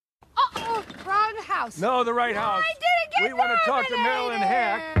house. No, the right house. I didn't get We want to talk to Marilyn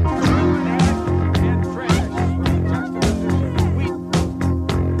Hack.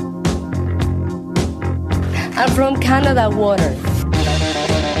 I'm from Canada Water.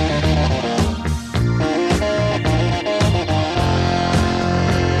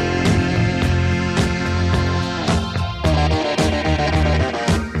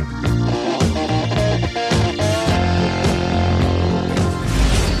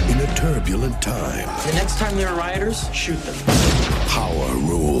 Turbulent time. The next time there are rioters, shoot them. Power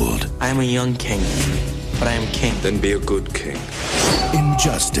ruled. I am a young king, but I am king. Then be a good king.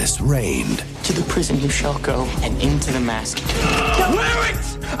 Injustice reigned. To the prison you shall go, and into the mask. Wear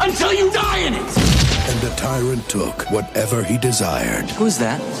it until you die in it! And the tyrant took whatever he desired. Who's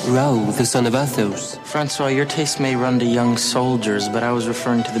that? Raoul, the son of Athos. Francois, your taste may run to young soldiers, but I was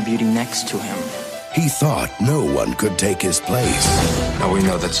referring to the beauty next to him. He thought no one could take his place. Now we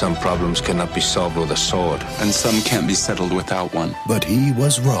know that some problems cannot be solved with a sword. And some can't be settled without one. But he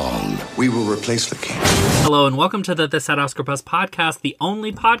was wrong. We will replace the king. Hello and welcome to the This At Oscar Buzz podcast, the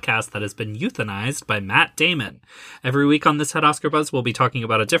only podcast that has been euthanized by Matt Damon. Every week on This At Oscar Buzz, we'll be talking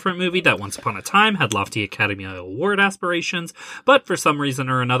about a different movie that once upon a time had lofty Academy Award aspirations, but for some reason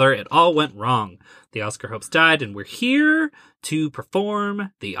or another, it all went wrong. The Oscar hopes died, and we're here to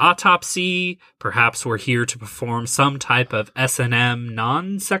perform the autopsy. Perhaps we're here to perform some type of S&M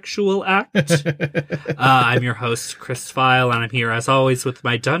non-sexual act. I'm your host, Chris File, and I'm here, as always, with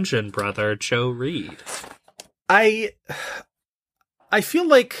my dungeon brother, Joe Reed. I feel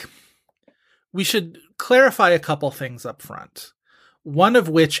like we should clarify a couple things up front. One of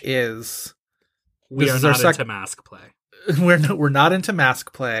which is... We are not into mask play. We're not into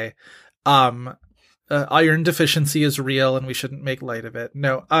mask play. Iron deficiency is real and we shouldn't make light of it.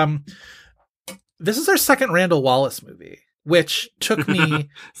 No, this is our second Randall Wallace movie, which took me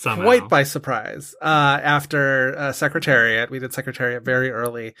quite by surprise. After Secretariat, we did Secretariat very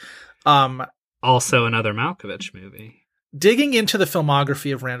early. Also another Malkovich movie. Digging into the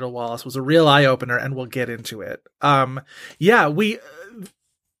filmography of Randall Wallace was a real eye-opener, and we'll get into it. We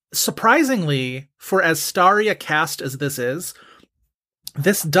surprisingly, for as starry a cast as this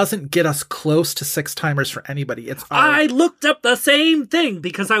doesn't get us close to Six Timers for anybody. I looked up the same thing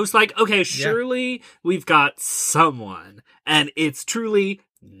because I was like, okay, surely we've got someone, and it's truly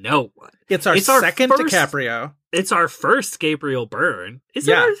no one. It's our second DiCaprio. It's our first Gabriel Byrne. Is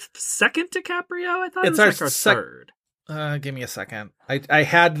it our second DiCaprio? I thought it was our third. Give me a second. I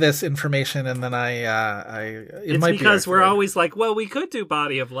had this information and then it might because be we're always like, well, we could do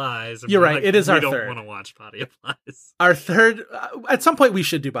Body of Lies. You're right. Like, it is our third. We don't want to watch Body of Lies. Our third. At some point, we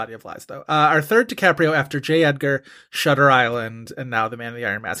should do Body of Lies, though. Our third DiCaprio after J. Edgar, Shutter Island, and now The Man in the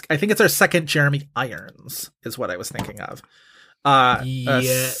Iron Mask. I think it's our second Jeremy Irons, is what I was thinking of.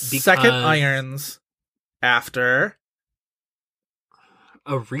 Second Irons after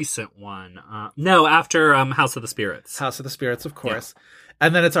a recent one. No, after House of the Spirits. House of the Spirits, of course. Yeah.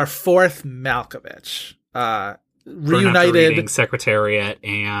 And then it's our fourth Malkovich. Reunited. Secretariat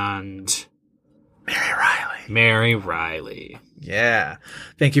and Mary Riley. Yeah.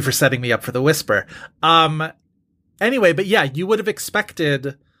 Thank you for setting me up for the whisper. Anyway, but yeah, you would have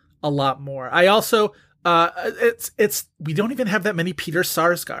expected a lot more. I also... we don't even have that many Peter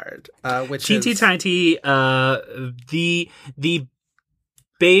Sarsgaard, which Teeny Tiny, the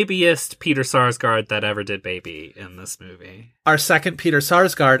babiest Peter Sarsgaard that ever did baby in this movie. Our second Peter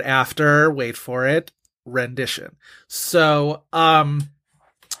Sarsgaard after, wait for it, Rendition. So,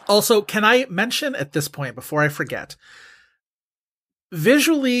 also, can I mention at this point, before I forget,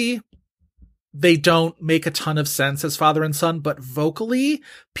 visually, they don't make a ton of sense as father and son, but vocally,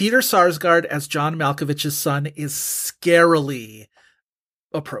 Peter Sarsgaard as John Malkovich's son is scarily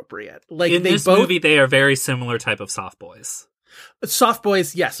appropriate. Like in this movie, they are very similar type of soft boys. Soft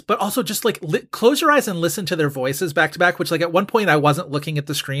boys, yes, but also just like close your eyes and listen to their voices back to back, which like at one point I wasn't looking at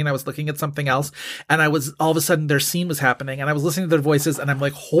the screen. I was looking at something else, and I was all of a sudden their scene was happening and I was listening to their voices and I'm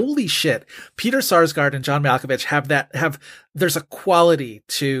like, holy shit, Peter Sarsgaard and John Malkovich there's a quality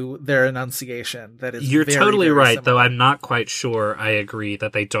to their enunciation that is You're very, totally very right, similar. though I'm not quite sure I agree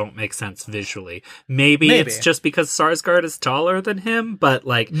that they don't make sense visually. Maybe. It's just because Sarsgaard is taller than him, but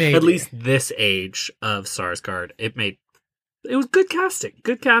like at least this age of Sarsgaard, it was good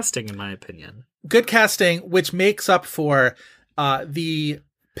casting in my opinion. Good casting, which makes up for the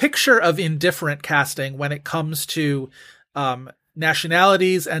picture of indifferent casting when it comes to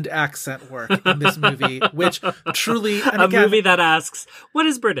nationalities and accent work in this movie, which truly... And again, movie that asks, what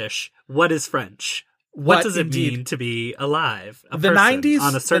is British? What is French? What does it mean to be alive? The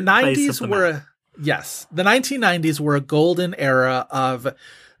 90s were... Yes. The 1990s were a golden era of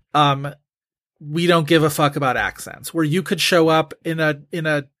we don't give a fuck about accents, where you could show up in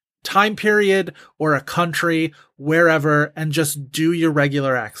a time period or a country, wherever, and just do your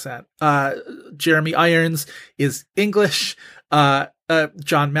regular accent. Jeremy Irons is English.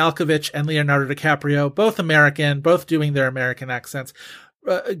 John Malkovich and Leonardo DiCaprio, both American, both doing their American accents.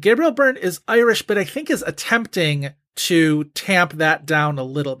 Gabriel Byrne is Irish, but I think is attempting to tamp that down a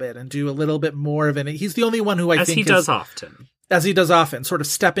little bit and do a little bit more of it. He's the only one who I think he does often. As he does often, sort of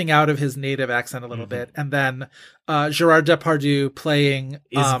stepping out of his native accent a little bit. And then Gerard Depardieu playing...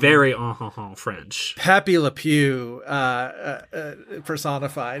 is very French. Pepe Le Pew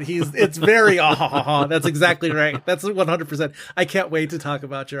personified. It's very That's exactly right. That's 100%. I can't wait to talk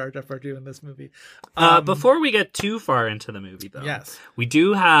about Gerard Depardieu in this movie. Before we get too far into the movie, though, yes, we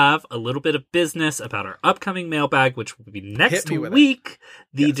do have a little bit of business about our upcoming mailbag, which will be next week,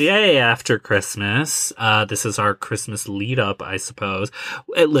 the day after Christmas. This is our Christmas lead up, I suppose.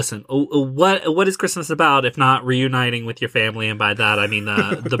 Listen, what is Christmas about if not reuniting with your family? And by that, I mean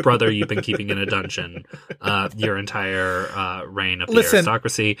the brother you've been keeping in a dungeon your entire reign of the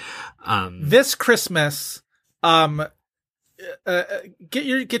aristocracy. This Christmas, get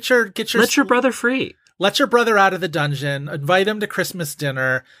your let your brother free. Let your brother out of the dungeon. Invite him to Christmas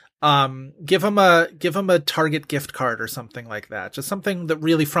dinner. Give him a Target gift card or something like that. Just something that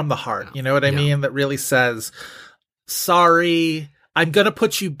really from the heart. You know what I mean? That really says, sorry, I'm going to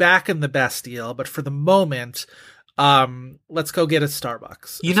put you back in the Bastille, but for the moment, let's go get a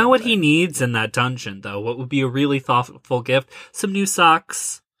Starbucks. You know what he needs in that dungeon, though? What would be a really thoughtful gift? Some new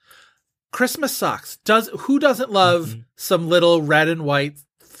socks. Christmas socks. Who doesn't love some little red and white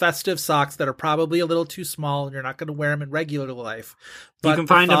festive socks that are probably a little too small and you're not going to wear them in regular life? But you can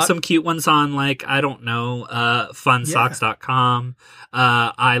find him some cute ones on, like, I don't know, funsocks.com.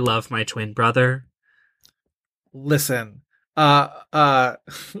 I love my twin brother. Listen,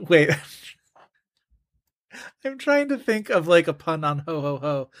 wait. I'm trying to think of like a pun on ho ho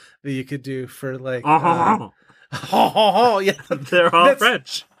ho that you could do for like ho ho ho. Yeah, they're all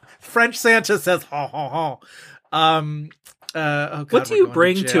French. French Santa says ho ho ho. Oh God, what do you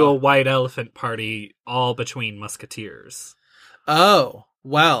bring to a white elephant party all between musketeers? Oh,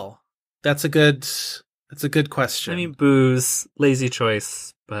 well, that's a good question. I mean, booze, lazy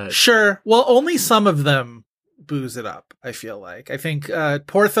choice, but sure. Well, only some of them booze it up, I feel like. I think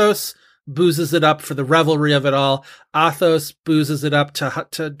Porthos boozes it up for the revelry of it all. Athos boozes it up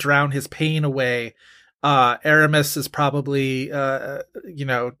to drown his pain away. Aramis is probably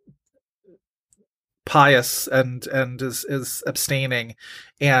pious and is abstaining,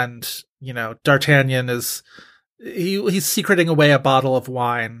 and D'Artagnan is he's secreting away a bottle of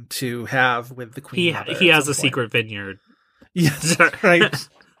wine to have with the Queen. He has a secret vineyard. Yes, right.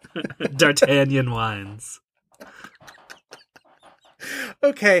 D'Artagnan wines.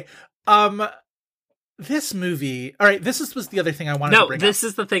 Okay. This movie. All right. This was the other thing I wanted to bring up. No, this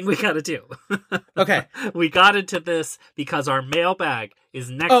is the thing we got to do. Okay. We got into this because our mailbag is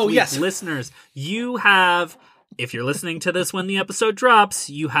next week. Yes. Listeners, you have, if you're listening to this when the episode drops,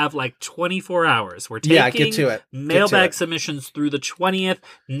 you have like 24 hours. We're taking get to it. mailbag submissions through the 20th.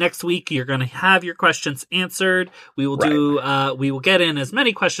 Next week, you're going to have your questions answered. We will we will get in as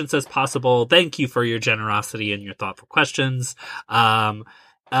many questions as possible. Thank you for your generosity and your thoughtful questions.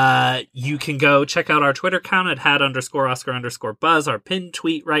 You can go check out our Twitter account at @hat_Oscar_Buzz. Our pinned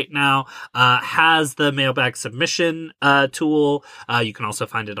tweet right now has the mailbag submission tool. You can also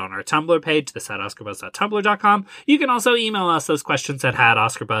find it on our Tumblr page, this@OscarBuzz.tumblr.com. You can also email us those questions at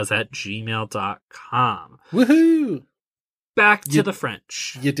 @OscarBuzz@gmail.com. Woohoo! Back to the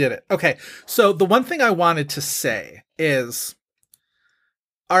French. You did it. Okay. So the one thing I wanted to say is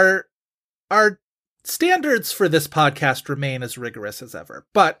our standards for this podcast remain as rigorous as ever,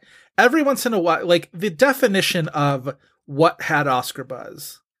 but every once in a while, like the definition of what had Oscar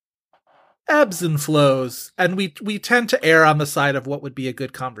buzz ebbs and flows, and we tend to err on the side of what would be a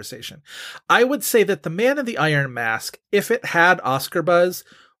good conversation. I would say that The Man in the Iron Mask, if it had Oscar buzz,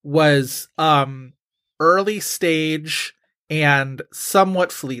 was early stage and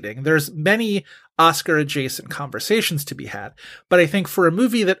somewhat fleeting. There's many Oscar adjacent conversations to be had, but I think for a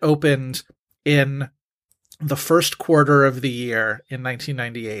movie that opened in the first quarter of the year in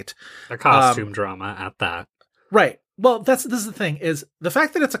 1998. A costume drama at that. Right. Well, this is the thing, is the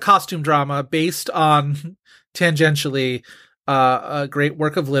fact that it's a costume drama based on tangentially a great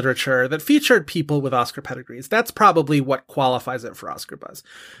work of literature that featured people with Oscar pedigrees. That's probably what qualifies it for Oscar buzz.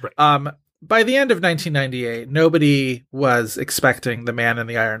 Right. By the end of 1998, nobody was expecting The Man in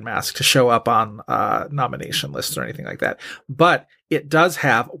the Iron Mask to show up on nomination lists or anything like that. But it does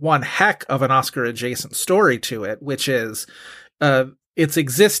have one heck of an Oscar-adjacent story to it, which is its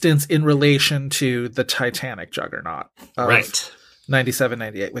existence in relation to the Titanic juggernaut of Right. 97,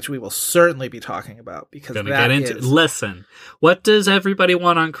 98, which we will certainly be talking about because Gonna get into. Listen, what does everybody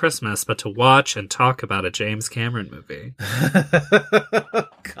want on Christmas but to watch and talk about a James Cameron movie?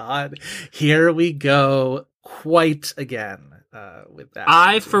 God, here we go quite again with that.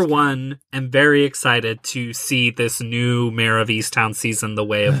 I, for one, am very excited to see this new Mayor of Easttown season, The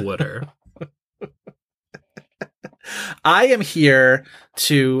Way of Water. I am here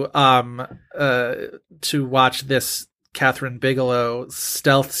to watch this Catherine Bigelow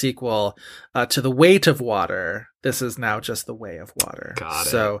stealth sequel to The Weight of Water. This is now just The Way of Water.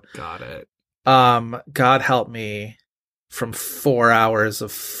 Got it. God help me from 4 hours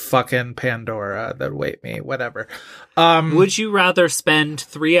of fucking Pandora that wait me, whatever. Would you rather spend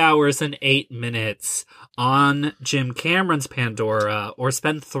 3 hours and 8 minutes on Jim Cameron's Pandora or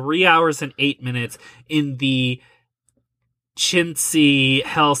spend 3 hours and 8 minutes in the chintzy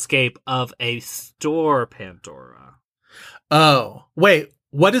hellscape of a store Pandora? Oh, wait.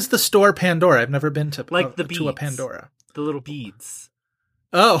 What is the store Pandora? I've never been to like the to a beads. Pandora. The little beads.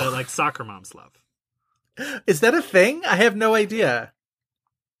 Oh, That like soccer moms love. Is that a thing? I have no idea.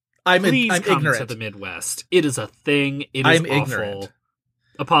 I'm Please come ignorant. to the Midwest. It is a thing. It is I'm awful. ignorant.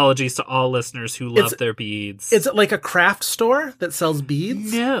 Apologies to all listeners who love their beads. Is it like a craft store that sells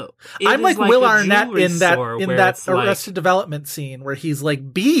beads? No. It I'm is like Will a Arnett jewelry in that store where it's like- Arrested Development scene where he's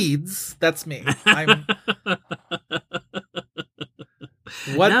like, beads? That's me. I'm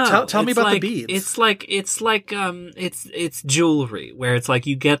What? No, tell me it's about like, the beads. It's jewelry where it's like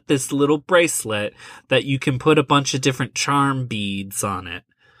you get this little bracelet that you can put a bunch of different charm beads on it.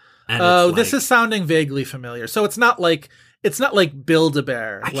 And Oh, this is sounding vaguely familiar. So it's not like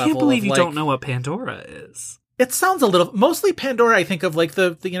Build-A-Bear. I can't believe you don't know what Pandora is. It sounds a little, mostly Pandora. I think of like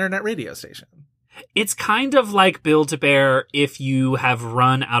the internet radio station. It's kind of like Build-A-Bear if you have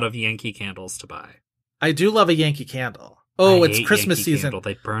run out of Yankee candles to buy. I do love a Yankee Candle. Oh, I it's hate Christmas Yankee season. Candle.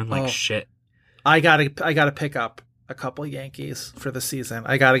 They burn like shit. I gotta pick up a couple Yankees for the season.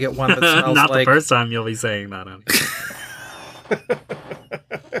 I gotta get one that smells Not like. the first time you'll be saying that.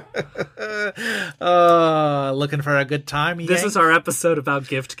 Looking for a good time. This is our episode about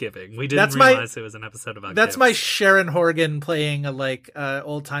gift giving. We didn't realize it was an episode about That's gifts. my Sharon Horgan playing a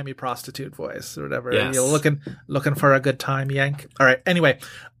old timey prostitute voice or whatever. Yes. You're looking for a good time, Yank. All right. Anyway,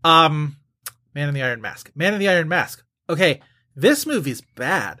 Man in the Iron Mask. Man in the Iron Mask. Okay, this movie's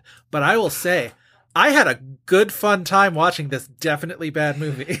bad, but I will say I had a good fun time watching this definitely bad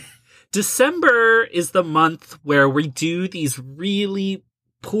movie. December is the month where we do these really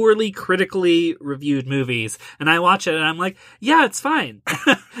poorly critically reviewed movies, and I watch it and I'm like, yeah, it's fine.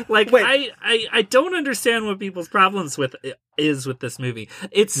 Like, Wait. I don't understand what people's problems with this movie.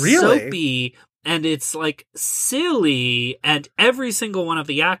 It's Really? soapy and it's like silly, and every single one of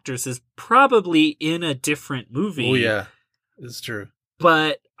the actors is probably in a different movie. Oh yeah, it's true.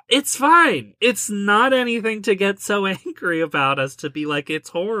 But it's fine. It's not anything to get so angry about as to be like, it's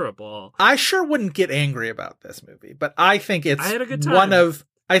horrible. I sure wouldn't get angry about this movie, but I think it's I had a good time.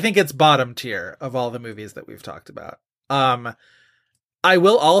 I think it's bottom tier of all the movies that we've talked about. I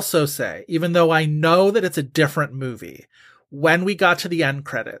will also say, even though I know that it's a different movie, when we got to the end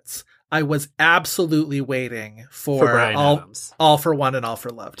credits, I was absolutely waiting for Bryan Adams. All for One and All for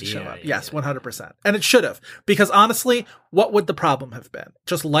Love to show Yeah, up. yeah, Yes, yeah. 100%. And it should have, because honestly, what would the problem have been?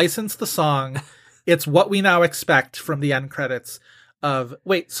 Just license the song. It's what we now expect from the end credits of,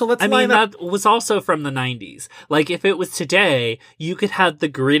 so let's line up. That was also from the 90s. Like, if it was today, you could have the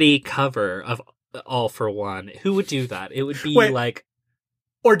gritty cover of All for One. Who would do that? It would be like...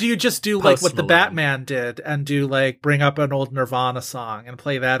 Or do you just do like Post what the Malone. Batman did and do like bring up an old Nirvana song and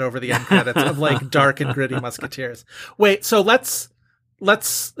play that over the end credits of like dark and gritty Musketeers? Wait, so let's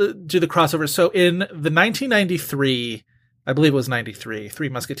do the crossover. So in the 1993, I believe it was 93, Three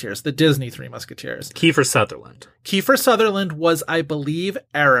Musketeers, the Disney Three Musketeers. Kiefer Sutherland. Kiefer Sutherland was, I believe,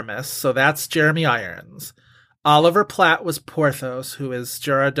 Aramis, so that's Jeremy Irons. Oliver Platt was Porthos, who is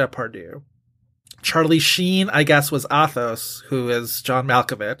Gerard Depardieu. Charlie Sheen, I guess, was Athos, who is John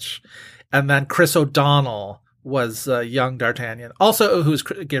Malkovich. And then Chris O'Donnell was young D'Artagnan, also who's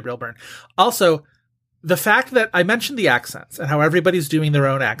Gabriel Byrne. Also, the fact that I mentioned the accents and how everybody's doing their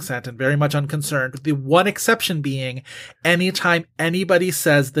own accent and very much unconcerned, the one exception being anytime anybody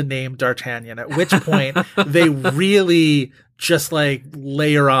says the name D'Artagnan, at which point they really just like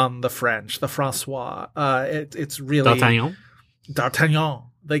layer on the French, the Francois. It's really D'Artagnan.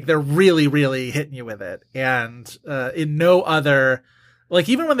 Like, they're really, really hitting you with it. And in no other, like,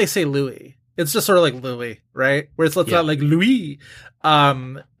 even when they say Louis, It's just sort of like Louis, right? Where it's not like Louis,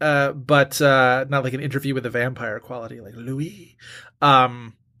 but not like an Interview with a Vampire quality, like Louis.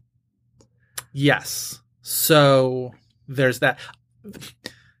 Yes. So there's that.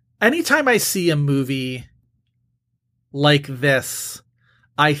 Anytime I see a movie like this,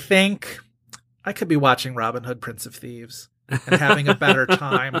 I think I could be watching Robin Hood, Prince of Thieves and having a better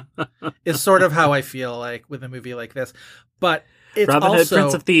time is sort of how I feel like with a movie like this. But it's Robin Hood, also,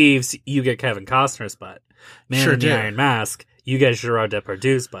 Prince of Thieves, you get Kevin Costner's butt. Man in the Iron Mask, you get Gerard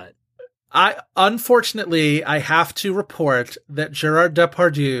Depardieu's butt. Unfortunately, I have to report that Gerard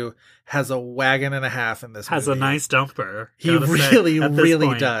Depardieu has a wagon and a half in this movie. Has a nice dumper. He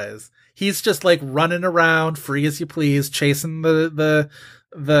really does. He's just like running around free as you please, chasing the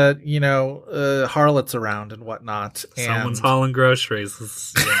harlots around and whatnot. Someone's hauling groceries.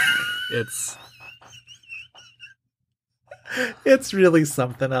 It's really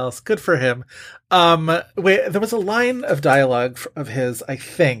something else. Good for him. Wait, there was a line of dialogue of his, I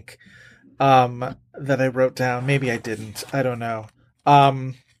think, that I wrote down. Maybe I didn't. I don't know.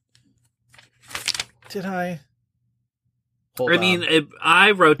 Did I?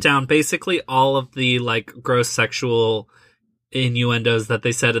 I wrote down basically all of the like gross sexual innuendos that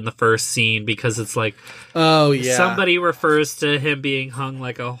they said in the first scene, because it's like, oh yeah, somebody refers to him being hung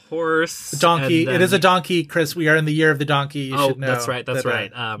like a horse, donkey. It is a donkey, Chris. We are in the year of the donkey. You should know. That's right. That's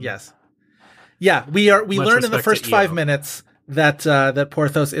right. Yes. Yeah, we learned in the first 5 minutes that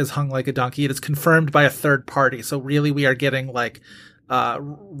Porthos is hung like a donkey. It is confirmed by a third party. So really, we are getting like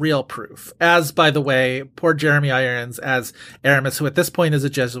real proof. As, by the way, poor Jeremy Irons as Aramis, who at this point is a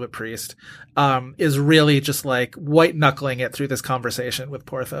Jesuit priest, is really just like white knuckling it through this conversation with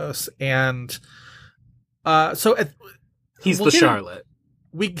Porthos. And he's the Charlotte.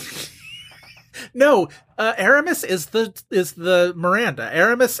 No, Aramis is the Miranda.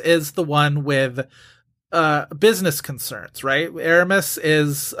 Aramis is the one with business concerns, right? Aramis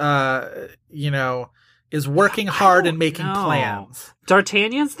is working hard and making plans.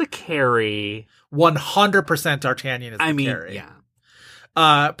 D'Artagnan's the Carrie. 100% D'Artagnan is the Carrie.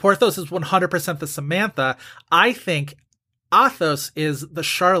 Yeah. Porthos is 100% the Samantha. I think Athos is the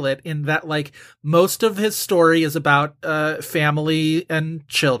Charlotte, in that like most of his story is about family and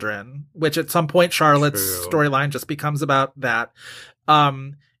children, which at some point Charlotte's storyline just becomes about that.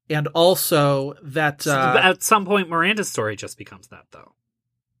 And also that at some point Miranda's story just becomes that, though.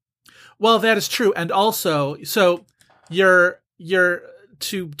 Well, that is true. And also, so you're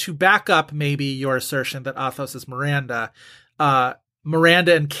to back up maybe your assertion that Athos is Miranda,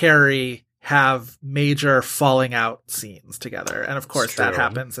 Miranda and Carrie have major falling out scenes together. And of course that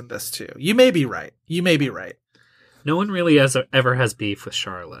happens in this too. You may be right. No one really ever has beef with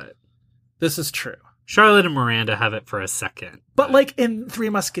Charlotte. This is true. Charlotte and Miranda have it for a second. But like in Three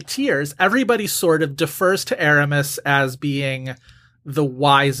Musketeers, everybody sort of defers to Aramis as being the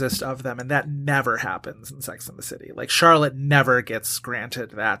wisest of them, and that never happens in Sex and the City. Like Charlotte never gets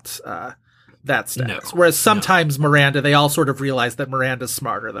granted that status. No, whereas sometimes Miranda, they all sort of realize that Miranda's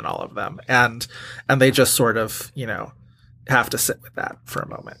smarter than all of them, and they just sort of, have to sit with that for a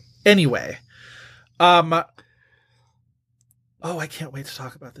moment. Anyway, I can't wait to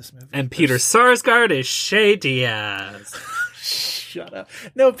talk about this movie. And Peter Sarsgaard is Shay Diaz. Shut up.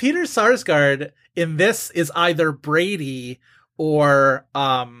 No, Peter Sarsgaard in this is either Brady or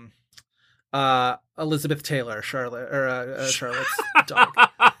Elizabeth Taylor, Charlotte's dog.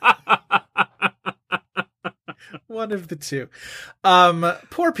 One of the two.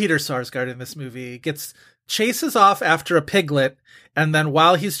 Poor Peter Sarsgaard in this movie chases off after a piglet, and then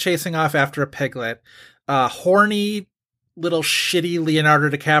while he's chasing off after a piglet, horny little shitty Leonardo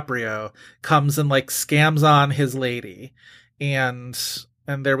DiCaprio comes and like scams on his lady, and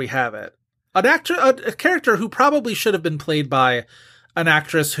there we have it. A character who probably should have been played by an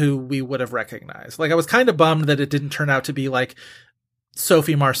actress who we would have recognized. Like, I was kind of bummed that it didn't turn out to be like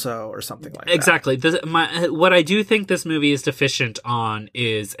Sophie Marceau or something like that. Exactly. What I do think this movie is deficient on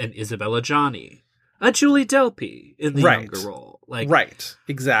is an Isabella Gianni, a Julie Delpy in the younger role. Right.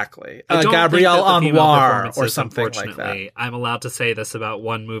 Exactly. Gabrielle Anwar or something like that. I'm allowed to say this about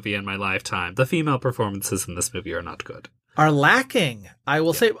one movie in my lifetime. The female performances in this movie are not good. Are lacking, I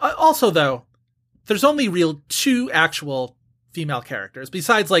will say. Also, though, there's only two actual female characters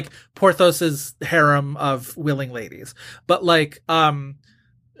besides like Porthos's harem of willing ladies. But like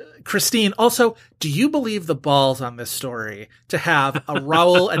Christine. Also, do you believe the balls on this story to have a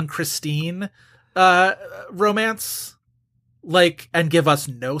Raoul and Christine romance, like, and give us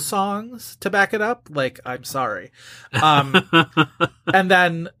no songs to back it up? Like, I'm sorry. And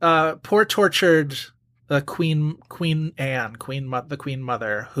then poor tortured Queen Anne, the Queen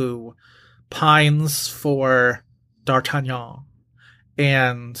Mother, who pines for D'Artagnan,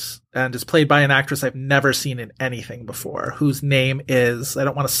 and is played by an actress I've never seen in anything before, whose name is, I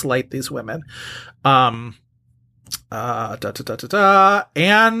don't want to slight these women, Anne,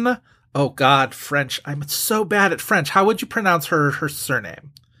 oh God, French. I'm so bad at French. How would you pronounce her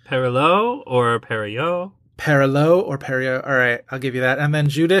surname? Perilot or Perriot? Perilot or Perriot. All right, I'll give you that. And then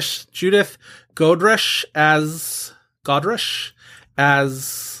Judith Godrèche as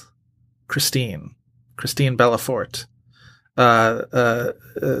Christine Bellafort,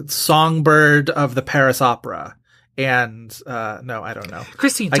 songbird of the Paris Opera. And no, I don't know.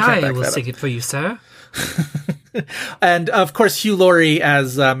 Christine Daae will sing it for you, sir. And of course, Hugh Laurie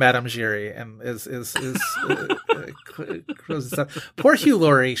as Madame Giry, and is poor Hugh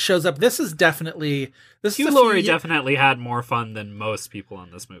Laurie shows up. Hugh Laurie definitely had more fun than most people in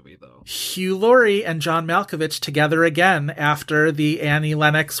this movie, though. Hugh Laurie and John Malkovich together again after the Annie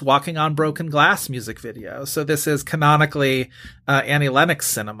Lennox Walking on Broken Glass music video. So this is canonically Annie Lennox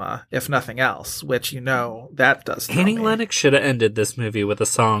cinema, if nothing else, which that does. Annie Lennox should have ended this movie with a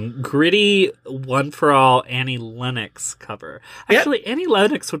song, gritty, one for all Annie Lennox cover. Actually, Annie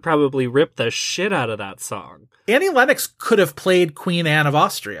Lennox would probably rip the shit out of that song. Annie Lennox could have played Queen Anne of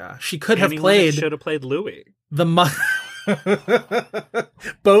Austria. She could have played. Should have played Louis.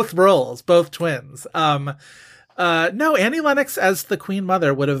 Both roles, both twins. No, Annie Lennox as the Queen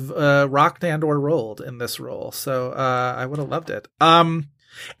Mother would have rocked and or rolled in this role. So I would have loved it. And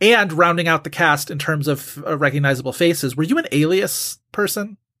rounding out the cast in terms of recognizable faces, were you an Alias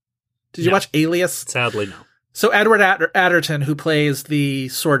person? Did you watch Alias? Sadly, no. So Edward Atherton, who plays the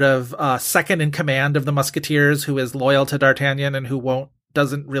sort of second in command of the Musketeers, who is loyal to D'Artagnan and who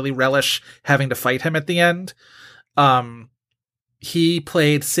doesn't really relish having to fight him at the end. He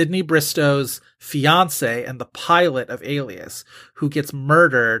played Sidney Bristow's fiance and the pilot of Alias, who gets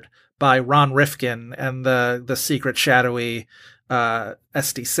murdered by Ron Rifkin and the secret shadowy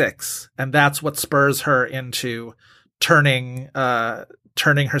SD6, and that's what spurs her into turning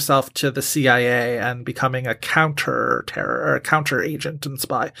herself to the CIA and becoming a counter agent and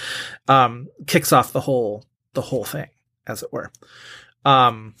spy. Kicks off the whole thing, as it were.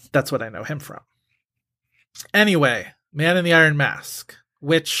 That's what I know him from. Anyway, Man in the Iron Mask,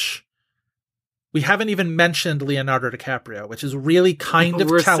 which we haven't even mentioned Leonardo DiCaprio, which is really kind of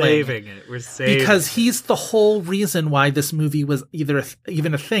telling. We're saving because he's the whole reason why this movie was even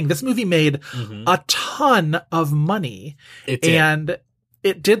a thing. This movie made a ton of money. It did. And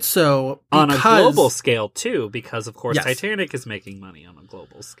it did so on a global scale too, because of course Titanic is making money on a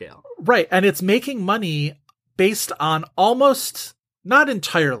global scale. Right. And it's making money based on almost, not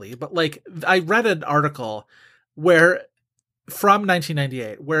entirely, but like I read an article from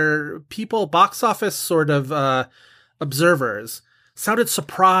 1998 where box office sort of observers sounded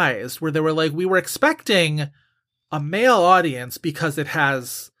surprised, where they were like, we were expecting a male audience because it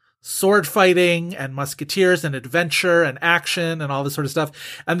has sword fighting and musketeers and adventure and action and all this sort of stuff.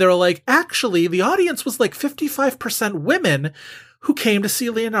 And they were like, actually, the audience was like 55% women who came to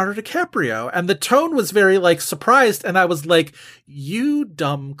see Leonardo DiCaprio. And the tone was very like surprised. And I was like, you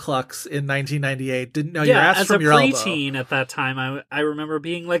dumb clucks in 1998 didn't know your ass from your elbow. As a preteen at that time, I remember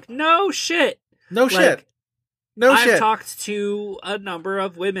being like, no shit. No shit. No shit. I've talked to a number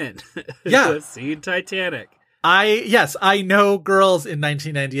of women who Yeah. have seen Titanic. I know girls in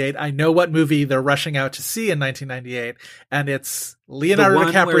 1998. I know what movie they're rushing out to see in 1998. And it's Leonardo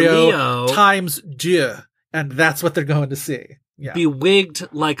DiCaprio times deux. And that's what they're going to see. Yeah. Be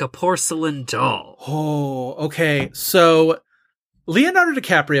wigged like a porcelain doll. Oh, okay. So Leonardo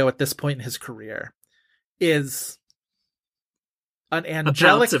DiCaprio at this point in his career is an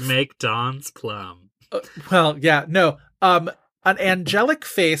angelic... About to make Don's plum. An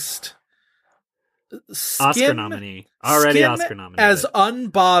angelic-faced... Oscar nominee. Already Oscar nominated. As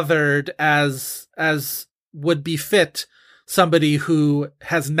unbothered as would befit somebody who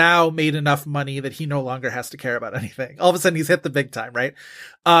has now made enough money that he no longer has to care about anything. All of a sudden he's hit the big time, right?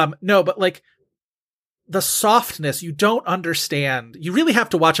 No, but like the softness, you don't understand. You really have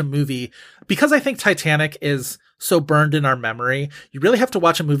to watch a movie, because I think Titanic is so burned in our memory. You really have to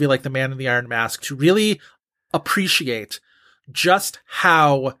watch a movie like The Man in the Iron Mask to really appreciate just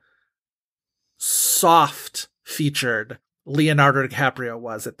how soft featured Leonardo DiCaprio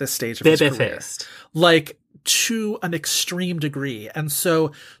was at this stage of his career. Like, to an extreme degree. And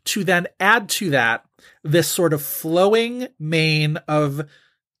so to then add to that this sort of flowing mane of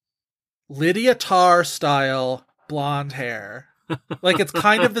Lydia Tarr style blonde hair. Like, it's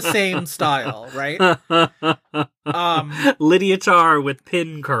kind of the same style, right? Lydia Tarr with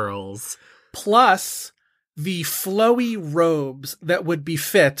pin curls. Plus the flowy robes that would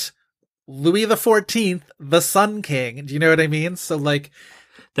befit Louis XIV, the Sun King. Do you know what I mean? So like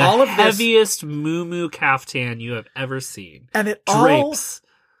the all of heaviest muumuu caftan you have ever seen. And it drapes.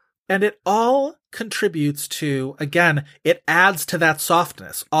 And it all contributes to, again, it adds to that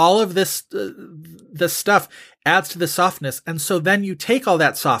softness. All of this stuff adds to the softness. And so then you take all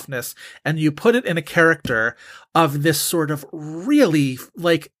that softness and you put it in a character of this sort of really,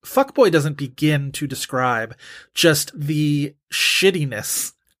 like, fuckboy doesn't begin to describe just the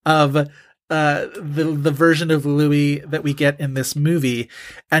shittiness of the version of Louis that we get in this movie,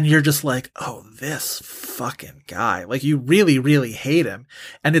 and you're just like, oh, this fucking guy. Like, you really, really hate him.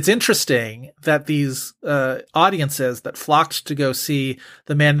 And it's interesting that these audiences that flocked to go see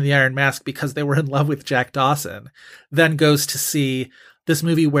The Man in the Iron Mask because they were in love with Jack Dawson then goes to see this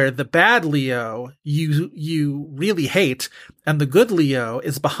movie where the bad Leo you really hate, and the good Leo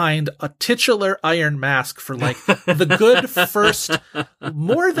is behind a titular iron mask for like the good first,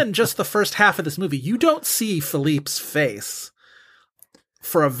 more than just the first half of this movie. You don't see Philippe's face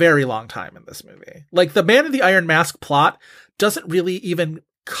for a very long time in this movie. Like, the Man in the Iron Mask plot doesn't really even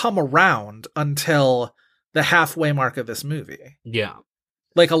come around until the halfway mark of this movie. Yeah.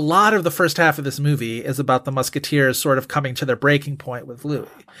 Like, a lot of the first half of this movie is about the Musketeers sort of coming to their breaking point with Louis.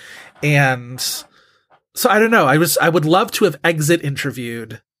 And so I don't know. I would love to have exit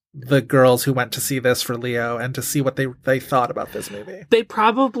interviewed the girls who went to see this for Leo and to see what they thought about this movie. They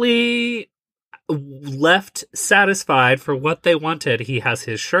probably left satisfied for what they wanted. He has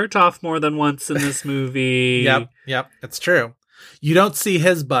his shirt off more than once in this movie. Yep, it's true. You don't see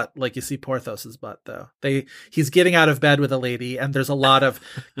his butt like you see Porthos's butt, though. He's getting out of bed with a lady, and there's a lot of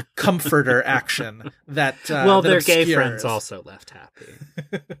comforter action that well, that their obscures. gay friends also left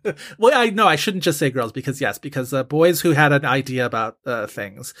happy. Well, I shouldn't just say girls because boys who had an idea about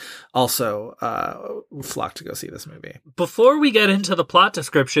things also flocked to go see this movie. Before we get into the plot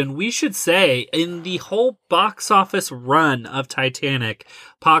description, we should say in the whole box office run of Titanic,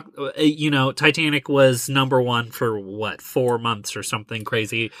 Titanic was number one for 4 months or something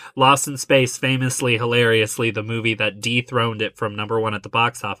crazy. Lost in Space, famously, hilariously, the movie that dethroned it from number one at the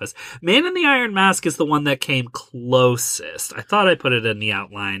box office. Man in the Iron Mask is the one that came closest. I thought I put it in the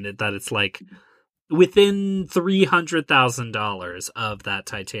outline that it's like within $300,000 of that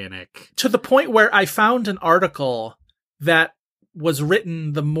Titanic. To the point where I found an article that was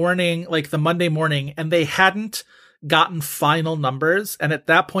written the Monday morning, and they hadn't gotten final numbers, and at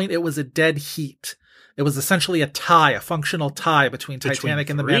that point it was a dead heat. It was essentially a functional tie between Titanic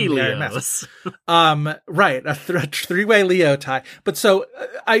and the Man in the Iron Mask. Right, a three-way Leo tie. But so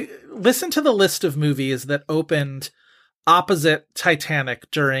I listened to the list of movies that opened opposite Titanic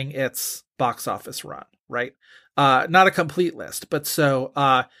during its box office run, right? Not a complete list, but so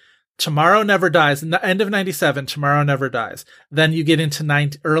Tomorrow Never Dies, in the end of 97, Tomorrow Never Dies. Then you get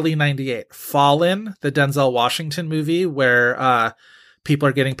into early 98. Fallen, the Denzel Washington movie where people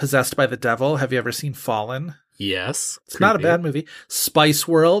are getting possessed by the devil. Have you ever seen Fallen? Yes. It's not a bad movie. Spice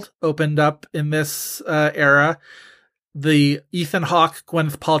World opened up in this era. The Ethan Hawke,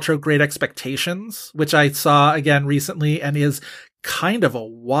 Gwyneth Paltrow Great Expectations, which I saw again recently and is kind of a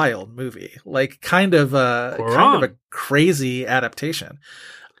wild movie. Like kind of a crazy adaptation.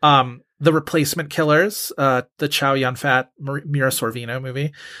 The Replacement Killers, the Chow Yun-fat, Mira Sorvino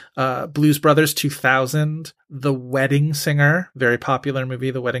movie, Blues Brothers 2000, The Wedding Singer, very popular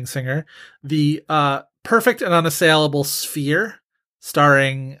movie, The Wedding Singer, the Perfect and Unassailable Sphere,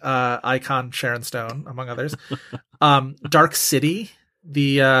 starring icon Sharon Stone, among others, Dark City,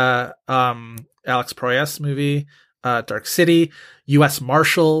 the Alex Proyas movie, Dark City, U.S.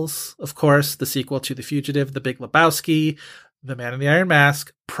 Marshals, of course, the sequel to The Fugitive, The Big Lebowski, The Man in the Iron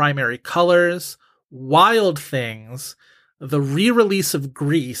Mask, Primary Colors, Wild Things, the re-release of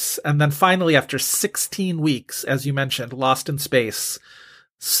Grease, and then finally, after 16 weeks, as you mentioned, Lost in Space,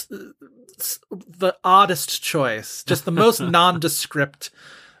 the oddest choice, just the most nondescript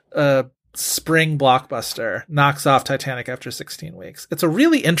spring blockbuster, knocks off Titanic after 16 weeks. It's a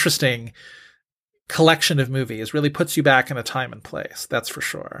really interesting collection of movies, really puts you back in a time and place, that's for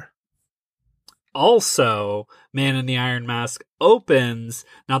sure. Also, Man in the Iron Mask opens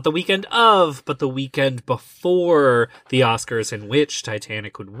not the weekend of, but the weekend before the Oscars, in which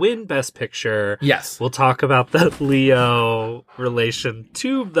Titanic would win Best Picture. Yes. We'll talk about the Leo relation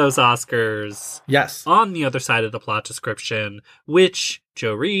to those Oscars. Yes. On the other side of the plot description, which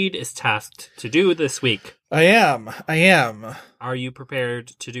Joe Reed is tasked to do this week. I am. Are you prepared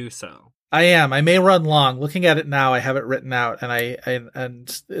to do so? I am. I may run long. Looking at it now, I have it written out, and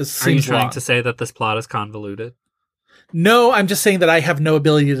it seems Are you trying long. to say that this plot is convoluted? No, I'm just saying that I have no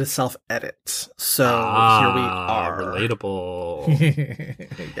ability to self-edit. So here we are.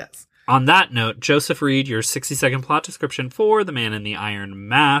 Relatable. Yes. On that note, Joseph Reed, your 60-second plot description for The Man in the Iron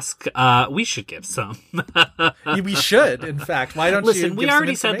Mask. We should give some. We should, in fact. Why don't you Listen, we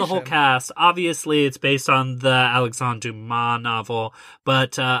already said the whole cast. Obviously, it's based on the Alexandre Dumas novel,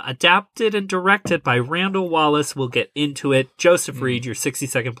 but adapted and directed by Randall Wallace. We'll get into it. Joseph Reed, your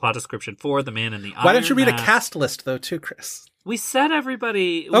 60-second plot description for The Man in the Iron Mask. Why don't you read a cast list, though, too, Chris? We said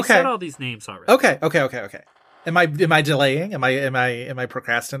everybody. We said all these names already. Okay. Am I delaying? Am I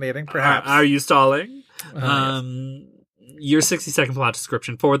procrastinating? Perhaps. Are you stalling? Yes. Your 60-second plot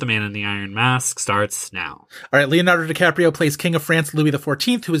description for The Man in the Iron Mask starts now. All right, Leonardo DiCaprio plays King of France Louis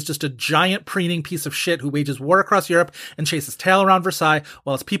XIV, who is just a giant preening piece of shit who wages war across Europe and chases tail around Versailles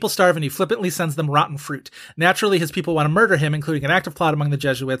while his people starve, and he flippantly sends them rotten fruit. Naturally, his people want to murder him, including an active plot among the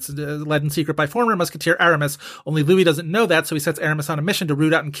Jesuits, led in secret by former musketeer Aramis. Only Louis doesn't know that, so he sets Aramis on a mission to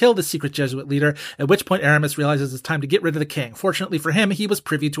root out and kill the secret Jesuit leader, at which point Aramis realizes it's time to get rid of the king. Fortunately for him, he was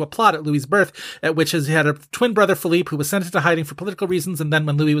privy to a plot at Louis's birth, at which he had a twin brother Philippe, who was sent into hiding for political reasons, and then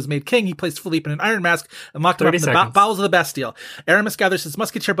when Louis was made king, he placed Philippe in an iron mask and locked him up in the bowels of the Bastille. Aramis gathers his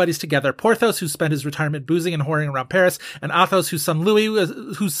musketeer buddies together: Porthos, who spent his retirement boozing and whoring around Paris, and Athos, whose son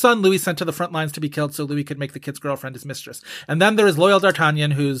Louis sent to the front lines to be killed so Louis could make the kid's girlfriend his mistress. And then there is loyal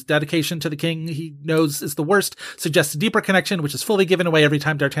D'Artagnan, whose dedication to the king he knows is the worst suggests a deeper connection, which is fully given away every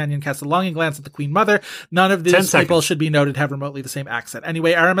time D'Artagnan casts a longing glance at the Queen Mother. None of these people should be noted have remotely the same accent.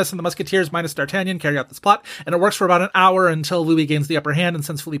 Anyway, Aramis and the musketeers minus D'Artagnan carry out this plot, and it works for about an hour until Louis gains the upper hand and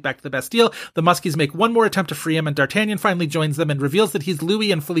sends Philippe back to the Bastille. The Muskies make one more attempt to free him, and D'Artagnan finally joins them and reveals that he's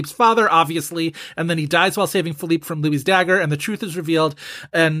Louis and Philippe's father, obviously, and then he dies while saving Philippe from Louis's dagger, and the truth is revealed,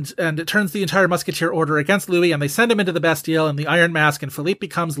 and it turns the entire musketeer order against Louis, and they send him into the Bastille in the Iron Mask, and Philippe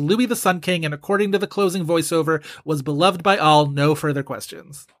becomes Louis the Sun King, and according to the closing voiceover, was beloved by all, no further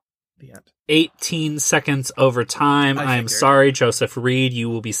questions. The end. 18 seconds over time. I am sorry, Joseph Reed, you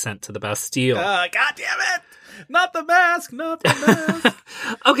will be sent to the Bastille. God damn it! Not the mask!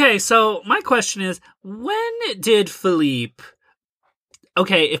 Okay, so my question is, when did Philippe...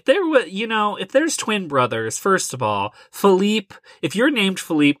 Okay, if there's twin brothers, first of all, Philippe, if you're named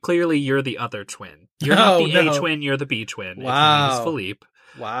Philippe, clearly you're the other twin. You're not the A twin, you're the B twin. Wow. If your name is Philippe.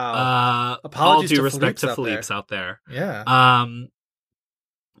 Wow. Apologies all due respect to Philippe's out there. Yeah.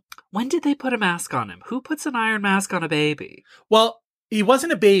 When did they put a mask on him? Who puts an iron mask on a baby? Well, he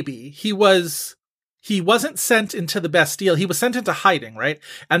wasn't a baby. He wasn't sent into the Bastille. He was sent into hiding, right?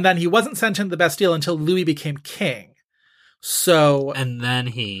 And then he wasn't sent into the Bastille until Louis became king. So, and then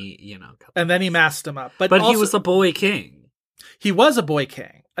he, and then he masked him up. But also, he was a boy king. He was a boy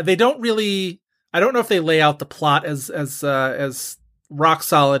king. They don't really. I don't know if they lay out the plot as rock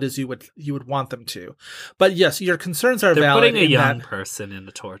solid as you would want them to. But yes, your concerns are They're valid. Putting a young person in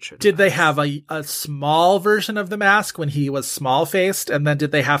the torture device. Did they have a small version of the mask when he was small faced, and then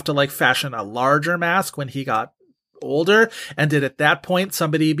did they have to fashion a larger mask when he got older? And did at that point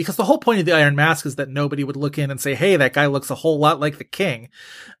somebody, because the whole point of the Iron Mask is that nobody would look in and say, hey, that guy looks a whole lot like the king.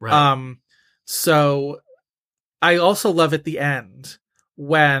 Right. So I also love at the end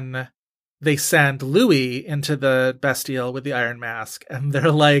when they send Louis into the Bastille with the Iron Mask, and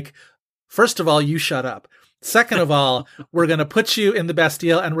they're like, first of all, you shut up. Second of all, we're going to put you in the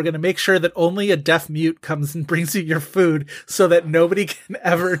Bastille, and we're going to make sure that only a deaf mute comes and brings you your food so that nobody can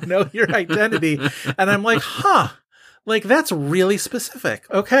ever know your identity. And I'm like, that's really specific.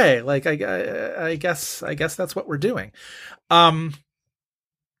 Okay. I guess that's what we're doing.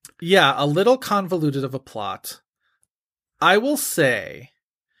 Yeah, a little convoluted of a plot. I will say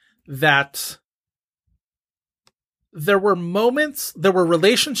that there were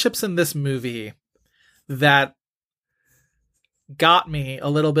relationships in this movie that got me a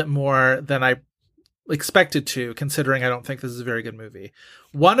little bit more than I expected to, considering I don't think this is a very good movie.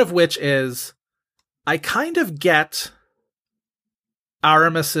 One of which is, I kind of get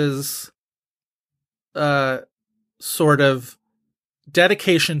Aramis's sort of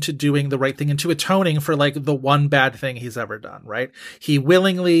dedication to doing the right thing and to atoning for the one bad thing he's ever done, right? He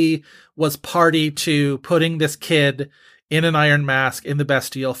willingly was party to putting this kid in an iron mask in the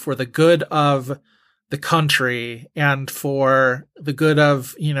Bastille for the good of the country and for the good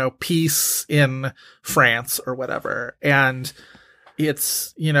of, peace in France or whatever. And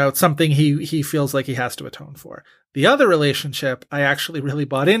it's, it's something he feels like he has to atone for. The other relationship I actually really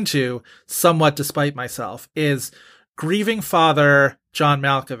bought into, somewhat despite myself, is grieving father John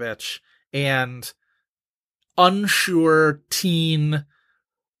Malkovich and unsure teen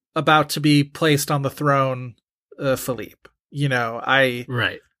about to be placed on the throne, Philippe. I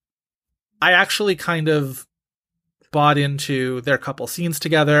actually kind of bought into their couple scenes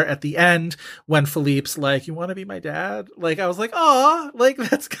together. At the end, when Philippe's like, "You want to be my dad?" Like, I was like, "Aw, like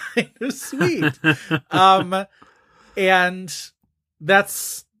that's kind of sweet." And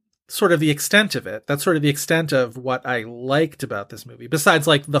that's sort of the extent of it. That's sort of the extent of what I liked about this movie, besides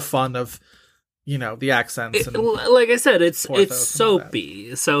like the fun of, you know, the accents. Like I said, it's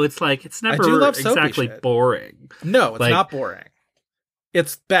soapy, so it's like it's never exactly boring. No, it's not boring.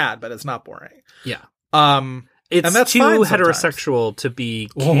 It's bad, but it's not boring. Yeah. It's and that's too heterosexual to be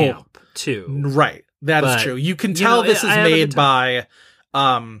camp too. Right. That is true. You can tell this is made by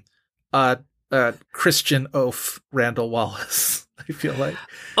Christian Oaf Randall Wallace, I feel like.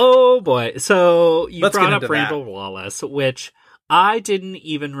 Oh boy. So you brought up Randall Wallace, which I didn't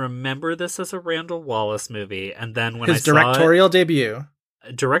even remember this as a Randall Wallace movie. And then when his directorial debut,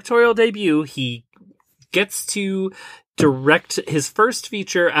 he gets to direct his first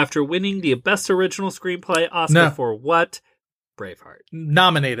feature after winning the Best Original Screenplay Oscar for what? Braveheart.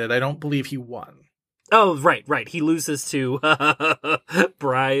 Nominated. I don't believe he won. Oh, right. He loses to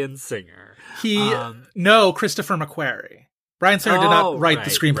Bryan Singer. Christopher McQuarrie. Bryan Singer did not write the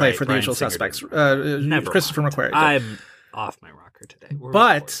screenplay for The Usual Suspects. Christopher McQuarrie did. I'm off my rocker today.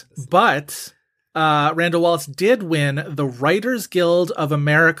 But Randall Wallace did win the Writers Guild of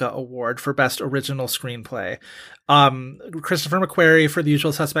America Award for Best Original Screenplay. Christopher McQuarrie for The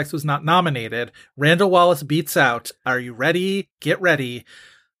Usual Suspects was not nominated. Randall Wallace beats out, are you ready? Get ready.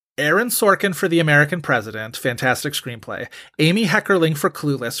 Aaron Sorkin for The American President, fantastic screenplay. Amy Heckerling for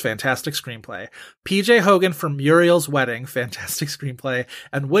Clueless, fantastic screenplay. PJ Hogan for Muriel's Wedding, fantastic screenplay.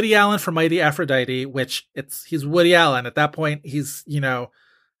 And Woody Allen for Mighty Aphrodite, which he's Woody Allen. At that point, he's, you know,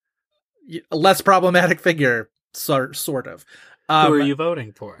 a less problematic figure, sort of. Who are you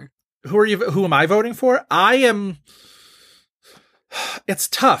voting for? Who am I voting for? It's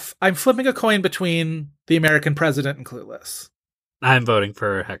tough. I'm flipping a coin between The American President and Clueless. I'm voting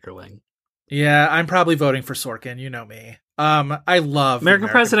for Heckerling. Yeah, I'm probably voting for Sorkin. You know me. I love American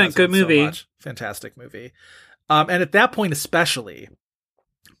President. Good movie. So much. Fantastic movie. And at that point, especially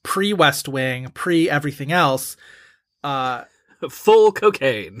pre-West Wing, pre-everything else, full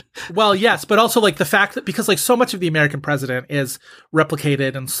cocaine. Well, yes, but also like the fact that because like so much of The American President is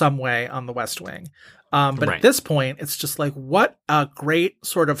replicated in some way on the West Wing. But at this point, it's just like, what a great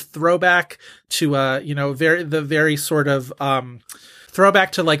sort of throwback to, very sort of,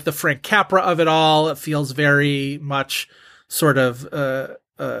 throwback to like the Frank Capra of it all. It feels very much sort of,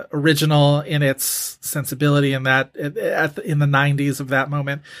 original in its sensibility in that in the 90s of that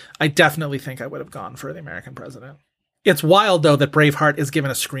moment. I definitely think I would have gone for The American President. It's wild though that Braveheart is given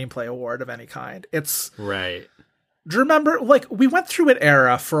a screenplay award of any kind. It's right. Do you remember, like, we went through an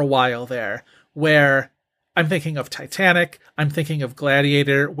era for a while there where I'm thinking of Titanic, I'm thinking of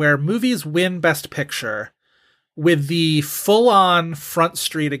Gladiator, where movies win Best Picture with the full-on Front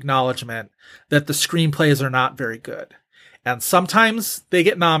Street acknowledgement that the screenplays are not very good. And sometimes they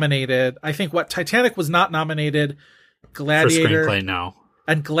get nominated. I think Titanic was not nominated. Gladiator. For screenplay, no.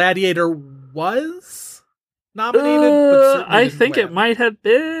 And Gladiator was nominated, but I think it might have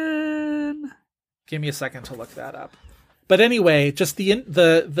been. Give me a second to look that up. But anyway, just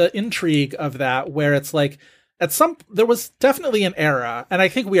the intrigue of that, where it's like there was definitely an era, and I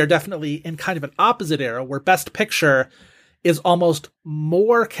think we are definitely in kind of an opposite era where Best Picture is almost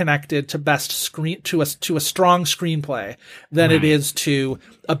more connected to to a strong screenplay than it is to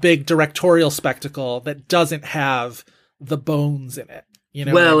a big directorial spectacle that doesn't have the bones in it. You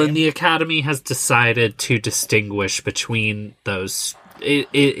know, well, and the Academy has decided to distinguish between those.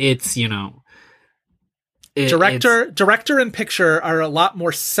 It's you know. Director and picture are a lot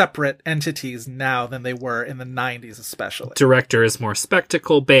more separate entities now than they were in the 90s, especially. Director is more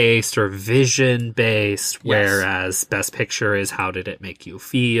spectacle-based or vision-based, whereas Best Picture is how did it make you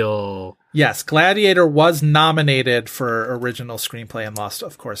feel? Yes, Gladiator was nominated for original screenplay and lost,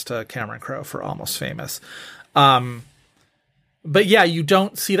 of course, to Cameron Crowe for Almost Famous. But yeah, you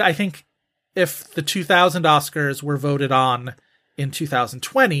don't see that. I think if the 2000 Oscars were voted on in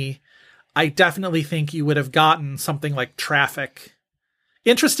 2020... I definitely think you would have gotten something like Traffic.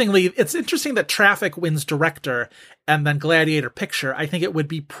 Interestingly, it's interesting that Traffic wins director and then Gladiator picture. I think it would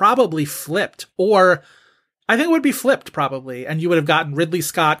be probably flipped, probably. And you would have gotten Ridley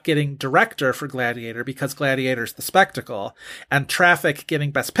Scott getting director for Gladiator because Gladiator's the spectacle, and Traffic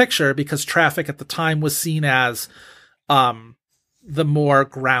getting Best Picture because Traffic at the time was seen as the more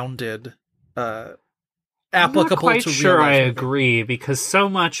grounded, applicable I'm not quite to real sure life I movie. agree, because so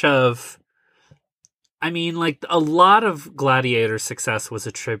much of, I mean, like, a lot of Gladiator's success was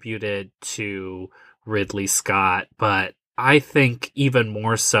attributed to Ridley Scott, but I think even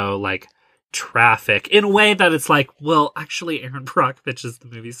more so, like, Traffic in a way that it's like, well, actually, Aaron Brockovich is the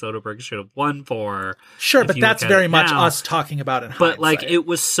movie Soderbergh should have won for. Sure, but that's very much us talking about in hindsight. But like, it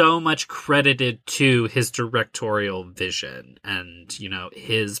was so much credited to his directorial vision and, you know,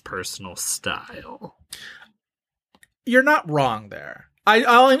 his personal style. You're not wrong there.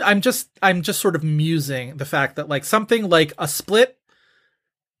 I'm just sort of musing the fact that like something like a split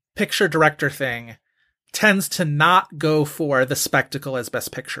picture director thing tends to not go for the spectacle as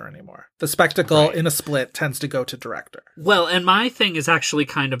best picture anymore. The spectacle in a split tends to go to director. Well, and my thing is actually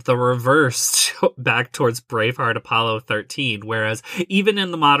kind of the reverse back towards Braveheart Apollo 13, whereas even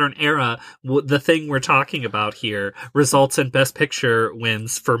in the modern era, the thing we're talking about here results in best picture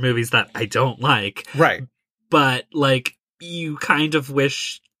wins for movies that I don't like. Right. But like, you kind of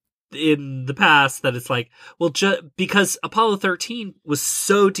wish in the past that it's like, well, because Apollo 13 was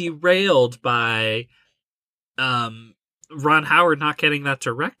so derailed by Ron Howard not getting that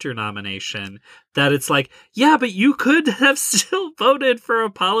director nomination that it's like, yeah, but you could have still voted for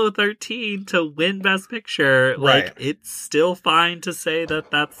Apollo 13 to win Best Picture. Right. Like, it's still fine to say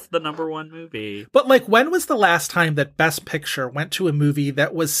that that's the number one movie. But like, when was the last time that Best Picture went to a movie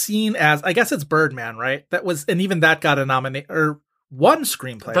that was seen as, I guess it's Birdman, right? That was, and even that got a nomination or one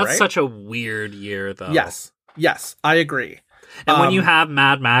screenplay. That's right? such a weird year, though. Yes, I agree. And when you have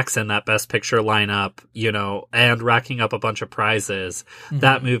Mad Max in that Best Picture lineup, you know, and racking up a bunch of prizes,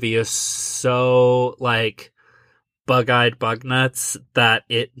 that movie is so, like, bug-eyed bug nuts that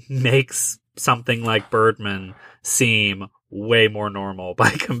it makes something like Birdman seem way more normal by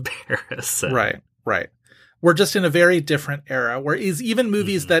comparison. Right. We're just in a very different era, where is even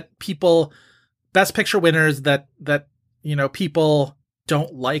movies that people, Best Picture winners that, you know, people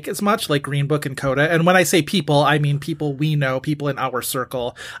don't like as much, like Green Book and Coda. And when I say people, I mean people we know, people in our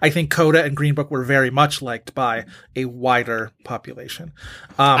circle. I think Coda and Green Book were very much liked by a wider population.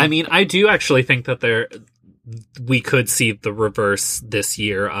 I mean, I do actually think that we could see the reverse this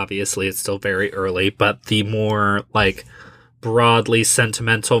year. Obviously, it's still very early, but the more like broadly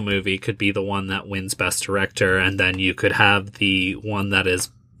sentimental movie could be the one that wins Best Director, and then you could have the one that is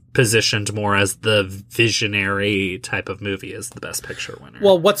positioned more as the visionary type of movie as the Best Picture winner.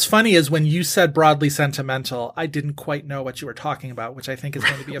 Well, what's funny is when you said broadly sentimental, I didn't quite know what you were talking about, which I think is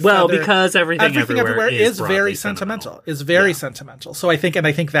going to be a well, feather. Because everything everywhere is very sentimental. Is very sentimental. So I think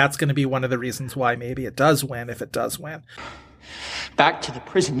that's going to be one of the reasons why maybe it does win, if it does win. Back to the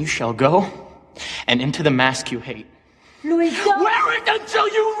prison you shall go, and into the mask you hate. Louis, don't. Wear it until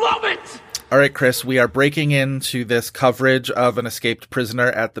you love it! All right, Chris, we are breaking into this coverage of an escaped prisoner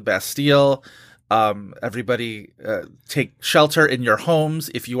at the Bastille. Everybody take shelter in your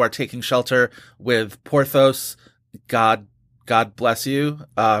homes. If you are taking shelter with Porthos, God bless you.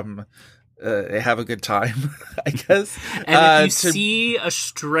 Have a good time, I guess. And if you see a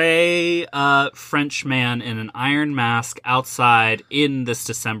stray Frenchman in an iron mask outside in this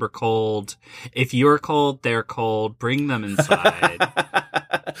December cold, if you're cold, they're cold, bring them inside.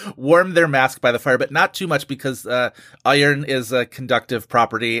 Warm their mask by the fire, but not too much, because iron is a conductive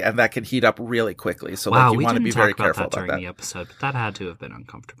property and that can heat up really quickly. So wow, you want to be very careful about that during the episode, but that had to have been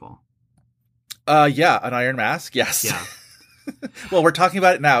uncomfortable. Yeah, an iron mask. Yes. Yeah. Well, we're talking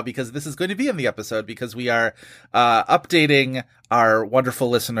about it now because this is going to be in the episode, because we are updating our wonderful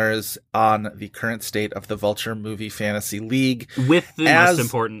listeners on the current state of the Vulture Movie Fantasy League. With the most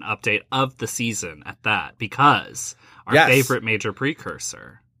important update of the season at that, because our favorite major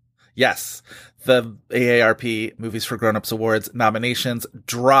precursor. Yes. The AARP Movies for Grown-Ups Awards nominations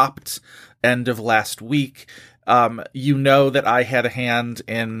dropped end of last week. You know that I had a hand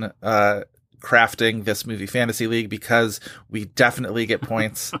in crafting this movie fantasy league, because we definitely get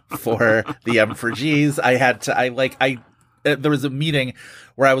points for the M for G's. There was a meeting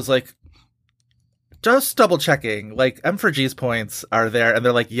where I was like, just double checking, like, M for G's points are there. And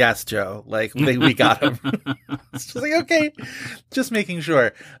they're like, yes, Joe, like we got them. It's just like, okay, just making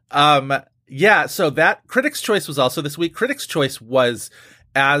sure. Yeah. So that Critics' Choice was also this week. Critics' Choice was,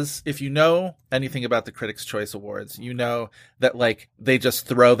 as if you know anything about the Critics' Choice Awards, you know that like they just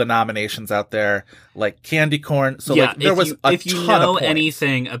throw the nominations out there like candy corn. So yeah, like there was if you know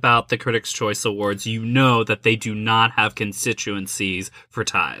anything about the Critics' Choice Awards, you know that they do not have constituencies for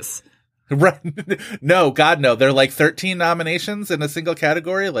ties. Right. No, God, no. They're like 13 nominations in a single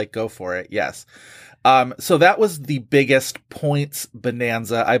category. Like, go for it. Yes. So that was the biggest points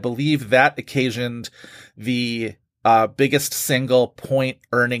bonanza. I believe that occasioned the biggest single point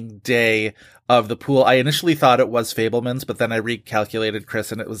earning day of the pool. I initially thought it was Fabelmans, but then I recalculated,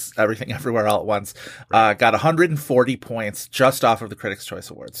 Chris, and it was Everything Everywhere All at Once. Got 140 points just off of the Critics' Choice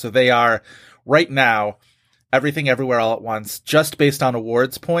Awards. So they are right now Everything Everywhere All at Once, just based on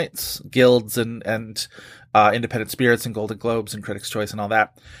awards points, guilds and Independent Spirits and Golden Globes and Critics' Choice and all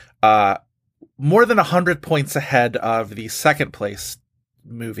that, more than 100 points ahead of the second place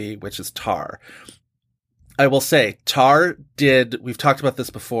movie, which is Tar. I will say, Tar we've talked about this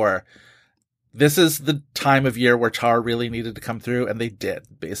before, this is the time of year where Tar really needed to come through, and they did,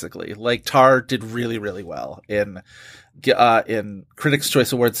 basically. Like, Tar did really, really well in Critics'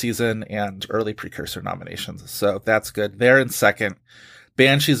 Choice Award season and early precursor nominations. So that's good. They're in second.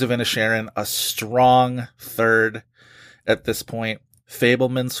 Banshees of Inisherin, a strong third at this point.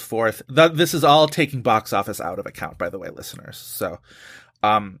 Fabelman's fourth. This is all taking box office out of account, by the way, listeners. So,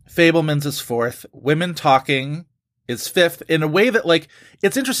 Fabelman's is fourth. Women Talking is fifth, in a way that, like,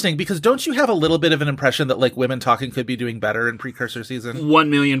 it's interesting because don't you have a little bit of an impression that, like, Women Talking could be doing better in precursor season?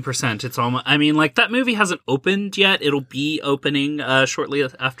 1,000,000%. It's almost, I mean, like, that movie hasn't opened yet. It'll be opening shortly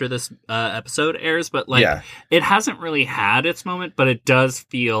after this episode airs, but, like, It hasn't really had its moment, but it does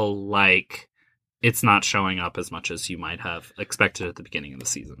feel like it's not showing up as much as you might have expected at the beginning of the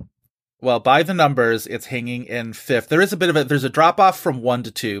season. Well, by the numbers, it's hanging in fifth. There is there's a drop off from 1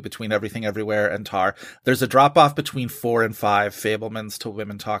 to 2 between Everything Everywhere and Tar. There's a drop off between 4 and 5, Fabelman's to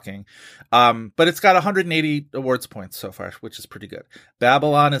Women Talking. But it's got 180 awards points so far, which is pretty good.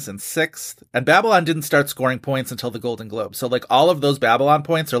 Babylon is in sixth, and Babylon didn't start scoring points until the Golden Globe. So, like, all of those Babylon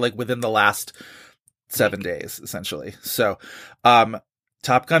points are, like, within the last 7 days, essentially. So,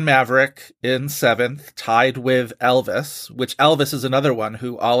 Top Gun Maverick in seventh, tied with Elvis, which Elvis is another one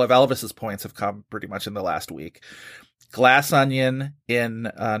who all of Elvis's points have come pretty much in the last week. Glass Onion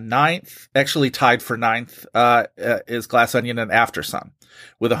in ninth, actually tied for ninth, is Glass Onion and After Sun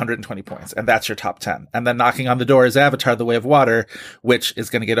with 120 points. And that's your top 10. And then knocking on the door is Avatar: The Way of Water, which is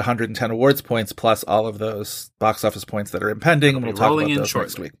going to get 110 awards points plus all of those box office points that are impending. And we'll talk about those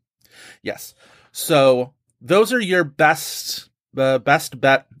next week. Yes. So those are your best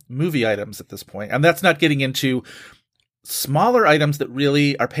bet movie items at this point. And that's not getting into smaller items that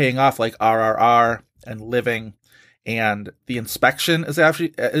really are paying off, like RRR and Living, and The Inspection is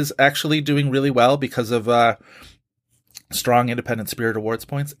actually doing really well because of strong Independent Spirit Awards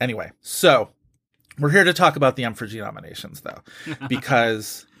points. Anyway, so we're here to talk about the M4G nominations, though,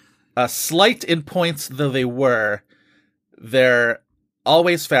 because slight in points though they were, they're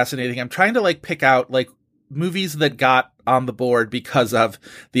always fascinating. I'm trying to, like, pick out, like, movies that got on the board because of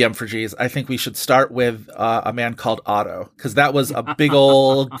the M4Gs. I think we should start with A Man Called Otto, because that was a big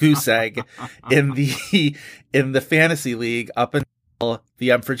old goose egg in the fantasy league up until the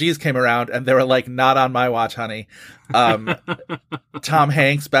M4Gs came around, and they were like, not on my watch, honey. Tom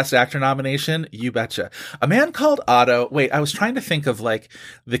Hanks, Best Actor nomination, you betcha. A Man Called Otto. Wait, I was trying to think of, like,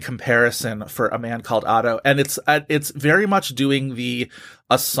 the comparison for A Man Called Otto, and it's very much doing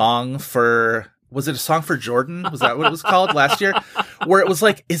a song for. Was it A Song for Jordan? Was that what it was called last year? Where it was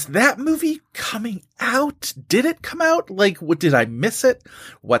like, is that movie coming out? Did it come out? Like, did I miss it?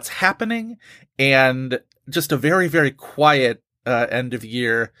 What's happening? And just a very, very quiet end of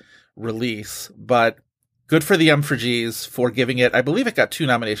year release. But good for the M4Gs for giving it. I believe it got 2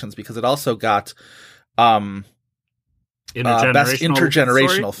 nominations because it also got Best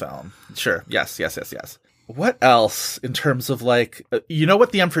Intergenerational Film. Sure. Yes. What else in terms of, like, you know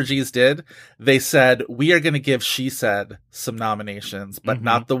what the M4Gs did? They said, we are going to give She Said some nominations, but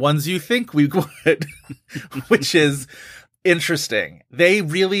not the ones you think we would, which is interesting. The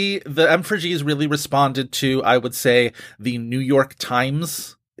M4Gs really responded to, I would say, the New York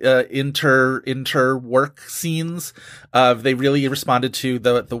Times inter work scenes. They really responded to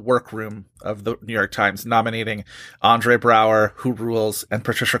the workroom of the New York Times, nominating Andre Braugher, who rules, and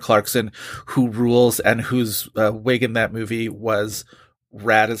Patricia Clarkson, who rules, and whose wig in that movie was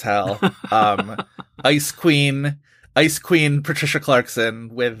rad as hell. Ice Queen Patricia Clarkson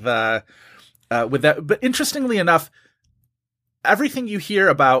with that. But interestingly enough, everything you hear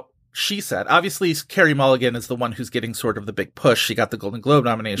about She Said, obviously Carey Mulligan is the one who's getting sort of the big push. She got the Golden Globe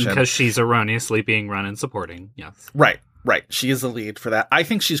nomination. Because she's erroneously being run and supporting, yes. Right. She is the lead for that. I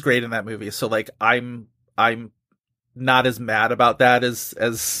think she's great in that movie. So, like, I'm not as mad about that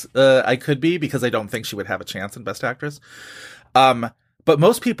as I could be, because I don't think she would have a chance in Best Actress. But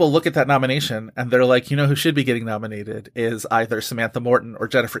most people look at that nomination and they're like, you know who should be getting nominated is either Samantha Morton or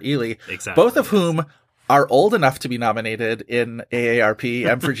Jennifer Ely. Exactly. Both of whom are old enough to be nominated in AARP,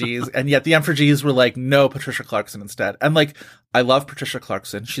 M4Gs, and yet the M4Gs were like, no, Patricia Clarkson instead. And, like, I love Patricia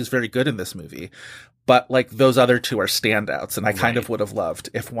Clarkson. She's very good in this movie. But, like, those other two are standouts, and I kind of would have loved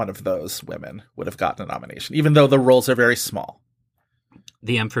if one of those women would have gotten a nomination, even though the roles are very small.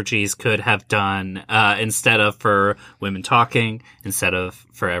 the M4Gs could have done, instead of for Women Talking, instead of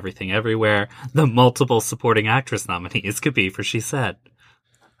for Everything Everywhere, the multiple supporting actress nominees could be for She Said.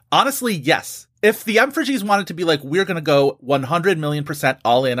 Honestly, yes. If the M4Gs wanted to be like, we're going to go 100 million%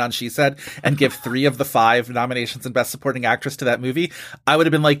 all in on She Said and give 3 of the 5 nominations in Best Supporting Actress to that movie, I would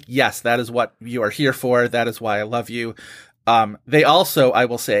have been like, yes, that is what you are here for. That is why I love you. They also, I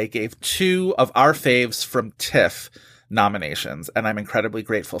will say, gave 2 of our faves from TIFF nominations, and I'm incredibly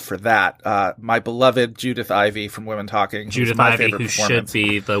grateful for that. My beloved Judith Ivey from Women Talking. Judith Ivey, who should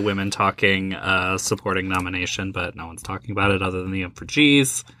be the Women Talking supporting nomination, but no one's talking about it other than the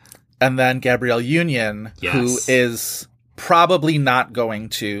M4Gs. And then Gabrielle Union, yes, who is probably not going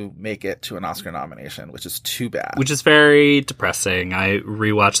to make it to an Oscar nomination, which is too bad. Which is very depressing. I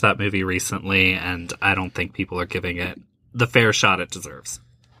rewatched that movie recently, and I don't think people are giving it the fair shot it deserves.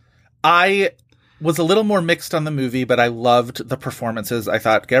 I was a little more mixed on the movie, but I loved the performances. I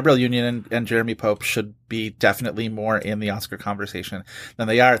thought Gabrielle Union and Jeremy Pope should be definitely more in the Oscar conversation than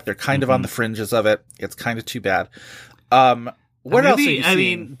they are. They're kind of on the fringes of it. It's kind of too bad. What else are you seeing? I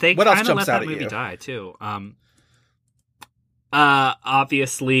mean, they what else kind of jumps let out that at movie you? die, too.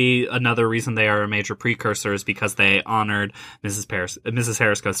 Obviously, another reason they are a major precursor is because they honored Mrs.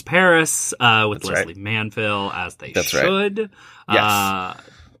 Harris Goes to Paris with That's Leslie right. Manville, as they That's should. right. Yes.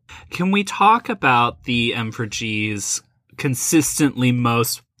 Can we talk about the M4Gs consistently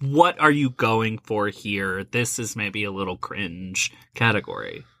most? What are you going for here? This is maybe a little cringe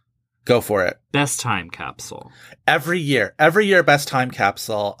category. Go for it. Best time capsule. Every year, Best Time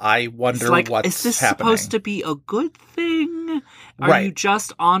Capsule. I wonder It's like, what's is this happening. supposed to be a good thing? Are Right. you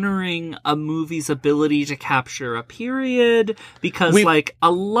just honoring a movie's ability to capture a period? Because,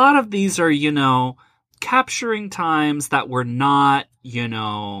 a lot of these are, capturing times that were not,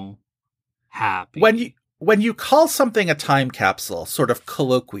 happy. When you call something a time capsule, sort of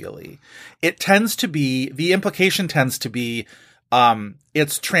colloquially, it tends to be, the implication tends to be,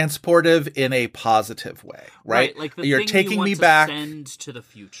 it's transportive in a positive way, right? Like the You're thing taking you want me to back. send to the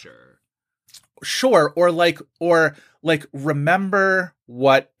future. Sure. Or remember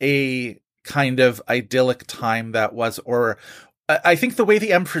what a kind of idyllic time that was, or I think the way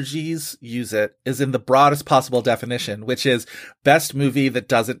the M4Gs use it is in the broadest possible definition, which is best movie that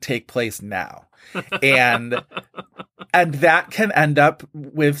doesn't take place now. And that can end up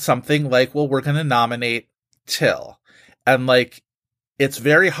with something like, well, we're going to nominate Till. And it's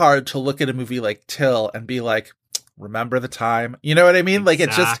very hard to look at a movie like Till and be like, remember the time? You know what I mean?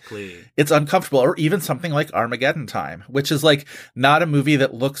 Exactly. It's uncomfortable. Or even something like Armageddon Time, which is not a movie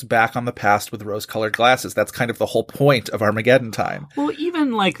that looks back on the past with rose-colored glasses. That's kind of the whole point of Armageddon Time. Well,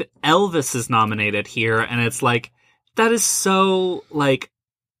 even Elvis is nominated here, and it's that is so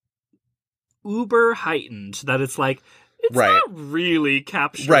uber heightened that it's it's Right. not really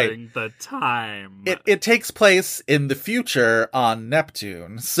capturing the time. It takes place in the future on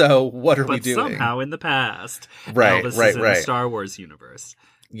Neptune. So what are we but doing? somehow in the past. Right, Elvis right, is in right. the Star Wars universe.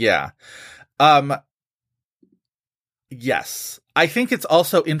 Yeah. Yes. I think it's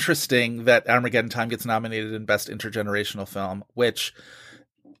also interesting that Armageddon Time gets nominated in Best Intergenerational Film, which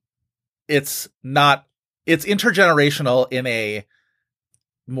it's intergenerational in a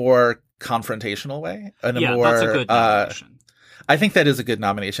more confrontational way. In a more, that's a good nomination. I think that is a good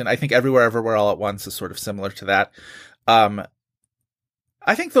nomination. I think Everywhere, Everywhere, All at Once is sort of similar to that. I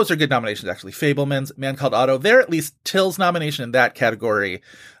think those are good nominations, actually. Fabelmans, Man Called Otto. They're at least Till's nomination in that category.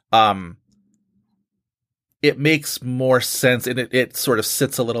 It makes more sense, and it sort of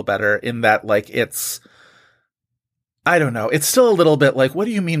sits a little better in that, it's, I don't know. It's still a little bit what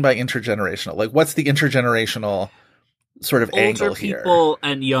do you mean by intergenerational? What's the intergenerational sort of angle here? Older people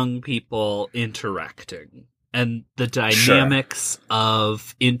and young people interacting. And the dynamics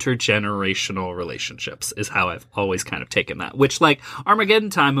of intergenerational relationships is how I've always kind of taken that. Which, Armageddon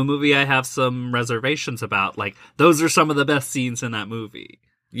Time, a movie I have some reservations about, those are some of the best scenes in that movie.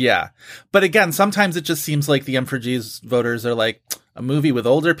 Yeah. But again, sometimes it just seems like the M4G's voters are a movie with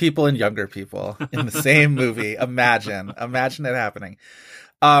older people and younger people in the same movie. Imagine it happening.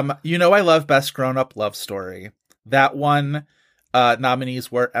 I love Best Grown-Up Love Story. That one,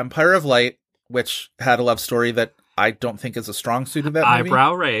 nominees were Empire of Light, which had a love story that I don't think is a strong suit of that movie.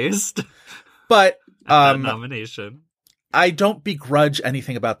 Eyebrow raised. But that nomination. I don't begrudge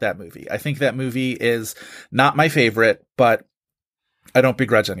anything about that movie. I think that movie is not my favorite, but I don't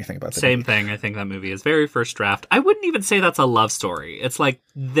begrudge anything about that. Same thing. I think that movie is very first draft. I wouldn't even say that's a love story. It's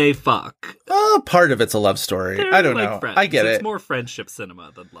they fuck. Oh, part of it's a love story. They're I don't know. friends. I get it. It's more friendship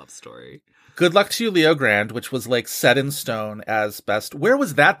cinema than love story. Good Luck to You, Leo Grand, which was set in stone as best. Where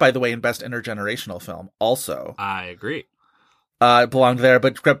was that, by the way, in Best Intergenerational Film? Also, I agree. belonged there,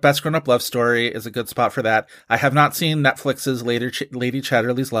 but Best Grown Up Love Story is a good spot for that. I have not seen Netflix's Lady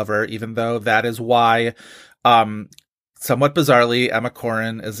Chatterley's Lover, even though that is why, somewhat bizarrely, Emma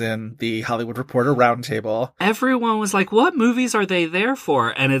Corrin is in the Hollywood Reporter Roundtable. Everyone was like, what movies are they there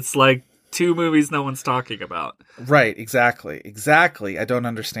for? And it's like 2 movies no one's talking about. Right, exactly. I don't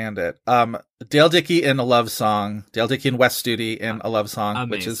understand it. Dale Dickey in A Love Song. Dale Dickey and Wes Studi in A Love Song, Amazing.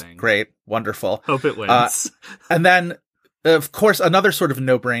 Which is great. Wonderful. Hope it wins. And then, of course, another sort of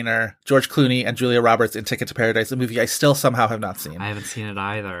no-brainer, George Clooney and Julia Roberts in Ticket to Paradise, a movie I still somehow have not seen. I haven't seen it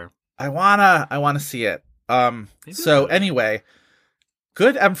either. I wanna see it. Anyway,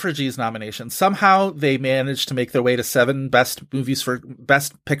 good M for G's nominations. Somehow they managed to make their way to 7 Best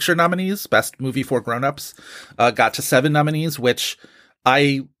Picture nominees, Best Movie for Grown-Ups. Got to 7 nominees, which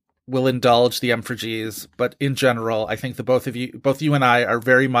I will indulge the M for G's, but in general, I think both you and I are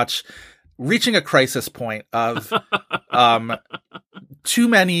very much reaching a crisis point of too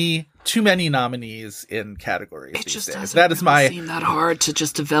many nominees in categories It these just days. doesn't That is my seem that hard to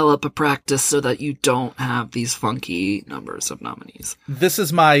just develop a practice so that you don't have these funky numbers of nominees. This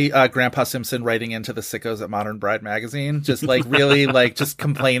is my Grandpa Simpson writing into the sickos at Modern Bride magazine, just like really like just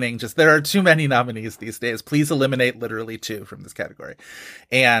complaining. Just there are too many nominees these days. Please eliminate literally 2 from this category.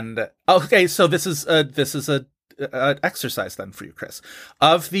 And okay, so this is a exercise then for you, Chris.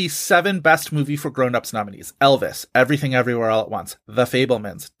 Of the 7 Best Movie for Grown-Ups nominees: Elvis, Everything Everywhere All at Once, The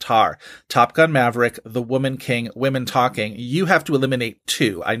Fabelmans, Tar, Top Gun Maverick, The Woman King, Women Talking. You have to eliminate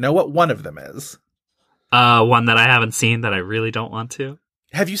 2. I know what one of them is. One that I haven't seen that I really don't want to.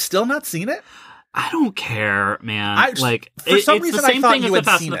 Have you still not seen it? I don't care, man. For some reason, it's the same I thought thing as you the had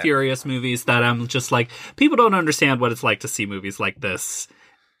Fast seen and the it. Furious movies that I'm just like, people don't understand what it's like to see movies like this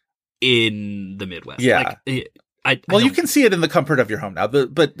in the Midwest. Yeah. Well, you can see it in the comfort of your home now,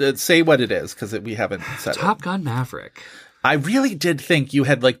 but say what it is, because we haven't said Top it. Gun Maverick. I really did think you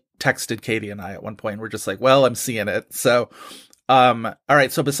had like texted Katie and I at one point. We're just like, well, I'm seeing it. So, all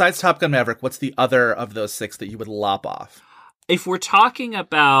right. So besides Top Gun Maverick, what's the other of those 6 that you would lop off? If we're talking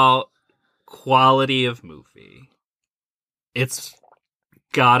about quality of movie, it's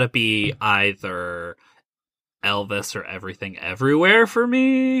gotta be either Elvis or Everything Everywhere for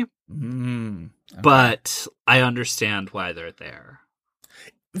me. Okay. But I understand why they're there.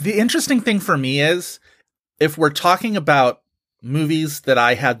 The interesting thing for me is, if we're talking about movies that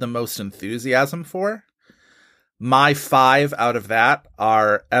I had the most enthusiasm for, my 5 out of that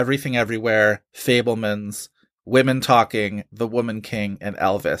are Everything Everywhere, Fabelmans, Women Talking, The Woman King, and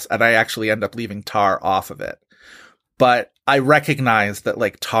Elvis. And I actually end up leaving Tar off of it. But I recognize that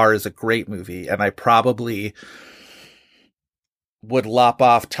like Tar is a great movie, and I probably would lop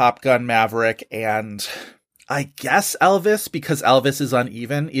off Top Gun Maverick and I guess Elvis, because Elvis is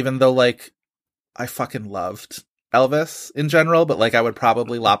uneven, even though like I fucking loved Elvis in general, but like I would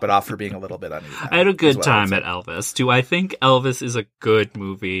probably lop it off for being a little bit uneven. I had a good time at Elvis. Do I think Elvis is a good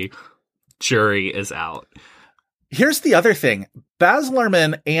movie? Jury is out. Here's the other thing. Baz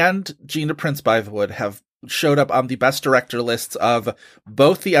Luhrmann and Gina Prince Bythewood have showed up on the Best Director lists of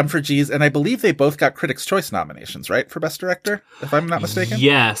both the M4Gs, and I believe they both got Critics' Choice nominations, right, for Best Director, if I'm not mistaken?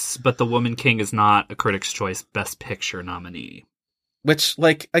 Yes, but The Woman King is not a Critics' Choice Best Picture nominee. Which,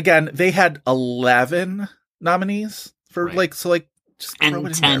 like, again, they had 11 nominees for, Right. like, so, like, just throw it And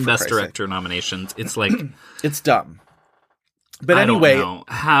in 10 there, for Best Christ's sake. Director nominations. It's like, It's dumb. But I anyway, don't know.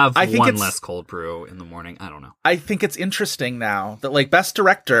 Have I think one it's- less cold brew in the morning. I don't know. I think it's interesting now that like Best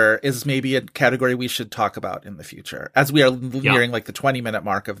Director is maybe a category we should talk about in the future, as we are nearing like the 20-minute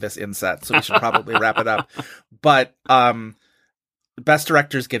mark of this inset. So we should probably wrap it up. But Best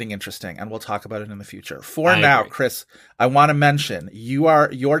Director is getting interesting, and we'll talk about it in the future. For now, agree. Chris, I want to mention your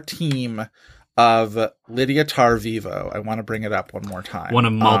team of Lydia Tar-Vivo. I want to bring it up one more time. One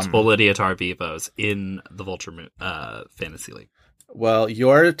of multiple Lydia Tar-Vivos in the Vulture Fantasy League. Well,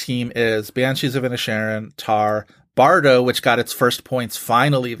 your team is Banshees of Inisherin, Tar, Bardo, which got its first points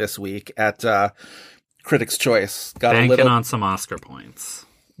finally this week at Critics' Choice. Got Banking a little, on some Oscar points.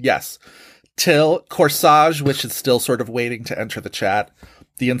 yes. Till, Corsage, which is still sort of waiting to enter the chat,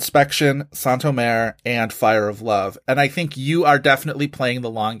 The Inspection, Saint-Omer, and Fire of Love. And I think you are definitely playing the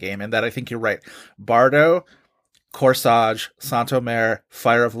long game, and that I think you're right. Bardo, Corsage, Saint-Omer,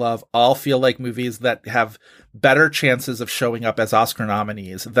 Fire of Love all feel like movies that have better chances of showing up as Oscar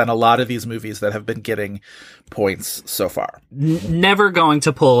nominees than a lot of these movies that have been getting points so far. Never going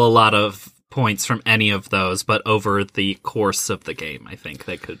to pull a lot of points from any of those, but over the course of the game, I think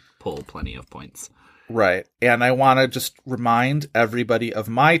they could pull plenty of points. Right. And I want to just remind everybody of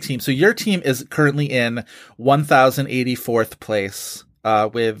my team. So your team is currently in 1,084th place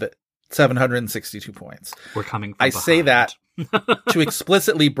with 762 points. We're coming from I say behind. that to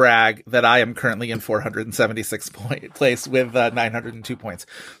explicitly brag that I am currently in 476th place with 902 points.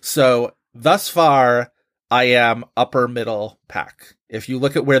 So thus far, I am upper middle pack. If you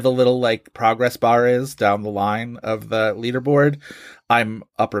look at where the little like progress bar is down the line of the leaderboard, I'm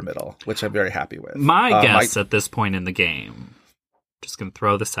upper middle, which I'm very happy with. My guess at this point in the game, just going to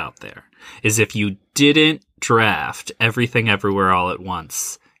throw this out there, is if you didn't draft Everything Everywhere All at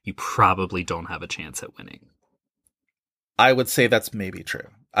Once, you probably don't have a chance at winning. I would say that's maybe true.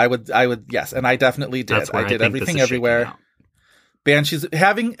 I would, yes. And I definitely did. I did Everything Everywhere. Banshees,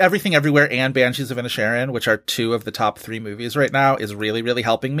 having Everything Everywhere and Banshees of Inisherin, which are two of the top 3 movies right now, is really, really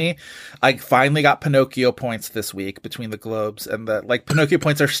helping me. I finally got Pinocchio points this week between the Globes, and Pinocchio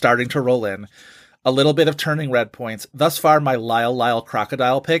points are starting to roll in. A little bit of Turning Red points. Thus far, my Lyle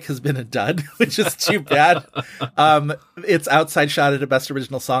Crocodile pick has been a dud, which is too bad. Its outside shot at a Best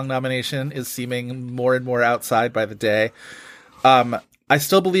Original Song nomination is seeming more and more outside by the day. I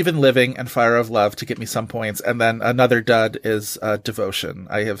still believe in Living and Fire of Love to get me some points. And then another dud is Devotion.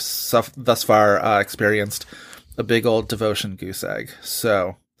 I have thus far experienced a big old Devotion goose egg.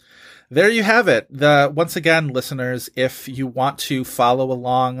 So there you have it. Once again, listeners, if you want to follow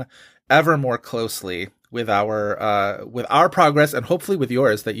along ever more closely with our progress, and hopefully with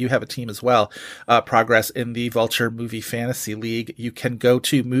yours, that you have a team as well, progress in the Vulture Movie Fantasy League, you can go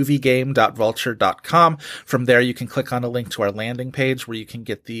to moviegame.vulture.com. From there, you can click on a link to our landing page where you can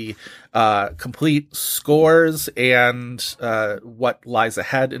get the complete scores and what lies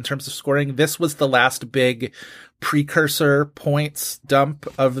ahead in terms of scoring. This was the last big precursor points dump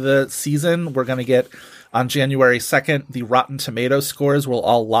of the season. We're going to get on January 2nd, the Rotten Tomatoes scores will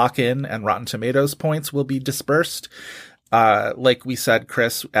all lock in and Rotten Tomatoes points will be dispersed. Like we said,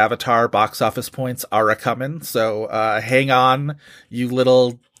 Chris, Avatar box office points are a-coming. So hang on, you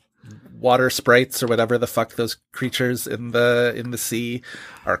little water sprites or whatever the fuck those creatures in the sea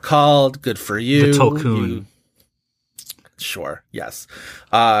are called. Good for you. The Tolkien. Sure. Yes.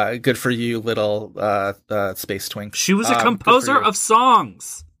 Good for you, little space twink. She was a composer of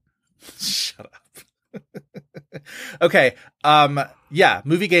songs. Shut up. Okay.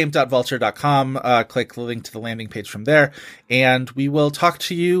 Moviegame.vulture.com. Click the link to the landing page from there. And we will talk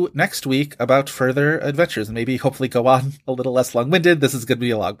to you next week about further adventures and maybe hopefully go on a little less long-winded. This is going to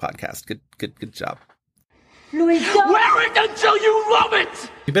be a long podcast. Good job. Louis, don't. Wear it until you love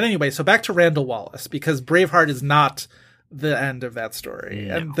it! But anyway, so back to Randall Wallace, because Braveheart is not the end of that story.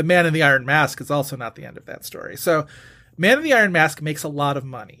 No. And The Man in the Iron Mask is also not the end of that story. So Man in the Iron Mask makes a lot of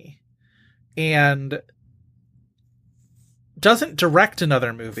money and doesn't direct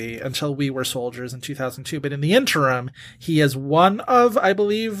another movie until We Were Soldiers in 2002. But in the interim, he is one of, I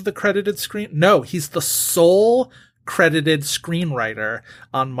believe, the credited he's the sole credited screenwriter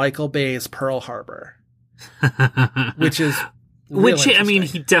on Michael Bay's Pearl Harbor. Which is I mean,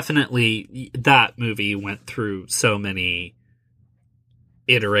 he definitely, that movie went through so many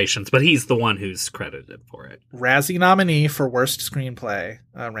iterations, but he's the one who's credited for it. Razzie nominee for Worst Screenplay,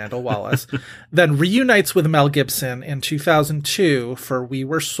 Randall Wallace, then reunites with Mel Gibson in 2002 for We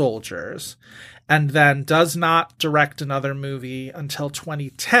Were Soldiers, and then does not direct another movie until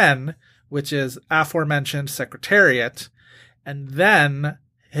 2010, which is aforementioned Secretariat, and then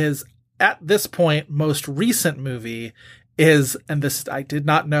his, at this point, most recent movie is, and this I did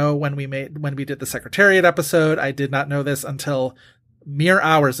not know when we did the Secretariat episode. I did not know this until mere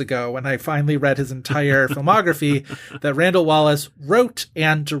hours ago when I finally read his entire filmography, that Randall Wallace wrote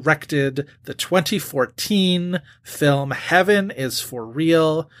and directed the 2014 film Heaven is for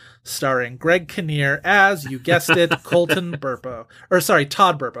Real, starring Greg Kinnear as, you guessed it, Todd Burpo.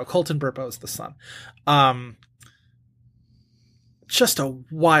 Colton Burpo is the son. Just a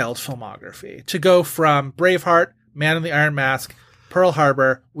wild filmography to go from Braveheart, Man in the Iron Mask, Pearl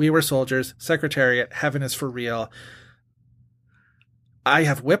Harbor, We Were Soldiers, Secretariat, Heaven is for Real. I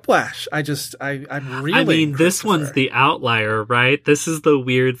have whiplash. I'm really. I mean, this one's the outlier, right? This is the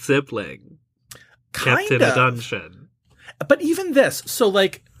weird sibling kept in a dungeon. But even this, so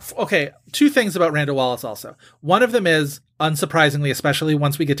like, okay, two things about Randall Wallace also. One of them is, unsurprisingly, especially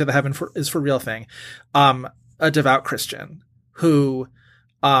once we get to the Heaven is for Real thing, a devout Christian who,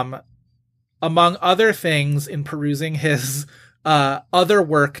 among other things, in perusing his other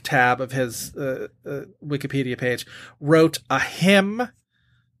work tab of his Wikipedia page, wrote a hymn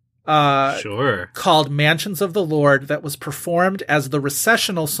called Mansions of the Lord that was performed as the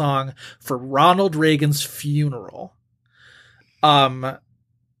recessional song for Ronald Reagan's funeral.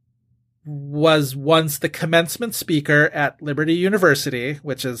 Was once the commencement speaker at Liberty University,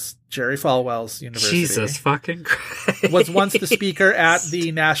 which is Jerry Falwell's university. Jesus fucking Christ. Was once the speaker at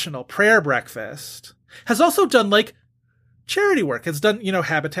the National Prayer Breakfast. Has also done like charity work. It's done,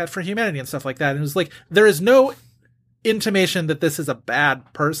 Habitat for Humanity and stuff like that. And it was like, there is no intimation that this is a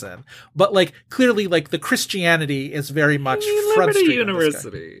bad person, but like clearly like the Christianity is very much Front Street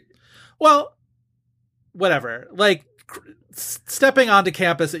University. Well, whatever. Like stepping onto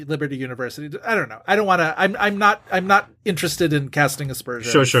campus at Liberty University. I don't know. I don't want to. I'm not interested in casting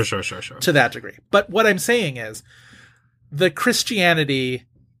aspersions. Sure. To that degree. But what I'm saying is, the Christianity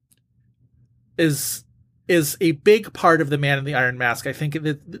is a big part of the Man in the Iron Mask. I think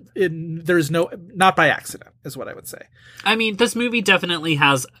there's not by accident, is what I would say. I mean, this movie definitely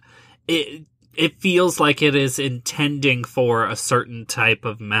has it. It feels like it is intending for a certain type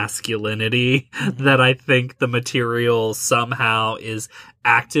of masculinity that I think the material somehow is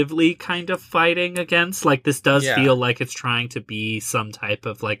actively kind of fighting against. Like, this does feel like it's trying to be some type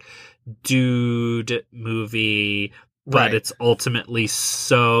of like dude movie, but it's ultimately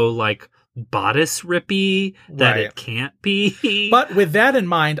so like bodice rippy that it can't be. But with that in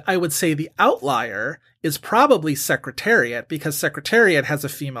mind, I would say the outlier is probably Secretariat, because Secretariat has a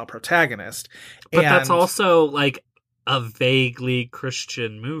female protagonist. But that's also like a vaguely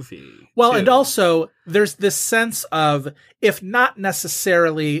Christian movie. Well, too. And also there's this sense of, if not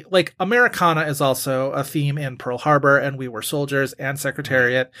necessarily, like Americana is also a theme in Pearl Harbor and We Were Soldiers and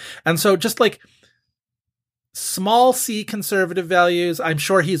Secretariat. And so just like small c conservative values. I'm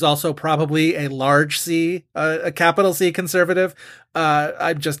sure he's also probably a large C, a capital C conservative.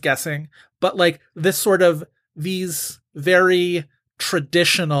 I'm just guessing. But like this sort of, these very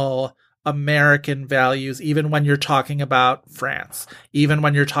traditional American values, even when you're talking about France, even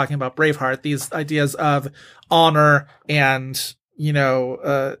when you're talking about Braveheart, these ideas of honor and,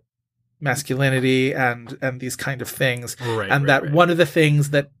 masculinity and these kind of things. Right. One of the things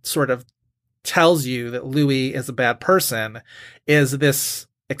that sort of tells you that Louis is a bad person is this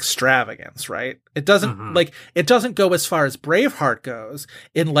extravagance, right? It doesn't it doesn't go as far as Braveheart goes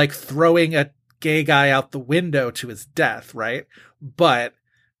in like throwing a gay guy out the window to his death, right? But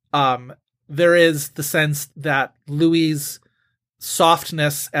there is the sense that Louis'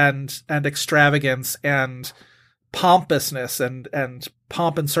 softness and extravagance and pompousness and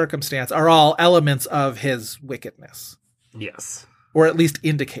pomp and circumstance are all elements of his wickedness. Yes. Or at least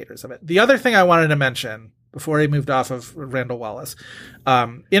indicators of it. The other thing I wanted to mention before I moved off of Randall Wallace,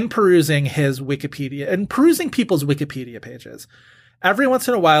 in perusing his Wikipedia and perusing people's Wikipedia pages, every once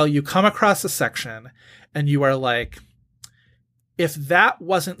in a while you come across a section and you are like, if that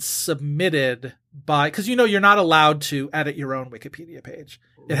wasn't submitted by, because you're not allowed to edit your own Wikipedia page.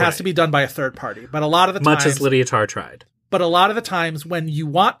 It has to be done by a third party. But a lot of the times, much as Lydia Tarr tried. But a lot of the times when you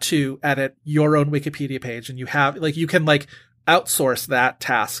want to edit your own Wikipedia page and you have, like, you can like outsource that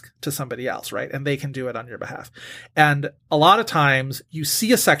task to somebody else, right? And they can do it on your behalf. And a lot of times you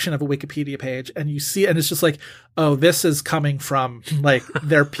see a section of a Wikipedia page and it's just like, oh, this is coming from like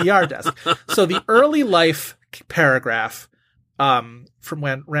their PR desk. So the early life paragraph from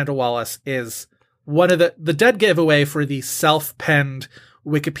when Randall Wallace is one of the dead giveaway for the self-penned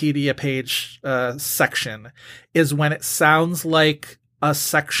Wikipedia page section is when it sounds like a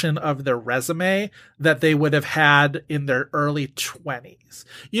section of their resume that they would have had in their early 20s.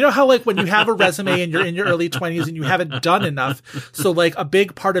 You know how like when you have a resume and you're in your early 20s and you haven't done enough. So like a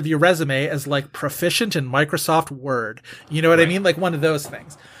big part of your resume is like proficient in Microsoft Word. You know what I mean? Like one of those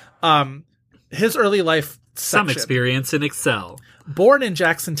things. His early life section. Some experience in Excel. Born in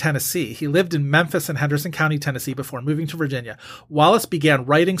Jackson, Tennessee, he lived in Memphis and Henderson County, Tennessee before moving to Virginia. Wallace began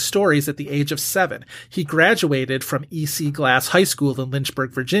writing stories at the age of 7. He graduated from E.C. Glass High School in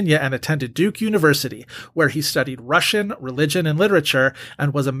Lynchburg, Virginia, and attended Duke University, where he studied Russian, religion, and literature,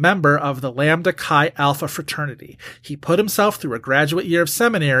 and was a member of the Lambda Chi Alpha fraternity. He put himself through a graduate year of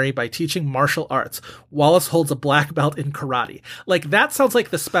seminary by teaching martial arts. Wallace holds a black belt in karate. Like, that sounds like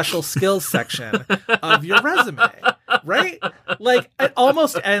the special skills section of your resume, right? Like, it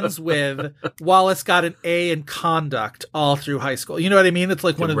almost ends with Wallace got an A in conduct all through high school. You know what I mean? It's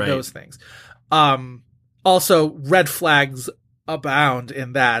like one of those things. Also, red flags abound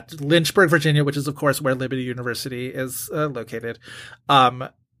in that. Lynchburg, Virginia, which is, of course, where Liberty University is located.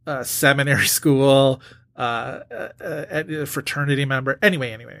 Seminary school, a fraternity member.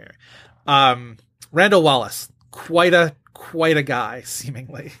 Anyway. Randall Wallace, quite a guy,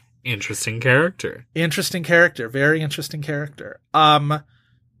 seemingly. Interesting character. Very interesting character.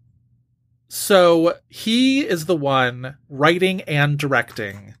 So he is the one writing and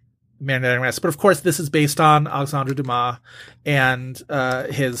directing Man in the Iron Mask. But of course, this is based on Alexandre Dumas and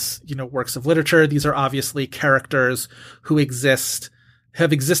his, works of literature. These are obviously characters who exist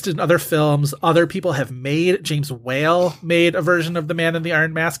have existed in other films. Other people have made. James Whale made a version of The Man in the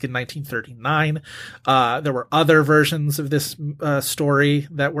Iron Mask in 1939. There were other versions of this story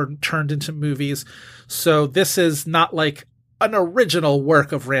that were turned into movies. So this is not like an original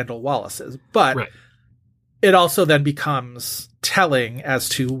work of Randall Wallace's, but it also then becomes telling as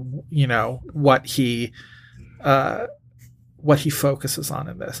to, you know, what he focuses on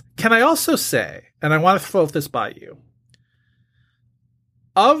in this. Can I also say, and I want to throw this by you,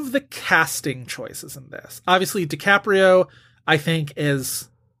 of the casting choices in this, obviously DiCaprio, I think, is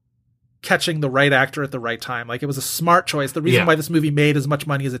catching the right actor at the right time. Like, it was a smart choice. The reason why this movie made as much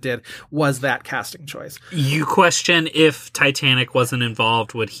money as it did was that casting choice. You question if Titanic wasn't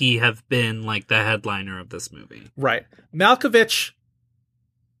involved, would he have been like the headliner of this movie? Right. Malkovich,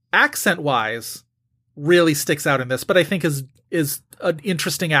 accent-wise, really sticks out in this, but I think is an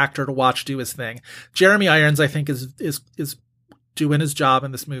interesting actor to watch do his thing. Jeremy Irons, I think, is doing his job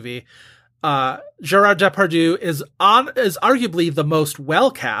in this movie. Gerard Depardieu is arguably the most well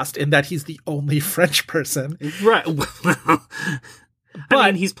cast in that he's the only French person. Right. But I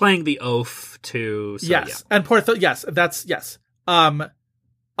mean, he's playing the oaf too. So yes. Yeah. And Porthos, yes.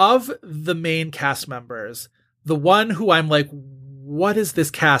 Of the main cast members, the one who I'm like, what is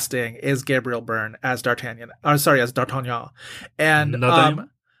this casting, is Gabriel Byrne as D'Artagnan. As D'Artagnan. And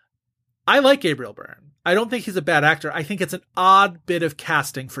I like Gabriel Byrne. I don't think he's a bad actor. I think it's an odd bit of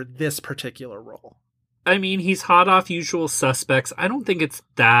casting for this particular role. I mean, he's hot off Usual Suspects. I don't think it's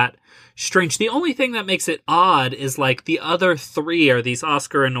that strange. The only thing that makes it odd is, like, the other three are these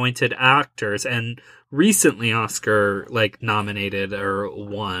Oscar-anointed actors, and recently Oscar, like, nominated or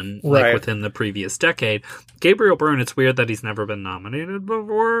won, like, within the previous decade. Gabriel Byrne, it's weird that he's never been nominated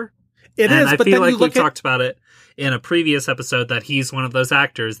before. I feel like we've talked about it in a previous episode that he's one of those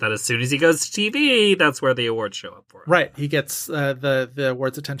actors that as soon as he goes to TV, that's where the awards show up for him. Right. He gets the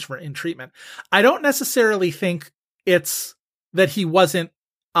awards attention for In Treatment. I don't necessarily think it's that he wasn't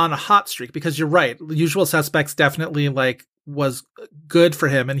on a hot streak, because you're right. Usual Suspects definitely, like, was good for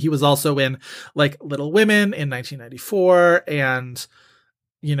him. And he was also in, like, Little Women in 1994 and,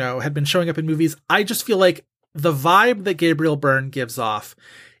 you know, had been showing up in movies. I just feel like the vibe that Gabriel Byrne gives off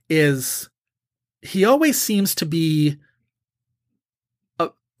is he always seems to be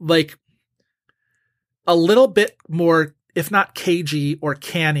like a little bit more, if not cagey or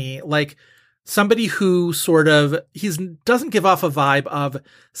canny, like somebody who sort of, doesn't give off a vibe of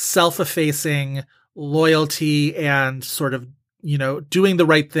self-effacing loyalty and sort of, you know, doing the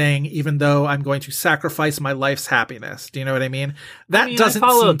right thing, even though I'm going to sacrifice my life's happiness. Do you know what I mean? That doesn't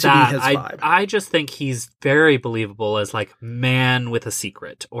seem to be his vibe. I just think he's very believable as, like, man with a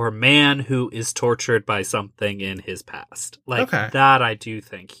secret, or man who is tortured by something in his past. Like, that I do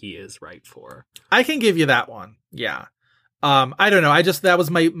think he is right for. I can give you that one. Yeah. I don't know. That was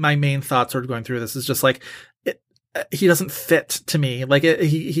my main thought sort of going through this, is just like, he doesn't fit to me. Like,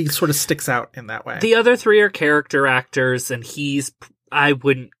 he sort of sticks out in that way. The other three are character actors, and I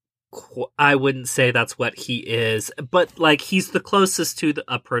wouldn't say that's what he is, but, like, he's the closest to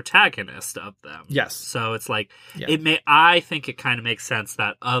a protagonist of them. Yes. So it's like, I think it kind of makes sense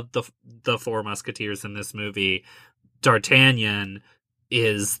that of the four Musketeers in this movie, D'Artagnan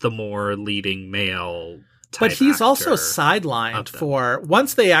is the more leading male type. But he's also sidelined for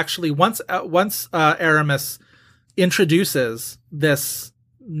once Aramis introduces this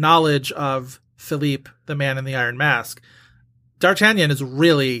knowledge of Philippe, the Man in the Iron Mask, D'Artagnan is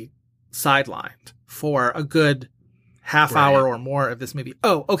really sidelined for a good half hour or more of this movie.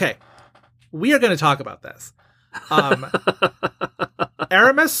 Oh, okay. We are going to talk about this.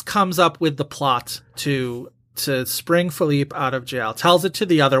 Aramis comes up with the plot to spring Philippe out of jail, tells it to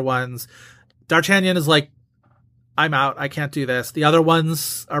the other ones. D'Artagnan is like, I'm out. I can't do this. The other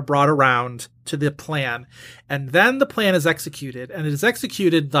ones are brought around to the plan. And then the plan is executed, and it is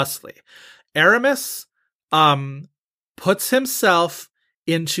executed thusly. Aramis puts himself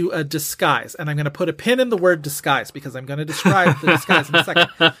into a disguise. And I'm going to put a pin in the word disguise because I'm going to describe the disguise in a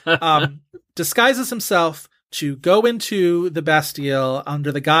second. Disguises himself to go into the Bastille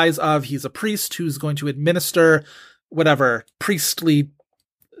under the guise of he's a priest who's going to administer whatever priestly,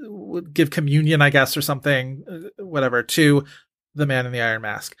 give communion, I guess, or something, whatever, to the Man in the Iron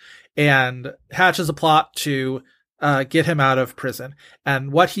Mask, and hatches a plot to get him out of prison.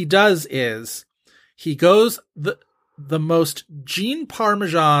 And what he does is he goes the most Jean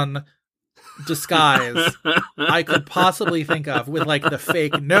Parmesan disguise I could possibly think of, with like the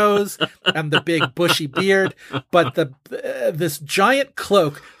fake nose and the big bushy beard, but this giant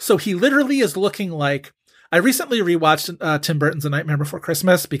cloak. So he literally is looking like I recently rewatched Tim Burton's A Nightmare Before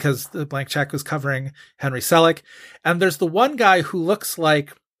Christmas because the blank check was covering Henry Selick. And there's the one guy who looks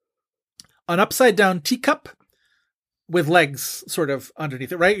like an upside down teacup with legs sort of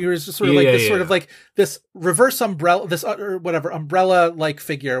underneath it, right? You're just sort of sort of like this reverse umbrella, this or whatever umbrella like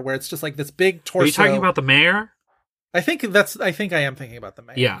figure where it's just like this big torso. Are you talking about the mayor? I think I am thinking about the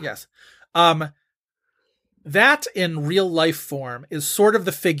mayor. Yeah. Yes. That in real life form is sort of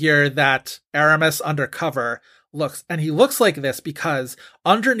the figure that Aramis undercover looks. And he looks like this because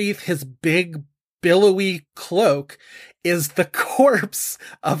underneath his big billowy cloak is the corpse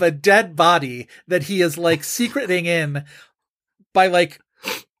of a dead body that he is like secreting in by like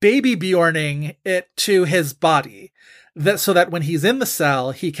baby Bjorning it to his body, that so that when he's in the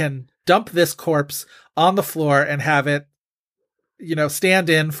cell, he can dump this corpse on the floor and have it, stand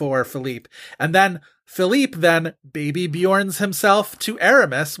in for Philippe. And then Philippe then baby Bjorns himself to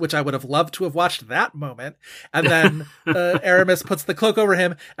Aramis, which I would have loved to have watched that moment. And then Aramis puts the cloak over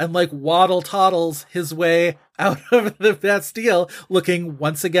him and like waddle toddles his way out of the Bastille, looking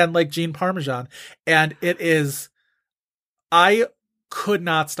once again like Jean Parmesan. And I could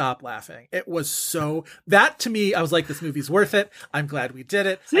not stop laughing. It was that to me, I was like, this movie's worth it. I'm glad we did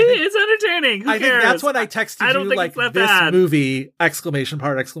it. See, it's entertaining. I think that's what I texted you, like, this bad. movie, !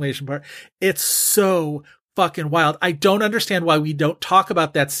 It's so fucking wild. I don't understand why we don't talk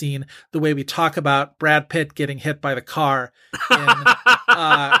about that scene the way we talk about Brad Pitt getting hit by the car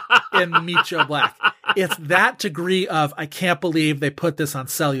in Meet Joe Black. It's that degree of, I can't believe they put this on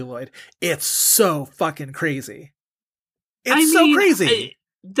celluloid. It's so fucking crazy. It's so crazy.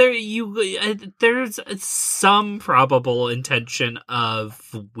 There's some probable intention of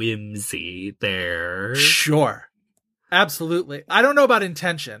whimsy there. Sure. Absolutely. I don't know about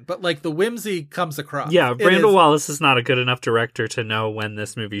intention, but like the whimsy comes across. Yeah, Randall Wallace is not a good enough director to know when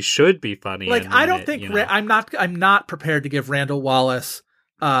this movie should be funny. Like, I don't think I'm not prepared to give Randall Wallace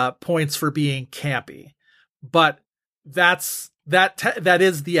points for being campy, but that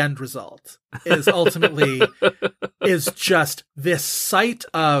is the end result. Is ultimately is just this sight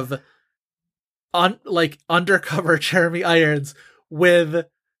of undercover Jeremy Irons with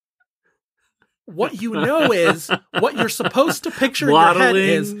what is what you're supposed to picture in your head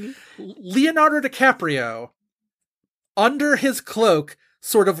is Leonardo DiCaprio under his cloak,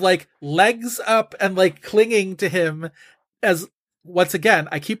 sort of like legs up and like clinging to him as. Once again,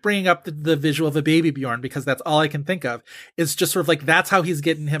 I keep bringing up the visual of a baby Bjorn because that's all I can think of. It's just sort of like, that's how he's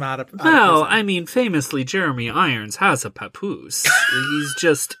getting him out of prison. I mean, famously, Jeremy Irons has a papoose. He's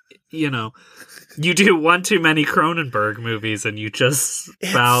just, you do one too many Cronenberg movies and you just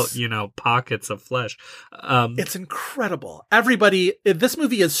spout, pockets of flesh. It's incredible. Everybody, this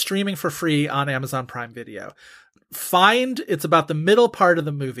movie is streaming for free on Amazon Prime Video. It's about the middle part of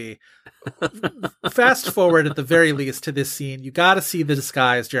the movie. Fast forward at the very least to this scene. You got to see the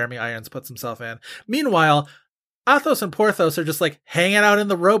disguise Jeremy Irons puts himself in. Meanwhile, Athos and Porthos are just like hanging out in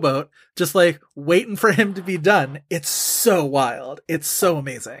the rowboat, just like waiting for him to be done. It's so wild. It's so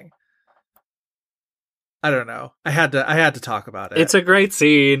amazing. I don't know. I had to talk about it. It's a great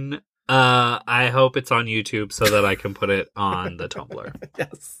scene. I hope it's on YouTube so that I can put it on the Tumblr.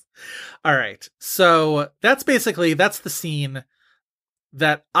 Yes. All right. So that's the scene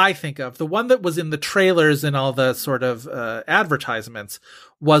that I think of. The one that was in the trailers and all the sort of advertisements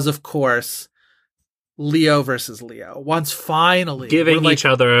was, of course, Leo versus Leo. Once finally giving each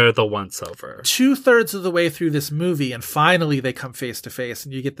other the once over. 2/3 of the way through this movie, and finally they come face to face,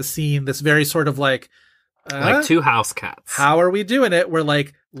 and you get the scene, this very sort of like two house cats. How are we doing it? Where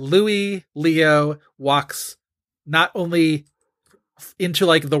like Louis Leo walks not only into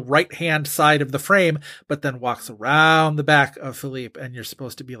like the right hand side of the frame, but then walks around the back of Philippe, and you're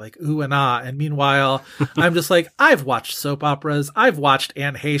supposed to be like, ooh and ah. And meanwhile, I'm just like, I've watched soap operas. I've watched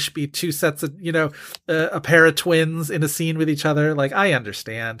Anne Heche be two sets of, a pair of twins in a scene with each other. Like, I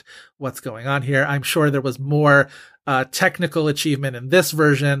understand what's going on here. I'm sure there was more technical achievement in this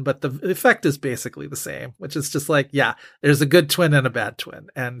version, but the effect is basically the same, which is just like, yeah, there's a good twin and a bad twin.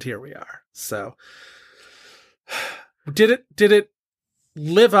 And here we are. So did it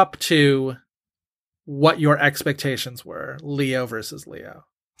live up to what your expectations were, Leo versus Leo?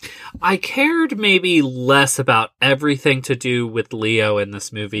 I cared maybe less about everything to do with Leo in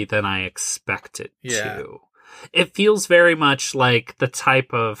this movie than I expected to. It feels very much like the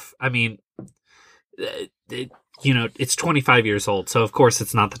type of, it's 25 years old, so of course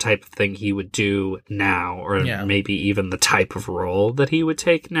it's not the type of thing he would do now, or maybe even the type of role that he would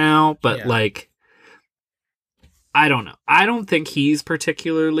take now, but I don't know. I don't think he's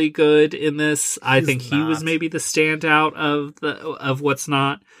particularly good in this. I think he was maybe the standout of what's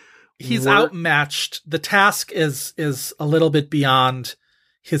not he's outmatched. The task is a little bit beyond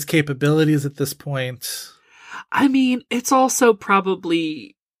his capabilities at this point. I mean, it's also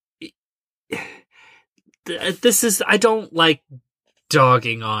probably I don't like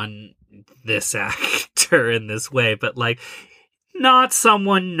dogging on this actor in this way, but like, not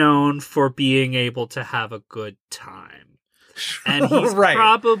someone known for being able to have a good time. And he's Right.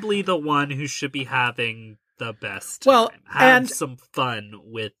 probably the one who should be having the best time. Well, have and- some fun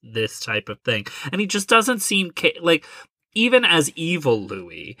with this type of thing. And he just doesn't seem like, even as evil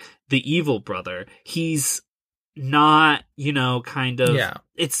Louis, the evil brother, he's not, kind of, Yeah.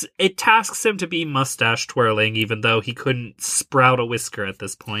 it tasks him to be mustache twirling, even though he couldn't sprout a whisker at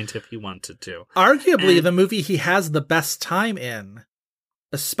this point if he wanted to. Arguably, And- the movie he has the best time in,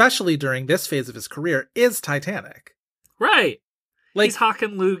 especially during this phase of his career, is Titanic. Right. Like, He's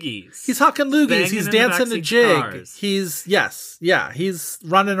hawking loogies. he's hawking loogies. Banging He's in the dancing the backseat jig. cars. He's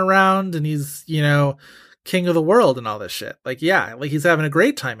running around and he's, king of the world and all this shit. Like he's having a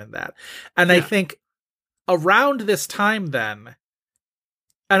great time in that. And I think around this time then,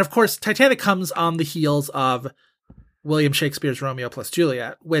 and of course, Titanic comes on the heels of William Shakespeare's Romeo plus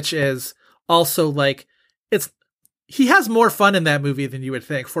Juliet, which is also like, he has more fun in that movie than you would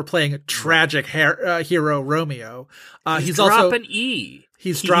think for playing a tragic hero Romeo. He's also dropping E.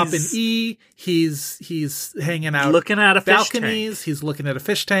 He's dropping E. He's hanging out, looking at a fish balconies. tank. He's looking at a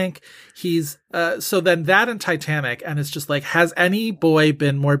fish tank. He's so then that and Titanic, and it's just like, has any boy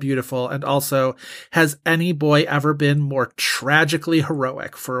been more beautiful? And also, has any boy ever been more tragically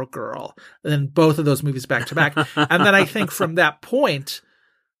heroic for a girl than both of those movies back to back? And then I think from that point,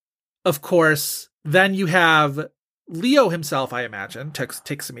 of course, then you have Leo himself, I imagine, takes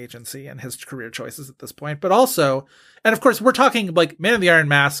some agency in his career choices at this point, but also, and of course, we're talking like Man in the Iron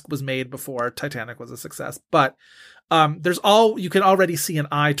Mask was made before Titanic was a success, but you can already see an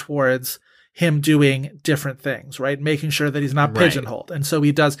eye towards him doing different things, right? Making sure that he's not pigeonholed. And so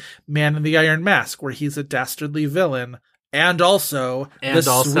he does Man in the Iron Mask, where he's a dastardly villain and also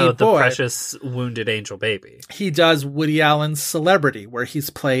the boy. precious wounded angel baby. He does Woody Allen's Celebrity, where he's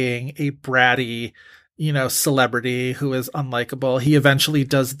playing a bratty, celebrity who is unlikable. He eventually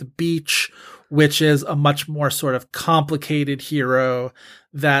does The Beach, which is a much more sort of complicated hero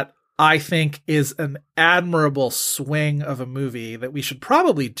that I think is an admirable swing of a movie that we should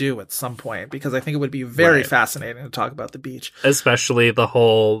probably do at some point, because I think it would be very fascinating to talk about The Beach. Especially the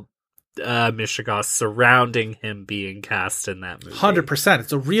whole Mishigas surrounding him being cast in that movie. 100%.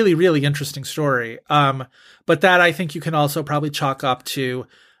 It's a really, really interesting story. But that I think you can also probably chalk up to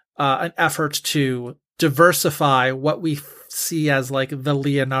an effort to diversify what we see as like the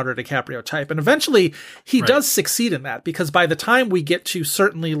Leonardo DiCaprio type. And eventually he does succeed in that, because by the time we get to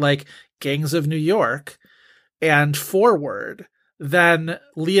certainly like Gangs of New York and forward, then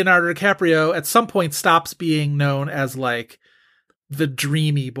Leonardo DiCaprio at some point stops being known as like the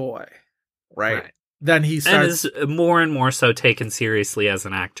dreamy boy, right? Then he starts, and is more and more so taken seriously as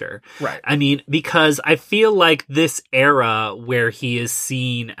an actor. Right. I mean, because I feel like this era where he is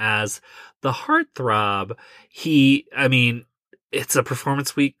seen as the heartthrob, it's a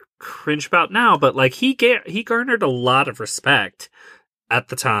performance we cringe about now, but like he garnered a lot of respect at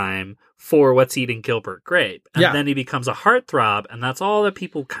the time for What's Eating Gilbert Grape. And then he becomes a heartthrob, and that's all that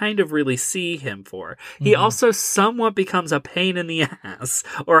people kind of really see him for. He also somewhat becomes a pain in the ass,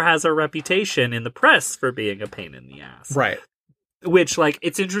 or has a reputation in the press for being a pain in the ass. right. Which, like,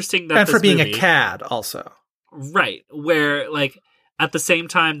 it's interesting that And for this being movie, a cad also. right, where, like, at the same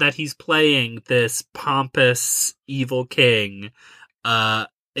time that he's playing this pompous evil king,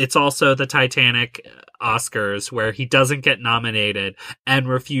 it's also the Titanic Oscars where he doesn't get nominated and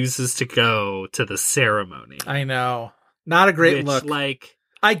refuses to go to the ceremony. I know. Not a great Which, look. like,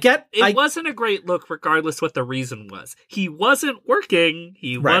 It wasn't a great look regardless what the reason was. He wasn't working.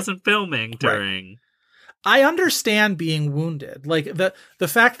 He wasn't filming during. I understand being wounded. Like the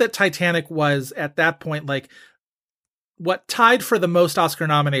fact that Titanic was at that point, like, what tied for the most Oscar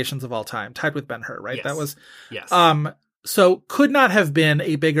nominations of all time, tied with Ben-Hur, right? Yes. That was, Yes. so could not have been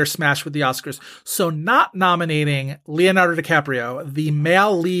a bigger smash with the Oscars. So not nominating Leonardo DiCaprio, the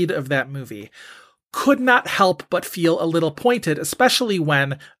male lead of that movie, could not help but feel a little pointed, especially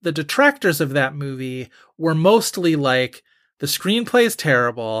when the detractors of that movie were mostly like, the screenplay is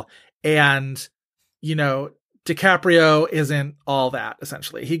terrible, and, DiCaprio isn't all that,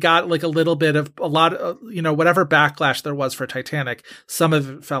 essentially. He got like a lot of, whatever backlash there was for Titanic, some of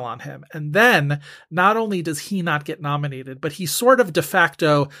it fell on him. And then not only does he not get nominated, but he sort of de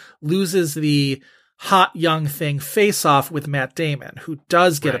facto loses the hot young thing Face Off with Matt Damon, who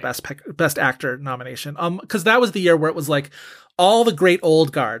does get a best actor nomination. Cause that was the year where it was like all the great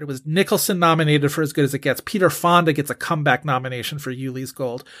old guard. It was Nicholson nominated for As Good as It Gets. Peter Fonda gets a comeback nomination for Ulee's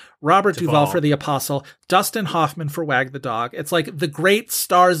Gold. Robert Duvall for The Apostle. Dustin Hoffman for Wag the Dog. It's like the great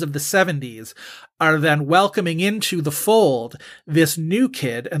stars of the 70s are then welcoming into the fold this new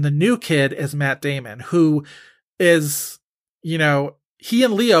kid, and the new kid is Matt Damon, who is, you know, he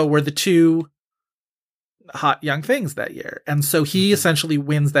and Leo were the two hot young things that year. And so he essentially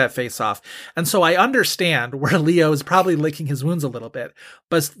wins that face off. And so I understand where Leo is probably licking his wounds a little bit,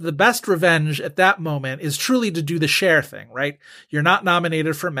 but the best revenge at that moment is truly to do the Cher thing, right? You're not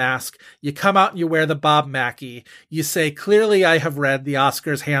nominated for Mask. You come out and you wear the Bob Mackie. You say, clearly I have read the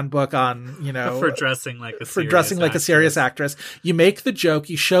Oscars handbook on, you know, for dressing like a serious actress. You make the joke.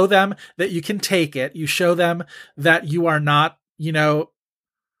 You show them that you can take it. You show them that you are not, you know,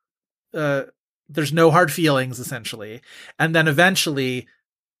 there's no hard feelings, essentially. And then eventually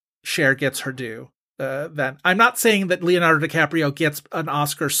Cher gets her due. Then I'm not saying that Leonardo DiCaprio gets an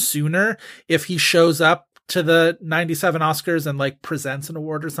Oscar sooner if he shows up to the 97 Oscars and like presents an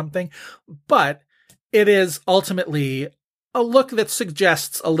award or something, but it is ultimately a look that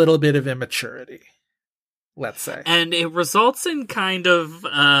suggests a little bit of immaturity, let's say. And it results in kind of,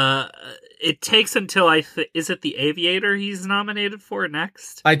 it takes until is it The Aviator he's nominated for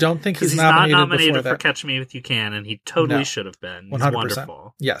next? I don't think he's not nominated nominated for Catch Me If You Can, and he totally should have been. He's 100%.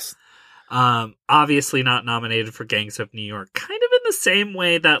 wonderful. Yes. Obviously not nominated for Gangs of New York. Kind of in the same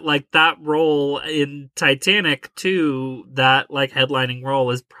way that like that role in Titanic too, that like headlining role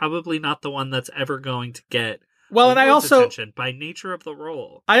is probably not the one that's ever going to get and I also attention by nature of the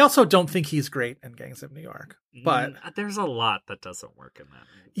role. I also don't think he's great in Gangs of New York, but there's a lot that doesn't work in that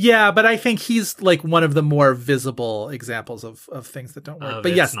movie. Yeah, but I think he's like one of the more visible examples of things that don't work.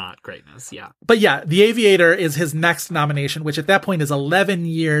 But yes, not greatness. Yeah. But yeah, The Aviator is his next nomination, which at that point is 11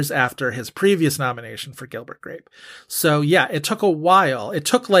 years after his previous nomination for Gilbert Grape. So yeah, it took a while. It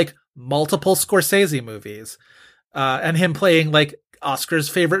took like multiple Scorsese movies, and him playing like Oscar's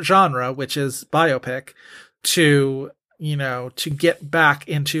favorite genre, which is biopic, to, you know, to get back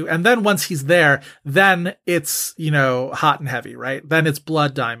into, and then once he's there, then it's, you know, hot and heavy, right? Then it's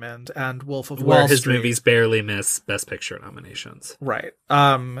Blood Diamond and Wolf of Wall Street. Where his movies barely miss Best Picture nominations. Right.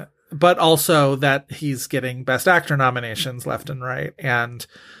 But also that he's getting Best Actor nominations left and right. And,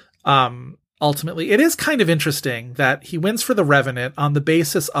 ultimately it is kind of interesting that he wins for The Revenant on the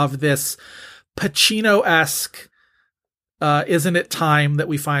basis of this Pacino-esque, isn't it time that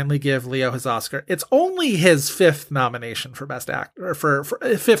we finally give Leo his Oscar? It's only his fifth nomination for Best Actor, or for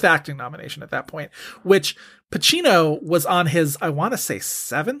fifth acting nomination at that point, which Pacino was on his, I want to say,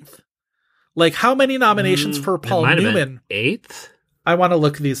 seventh. Like, how many nominations for Paul Newman? Eighth? I want to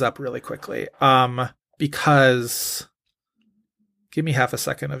look these up really quickly, because give me half a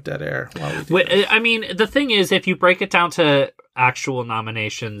second of dead air while we do this. I mean, the thing is, if you break it down to actual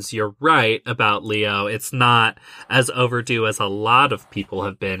nominations, you're right about Leo. It's not as overdue as a lot of people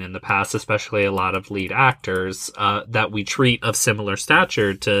have been in the past, especially a lot of lead actors that we treat of similar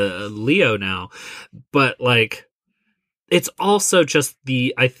stature to Leo now. But like, it's also just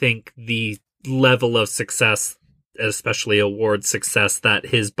I think the level of success, especially award success, that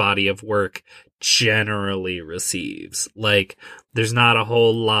his body of work generally receives. Like, there's not a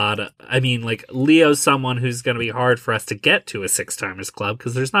whole lot I mean, like, Leo's someone who's going to be hard for us to get to a Six Timers Club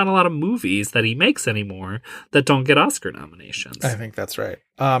because there's not a lot of movies that he makes anymore that don't get Oscar nominations. I think that's right.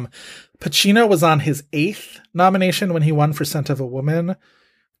 Pacino was on his eighth nomination when he won for Scent of a Woman.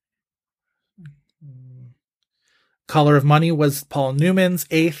 Color of Money was Paul Newman's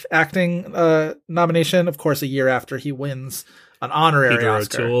eighth acting nomination, of course, a year after he wins an honorary Peter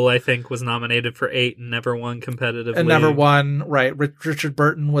Oscar. O'Toole, I think, was nominated for 8 and never won competitively. And never won, right. Richard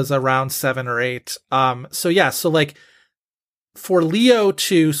Burton was around 7 or 8. So yeah, so like, for Leo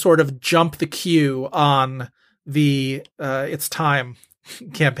to sort of jump the queue on the It's Time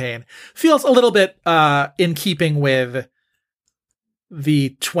campaign feels a little bit in keeping with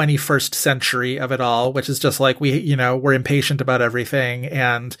the 21st century of it all, which is just like, we're impatient about everything.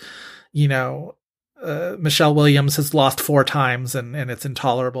 And, Michelle Williams has lost 4 times and it's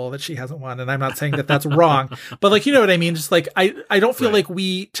intolerable that she hasn't won. And I'm not saying that that's wrong, but like, you know what I mean? Just like, I don't feel like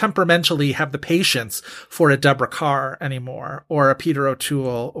we temperamentally have the patience for a Deborah Carr anymore, or a Peter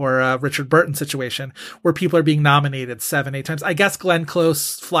O'Toole, or a Richard Burton situation where people are being nominated 7, 8 times. I guess Glenn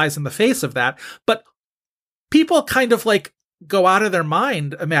Close flies in the face of that, but people kind of like go out of their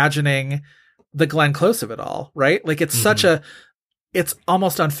mind imagining the Glenn Close of it all, right? Like, it's such it's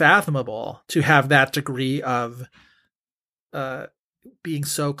almost unfathomable to have that degree of being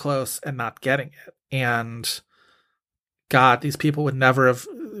so close and not getting it. And God, these people wouldn't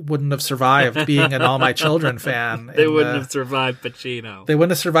have survived being an All My Children fan. They wouldn't have survived Pacino. They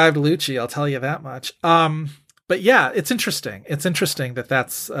wouldn't have survived Lucci, I'll tell you that much. But yeah, it's interesting. It's interesting that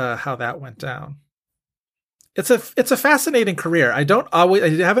that's how that went down. It's a fascinating career. I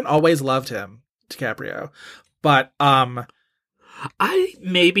haven't always loved him, DiCaprio, but I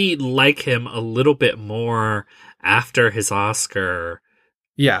maybe like him a little bit more after his Oscar.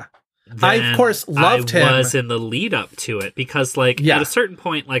 Yeah. I, of course, loved him. I was in the lead up to it because, like, at a certain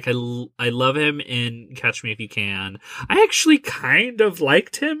point, like, I love him in Catch Me If You Can. I actually kind of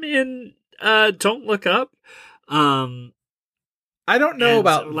liked him in Don't Look Up. I don't know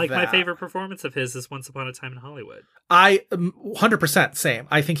about like that. My favorite performance of his is Once Upon a Time in Hollywood. 100% same.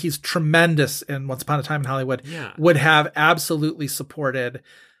 I think he's tremendous in Once Upon a Time in Hollywood. Yeah. Would have absolutely supported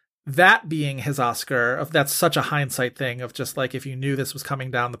that being his Oscar. That's such a hindsight thing of just like if you knew this was coming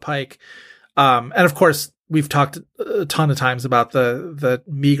down the pike. And of course, we've talked a ton of times about the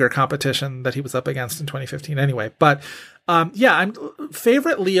meager competition that he was up against in 2015 anyway. But I'm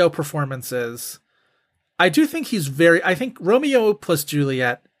favorite Leo performances. I do think I think Romeo plus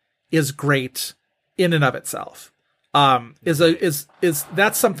Juliet is great in and of itself.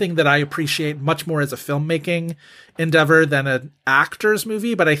 That's something that I appreciate much more as a filmmaking endeavor than an actor's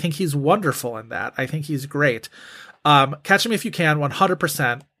movie, but I think he's wonderful in that. I think he's great. Catch Me If You Can,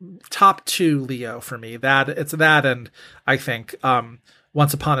 100%. Top 2 Leo for me. It's that, and I think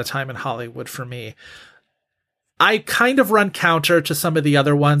Once Upon a Time in Hollywood for me. I kind of run counter to some of the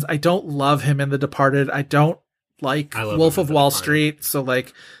other ones. I don't love him in The Departed. I don't like Wolf of Wall Street. So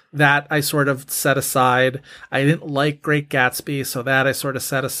like that I sort of set aside. I didn't like Great Gatsby. So that I sort of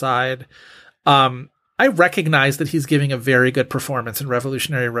set aside. I recognize that he's giving a very good performance in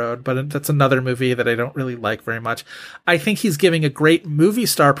Revolutionary Road, but that's another movie that I don't really like very much. I think he's giving a great movie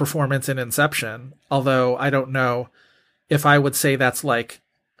star performance in Inception, although I don't know if I would say that's like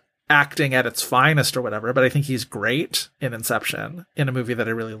acting at its finest or whatever, but I think he's great in Inception, in a movie that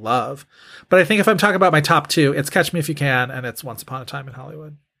I really love. But I think if I'm talking about my top 2, it's Catch Me If You Can and it's Once Upon a Time in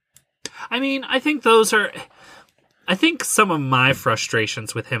Hollywood. I mean, I think some of my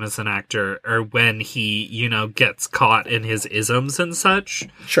frustrations with him as an actor are when he, gets caught in his isms and such.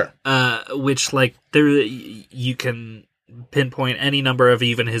 Sure. Which, like, you can pinpoint any number of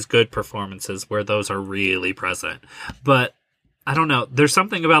even his good performances where those are really present. But I don't know. There's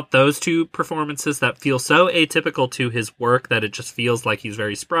something about those two performances that feel so atypical to his work that it just feels like he's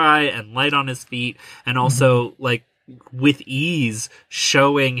very spry and light on his feet, and also like with ease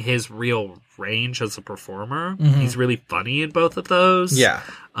showing his real range as a performer. He's really funny in both of those. Yeah.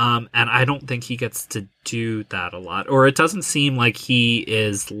 And I don't think he gets to do that a lot, or it doesn't seem like he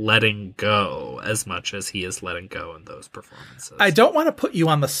is letting go as much as he is letting go in those performances. I don't want to put you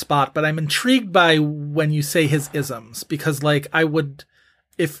on the spot, but I'm intrigued by when you say his isms, because like I would,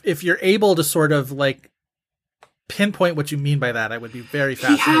 if you're able to sort of like pinpoint what you mean by that, I would be very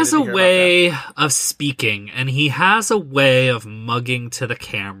fascinated. He has a way of speaking, and he has a way of mugging to the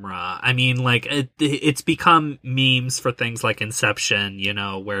camera. I mean, like it's become memes for things like Inception,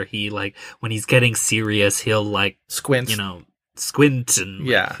 where he like when he's getting serious, he'll like squint, squint, and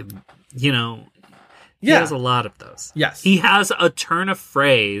yeah, he has a lot of those. Yes, he has a turn of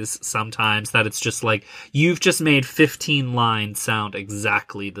phrase sometimes that it's just like you've just made 15 lines sound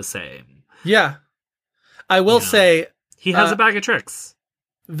exactly the same. Yeah. I will say he has a bag of tricks.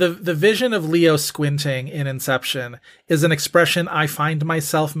 The vision of Leo squinting in Inception is an expression I find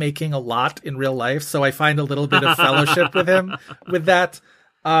myself making a lot in real life. So I find a little bit of fellowship with him with that.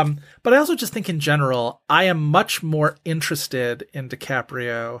 But I also just think in general, I am much more interested in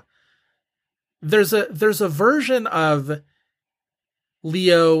DiCaprio. There's a version of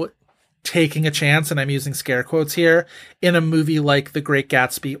Leo taking a chance, and I'm using scare quotes here, in a movie like The Great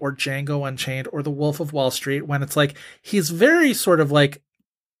Gatsby or Django Unchained or The Wolf of Wall Street, when it's like he's very sort of like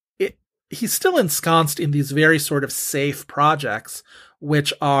he's still ensconced in these very sort of safe projects,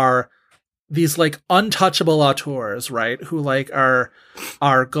 which are these like untouchable auteurs, right? Who like are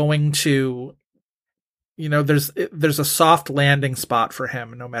going to, there's a soft landing spot for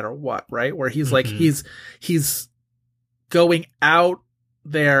him no matter what, right? Where he's like he's going out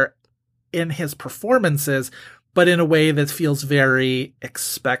there in his performances, but in a way that feels very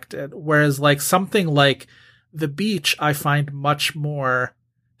expected. Whereas like something like The Beach, I find much more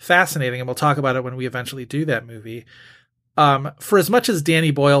fascinating, and we'll talk about it when we eventually do that movie. For as much as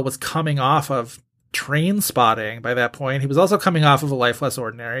Danny Boyle was coming off of Train Spotting by that point, he was also coming off of A Life Less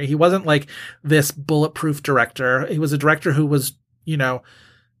Ordinary. He wasn't like this bulletproof director. He was a director who was,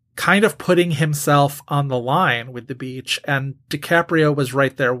 kind of putting himself on the line with The Beach, and DiCaprio was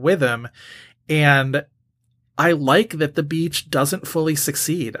right there with him. And I like that The Beach doesn't fully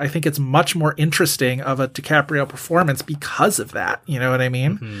succeed. I think it's much more interesting of a DiCaprio performance because of that. You know what I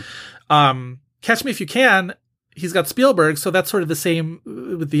mean? Catch Me If You Can, he's got Spielberg, so that's sort of the same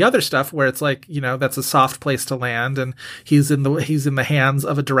with the other stuff where it's like, that's a soft place to land, and he's in the hands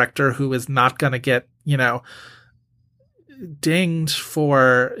of a director who is not going to get, dinged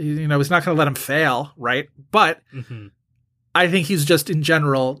for, he's not going to let him fail, right? But I think he's just in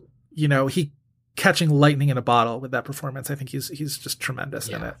general, he catching lightning in a bottle with that performance. I think he's just tremendous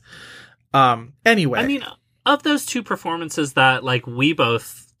in it. Anyway, I mean, of those two performances that like we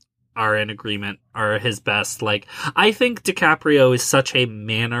both are in agreement are his best, like I think DiCaprio is such a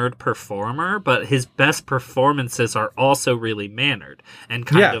mannered performer, but his best performances are also really mannered and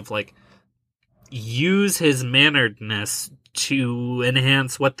kind of like use his manneredness to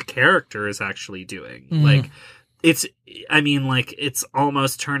enhance what the character is actually doing. Like it's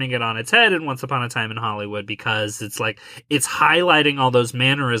almost turning it on its head in Once Upon a Time in Hollywood, because it's like it's highlighting all those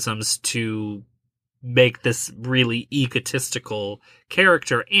mannerisms to make this really egotistical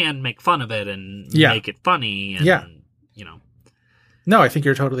character and make fun of it and make it funny and No, I think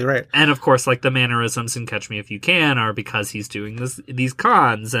you're totally right. And of course, like the mannerisms in Catch Me If You Can are because he's doing these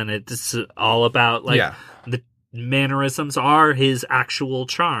cons, and it's all about like the mannerisms are his actual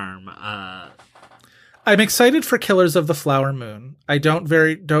charm. I'm excited for Killers of the Flower Moon. I don't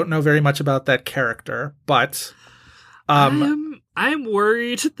know very much about that character, but I'm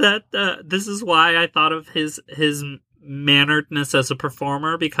worried that this is why I thought of his manneredness as a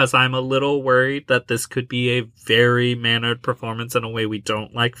performer, because I'm a little worried that this could be a very mannered performance in a way we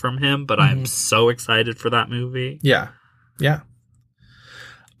don't like from him, but I'm so excited for that movie. Yeah.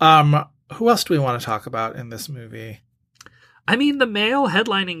 Who else do we want to talk about in this movie? I mean, the male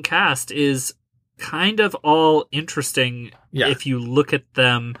headlining cast is kind of all interesting if you look at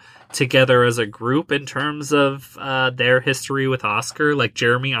them together as a group in terms of their history with Oscar. Like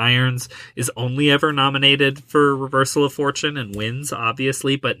Jeremy Irons is only ever nominated for Reversal of Fortune and wins,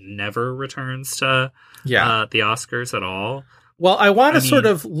 obviously, but never returns to the Oscars at all. Well, I want to sort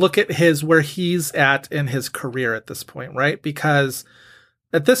of look at where he's at in his career at this point, right? Because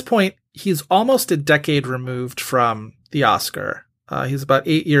at this point, he's almost a decade removed from the Oscar. He's about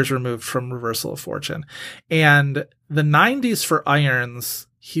 8 years removed from Reversal of Fortune. And the 90s for Irons,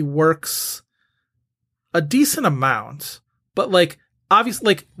 he works a decent amount, but like obviously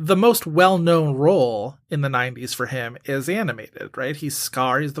like the most well-known role in the 90s for him is animated, right? He's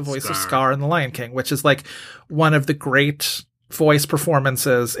Scar. He's the voice of Scar in The Lion King, which is like one of the great voice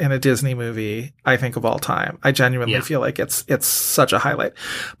performances in a Disney movie, I think, of all time. I genuinely feel like it's such a highlight.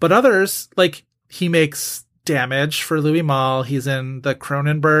 But others, like he makes Damage for Louis Malle. He's in the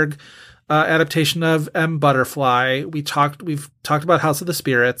Cronenberg adaptation of M. Butterfly. We've talked about House of the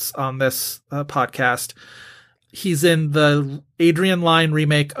Spirits on this podcast. He's in the Adrian Lyne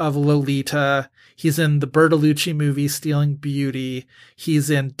remake of Lolita. He's in the Bertolucci movie Beauty.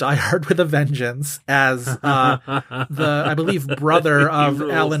 He's in Die Hard with a Vengeance as I believe, brother of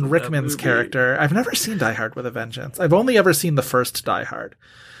Alan Rickman's character. I've never seen Die Hard with a Vengeance. I've only ever seen the first Die Hard.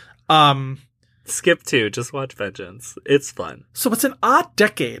 Skip 2, just watch Vengeance. It's fun. So it's an odd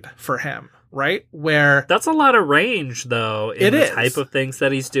decade for him, right? Where that's a lot of range, though, in the type of things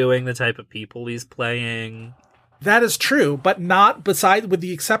that he's doing, the type of people he's playing. That is true, but not with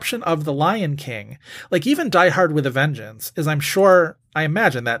the exception of The Lion King. Like even Die Hard with a Vengeance is, I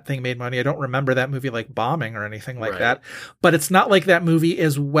imagine that thing made money. I don't remember that movie like bombing or anything like that, but it's not like that movie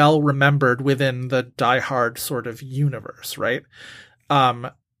is well remembered within the Die Hard sort of universe, right?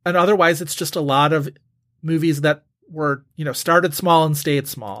 And otherwise, it's just a lot of movies that were, started small and stayed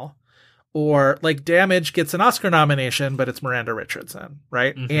small. Or like Damage gets an Oscar nomination, but it's Miranda Richardson,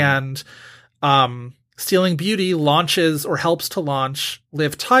 right? And Stealing Beauty launches or helps to launch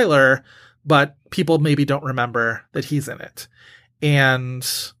Liv Tyler, but people maybe don't remember that he's in it. And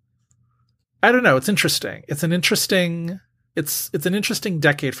I don't know. It's interesting. It's an interesting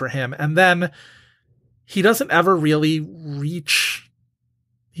decade for him. And then he doesn't ever really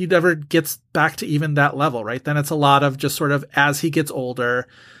he never gets back to even that level, right? Then it's a lot of just sort of as he gets older,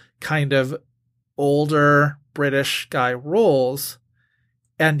 kind of older British guy roles,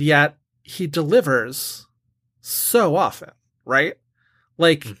 and yet he delivers so often, right?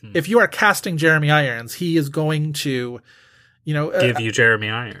 Like if you are casting Jeremy Irons, he is going to, give you Jeremy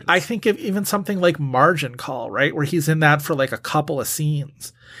Irons. I think of even something like Margin Call, right? Where he's in that for like a couple of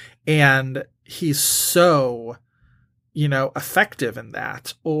scenes and he's so effective in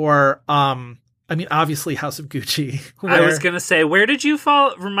that. Or, I mean, obviously House of Gucci. I was going to say, where did you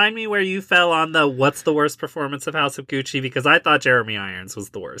fall? Remind me where you fell on the what's the worst performance of House of Gucci, because I thought Jeremy Irons was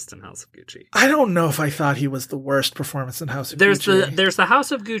the worst in House of Gucci. I don't know if I thought he was the worst performance in House of Gucci. There's the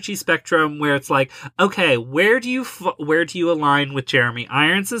House of Gucci spectrum where it's like, okay, where do you align with Jeremy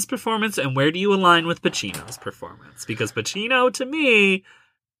Irons' performance and where do you align with Pacino's performance? Because Pacino, to me,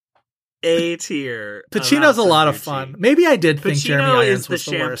 A tier. Pacino's a lot of fun. Maybe I did think Jeremy Irons was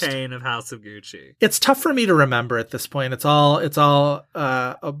the worst. Pacino is the champagne of House of Gucci. It's tough for me to remember at this point. It's all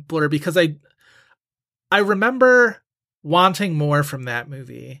a blur because I remember wanting more from that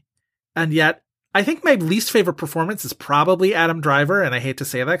movie, and yet I think my least favorite performance is probably Adam Driver, and I hate to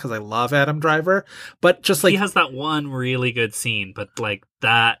say that because I love Adam Driver, but just like he has that one really good scene, but like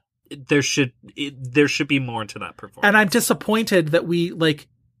that there should be more to that performance. And I'm disappointed that we like.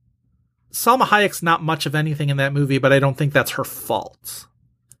 Salma Hayek's not much of anything in that movie, but I don't think that's her fault.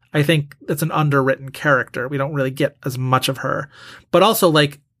 I think it's an underwritten character. We don't really get as much of her. But also,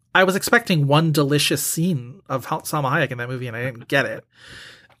 like, I was expecting one delicious scene of Salma Hayek in that movie, and I didn't get it.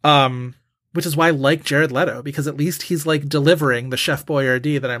 Which is why I like Jared Leto, because at least he's, like, delivering the Chef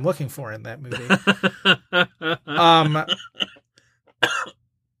Boyardee that I'm looking for in that movie.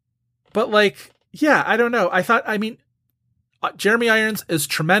 But, like, yeah, I don't know. Jeremy Irons is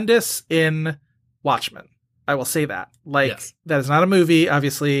tremendous in Watchmen. I will say that. Like, yes. That is not a movie,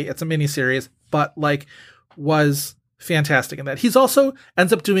 obviously. It's a miniseries, but, like, was fantastic in that. He's also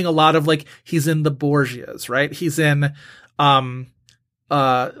ends up doing a lot of, like, he's in the Borgias, right? He's in the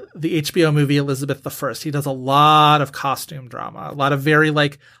HBO movie Elizabeth I. He does a lot of costume drama, a lot of very,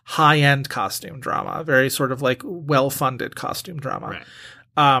 like, high-end costume drama, very sort of, like, well-funded costume drama.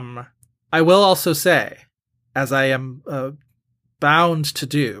 Right. I will also say, as I am bound to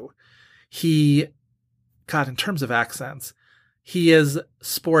do, in terms of accents, he is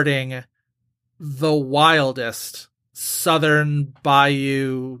sporting the wildest Southern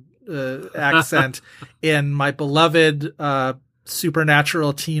Bayou accent in my beloved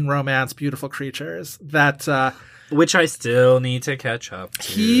supernatural teen romance, Beautiful Creatures. Which I still need to catch up to.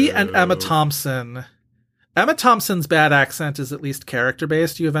 He and Emma Thompson. Emma Thompson's bad accent is at least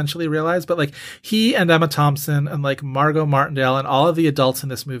character-based, you eventually realize, but, like, he and Emma Thompson and, like, Margot Martindale and all of the adults in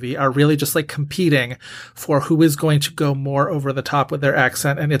this movie are really just, like, competing for who is going to go more over the top with their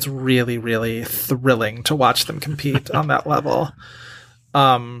accent, and it's really, really thrilling to watch them compete on that level.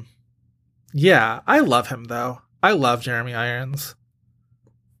 Yeah, I love him, though. I love Jeremy Irons.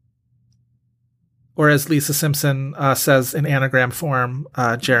 Or as Lisa Simpson says in anagram form,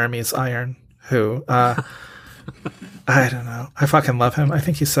 Jeremy's Iron. Who, I don't know. I fucking love him. I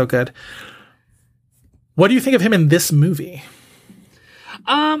think he's so good. What do you think of him in this movie?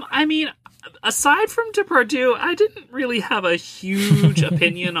 I mean, aside from Depardieu, I didn't really have a huge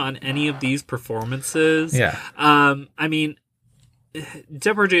opinion on any of these performances. Yeah. I mean,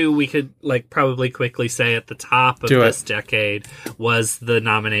 Depardieu, we could like probably quickly say at the top of this decade was the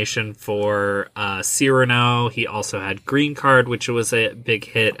nomination for Cyrano. He also had Green Card, which was a big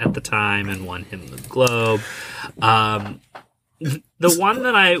hit at the time and won him the Globe. The one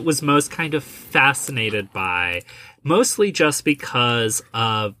that I was most kind of fascinated by, mostly just because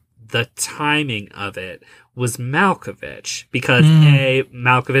of the timing of it, was Malkovich, because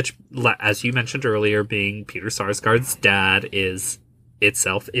Malkovich, as you mentioned earlier, being Peter Sarsgaard's dad, is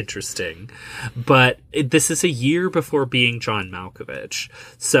itself interesting, but this is a year before being John Malkovich,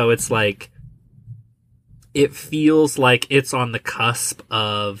 so it's like it feels like it's on the cusp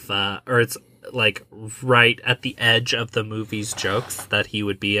of, or it's like right at the edge of the movie's jokes that he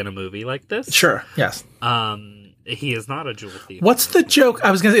would be in a movie like this. Sure, yes. He is not a jewel thief. What's the joke? I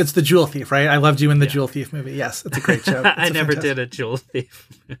was going to say it's the Jewel Thief, right? I loved you in the Jewel Thief movie. Yes, it's a great joke. I never did a Jewel Thief.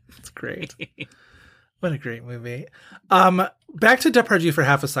 It's great. What a great movie. Back to Depardieu for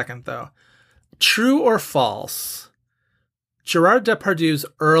half a second, though. True or false, Gerard Depardieu's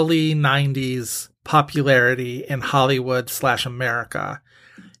early 90s popularity in Hollywood/America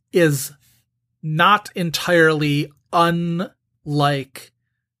is not entirely unlike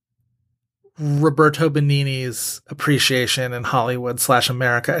Roberto Benigni's appreciation in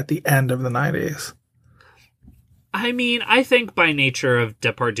Hollywood/America at the end of the 90s. I mean, I think by nature of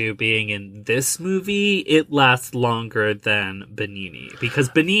Depardieu being in this movie, it lasts longer than Benigni. Because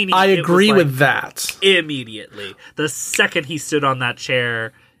Benigni... I agree with that. Immediately. The second he stood on that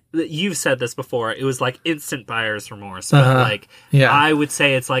chair... You've said this before. It was like instant buyer's remorse. But I would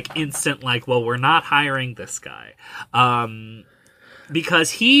say it's like instant, like, well, we're not hiring this guy.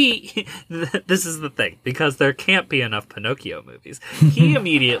 Because this is the thing, because there can't be enough Pinocchio movies. He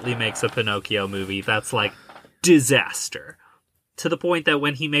immediately makes a Pinocchio movie that's like disaster. To the point that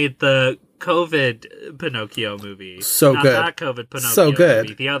when he made the COVID Pinocchio movie. So not good. That COVID Pinocchio So good.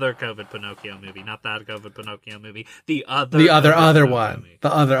 movie. The other COVID Pinocchio movie. Not that COVID Pinocchio movie. The other Pinocchio one. movie.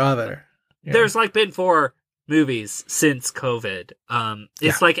 The other. Yeah. There's like been 4 movies since COVID.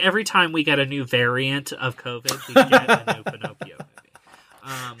 It's like every time we get a new variant of COVID, we get a new Pinocchio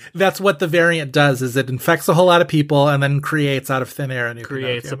movie. That's what the variant does, is it infects a whole lot of people and then creates out of thin air a new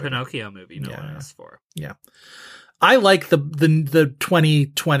Pinocchio movie no one asked for. Yeah. I like the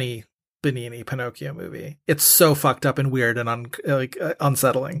 2020 Benigni Pinocchio movie. It's so fucked up and weird and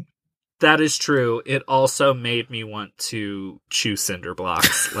unsettling. That is true. It also made me want to chew cinder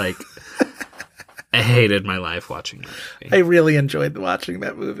blocks. Like, I hated my life watching that movie. I really enjoyed watching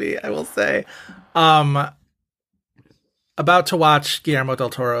that movie, I will say. About to watch Guillermo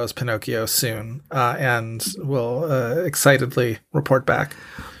del Toro's Pinocchio soon, and will excitedly report back.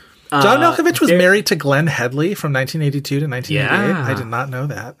 John Malkovich was married to Glenn Headley from 1982 to 1988. Yeah. I did not know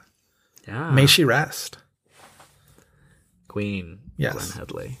that. Yeah. May she rest. Queen Yes. Glenn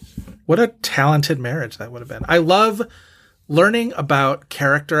Headley. What a talented marriage that would have been. I love learning about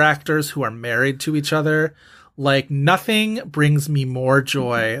character actors who are married to each other. Like, nothing brings me more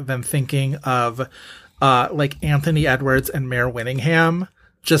joy than thinking of like Anthony Edwards and Mare Winningham.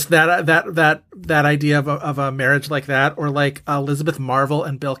 Just that idea of a marriage like that, or like Elizabeth Marvel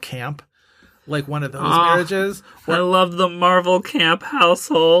and Bill Camp, like one of those marriages. I love the Marvel Camp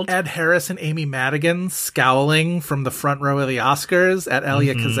household. Ed Harris and Amy Madigan scowling from the front row of the Oscars at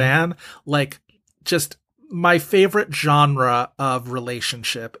Elia Kazan. Like, just my favorite genre of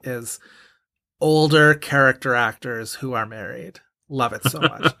relationship is older character actors who are married. Love it so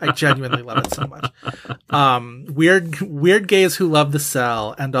much. I genuinely love it so much. Weird gays who love The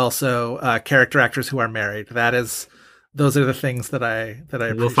Cell, and also character actors who are married. Those are the things that I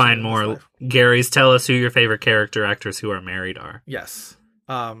appreciate. We'll find more. Gary's, tell us who your favorite character actors who are married are. Yes.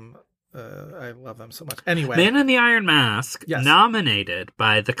 I love them so much. Anyway. Man in the Iron Mask, Yes. nominated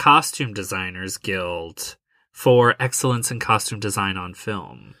by the Costume Designers Guild for Excellence in Costume Design on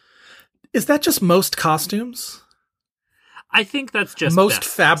Film. Is that just most costumes? I think that's just most best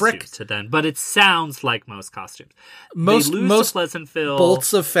fabric costumes to then, but it sounds like most costumes. Most they lose most to Pleasantville.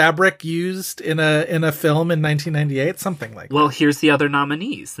 bolts of fabric used in a film in 1998, something like Well, that. here's the other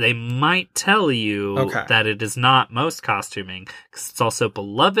nominees. They might tell you that it is not most costuming, because it's also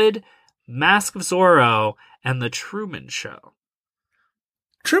Beloved, Mask of Zorro, and The Truman Show.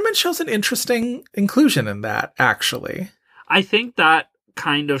 Truman Show's an interesting inclusion in that, actually. I think that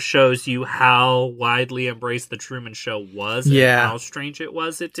kind of shows you how widely embraced The Truman Show was, and how strange it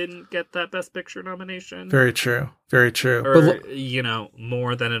was it didn't get that Best Picture nomination. Very true. Very true. Or,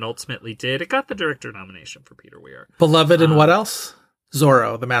 more than it ultimately did. It got the director nomination for Peter Weir. Beloved and what else?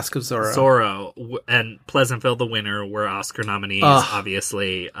 Zorro, The Mask of Zorro. Zorro and Pleasantville, the winner, were Oscar nominees,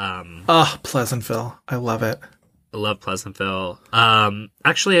 obviously. Pleasantville. I love it. I love Pleasantville.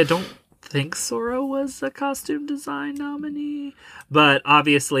 Actually, I don't think Zorro was a costume design nominee, but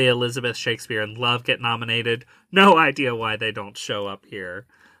obviously Elizabeth Shakespeare and Love get nominated. No idea why they don't show up here.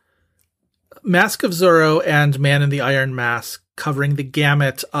 Mask of Zorro and Man in the Iron Mask covering the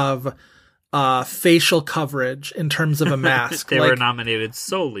gamut of facial coverage in terms of a mask. They were nominated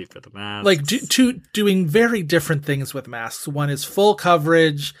solely for the mask. Like doing very different things with masks. One is full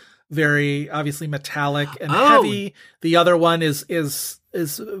coverage, very obviously metallic and heavy. The other one is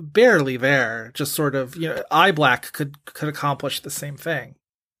barely there. Just sort of, eye black could accomplish the same thing.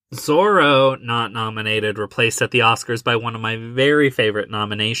 Zorro, not nominated, replaced at the Oscars by one of my very favorite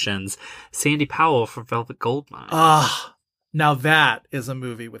nominations, Sandy Powell for Velvet Goldmine. Now that is a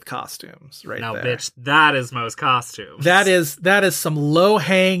movie with costumes, right now, there. Bitch, that is most costumes. That is some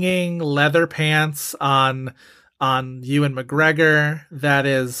low-hanging leather pants on Ewan McGregor. That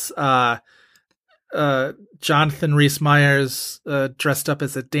is Jonathan Rhys-Meyers dressed up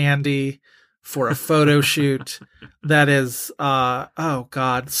as a dandy for a photo shoot. That is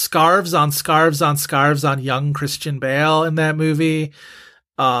scarves on scarves on scarves on young Christian Bale in that movie.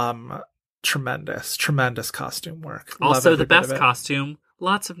 Tremendous costume work. Also, the best costume,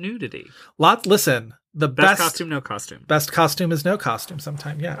 lots of nudity. Listen, the best costume, no costume. Best costume is no costume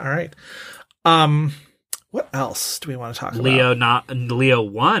sometime. Yeah, all right. What else do we want to talk about? Leo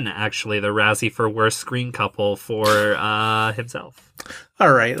won, actually, the Razzie for Worst Screen Couple for himself.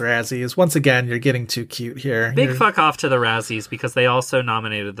 All right, Razzies. Once again, you're getting too cute here. Fuck off to the Razzies, because they also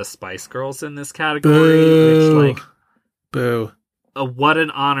nominated the Spice Girls in this category. Boo. What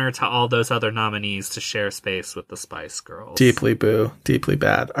an honor to all those other nominees to share space with the Spice Girls. Deeply boo. Deeply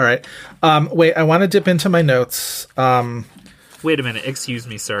bad. All right. Wait, I want to dip into my notes. Wait a minute. Excuse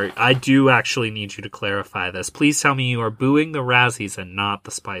me, sir. I do actually need you to clarify this. Please tell me you are booing the Razzies and not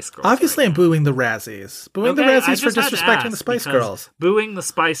the Spice Girls. Obviously, right I'm booing the Razzies. Booing the Razzies for disrespecting the Spice Girls. Booing the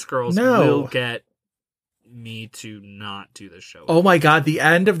Spice Girls will get me to not do this show. Oh my god, the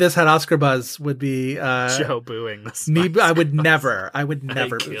end of this Head Oscar Buzz would be Joe booing the Spice Girls. I would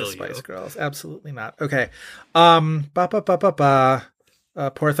never boo the Spice Girls. Absolutely not. Okay.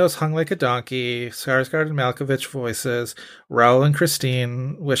 Porthos hung like a donkey. Skarsgård and Malkovich voices. Raoul and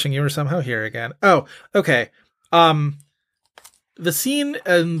Christine wishing you were somehow here again. Oh, okay. The scene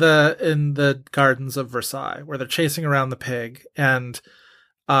in the gardens of Versailles where they're chasing around the pig and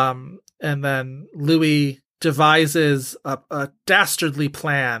then Louis devises a dastardly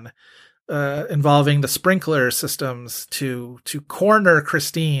plan involving the sprinkler systems to corner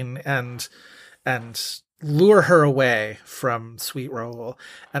Christine and lure her away from Sweet Raoul.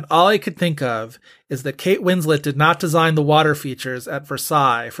 And all I could think of is that Kate Winslet did not design the water features at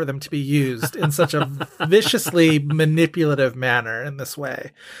Versailles for them to be used in such a viciously manipulative manner in this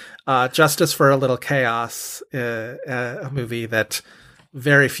way. Justice for a Little Chaos, a movie that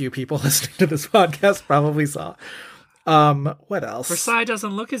very few people listening to this podcast probably saw. What else? Versailles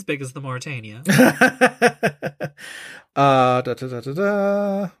doesn't look as big as the Mauritania.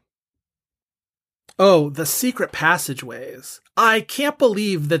 Oh, the secret passageways. I can't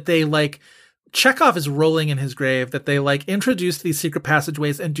believe that they Chekhov is rolling in his grave that they introduce these secret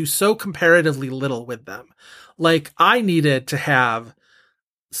passageways and do so comparatively little with them. I needed to have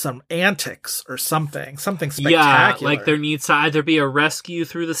some antics or something spectacular. Yeah, there needs to either be a rescue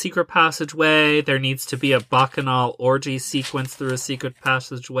through the secret passageway, there needs to be a bacchanal orgy sequence through a secret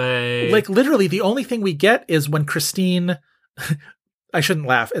passageway. Literally, the only thing we get is when Christine... I shouldn't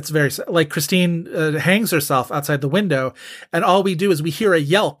laugh. It's very... Christine hangs herself outside the window, and all we do is we hear a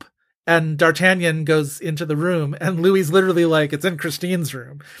yelp, and D'Artagnan goes into the room, and Louis literally it's in Christine's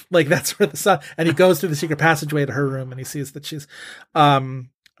room. That's where the sun... And he goes through the secret passageway to her room, and he sees that she's...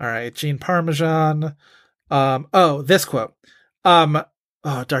 All right, Jean Parmesan. This quote.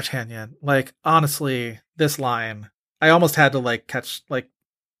 D'Artagnan. Honestly, this line, I almost had to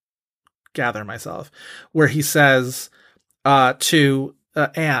gather myself, where he says to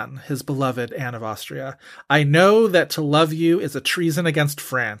Anne, his beloved Anne of Austria, I know that to love you is a treason against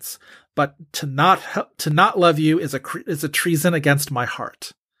France, but to not love you is a treason against my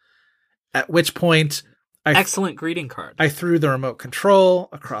heart. At which point... Excellent greeting card. I threw the remote control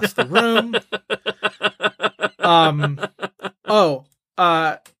across the room.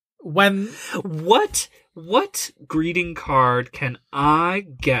 What greeting card can I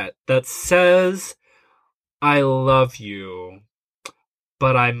get that says I love you,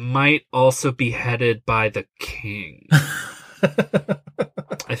 but I might also be headed by the king?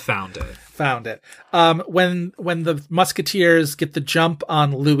 I found it. When the Musketeers get the jump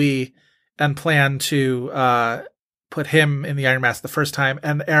on Louis and plan to put him in the Iron Mask the first time,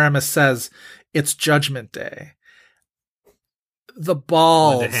 and Aramis says, it's Judgment Day. The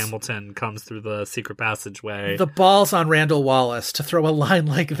balls... Linda Hamilton comes through the secret passageway. The balls on Randall Wallace to throw a line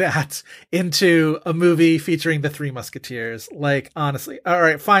like that into a movie featuring the Three Musketeers. Honestly. All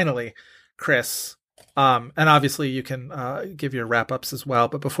right, finally, Chris. And obviously you can give your wrap-ups as well,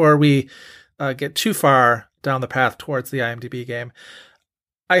 but before we get too far down the path towards the IMDb game,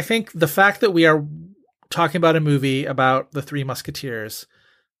 I think the fact that we are talking about a movie about the Three Musketeers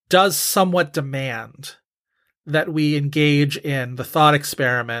does somewhat demand that we engage in the thought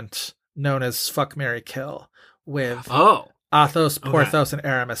experiment known as Fuck, Marry, Kill with Athos, Porthos, and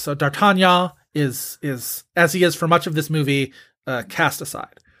Aramis. So D'Artagnan is as he is for much of this movie, cast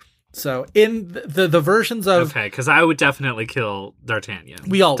aside. So in the versions of... Okay, because I would definitely kill D'Artagnan.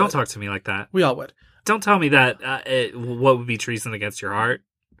 We all Don't would. talk to me like that. We all would. Don't tell me that what would be treason against your heart.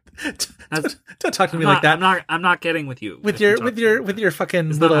 Don't talk to me like that. I'm not getting with you. With your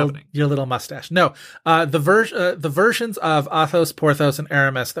fucking little mustache. No, the versions of Athos, Porthos, and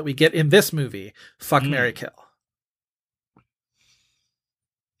Aramis that we get in this movie, Fuck, Marry, Kill.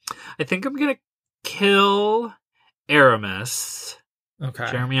 I think I'm gonna kill Aramis.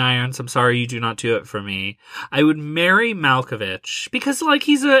 Okay. Jeremy Irons, I'm sorry you do not do it for me. I would marry Malkovich because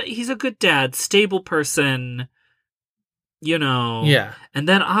he's a good dad, stable person. Yeah. And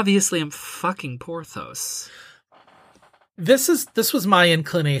then obviously I'm fucking Porthos. This was my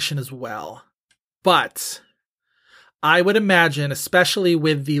inclination as well. But I would imagine, especially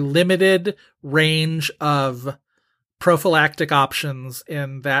with the limited range of prophylactic options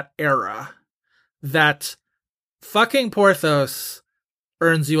in that era, that fucking Porthos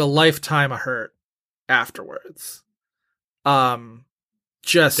earns you a lifetime of hurt afterwards.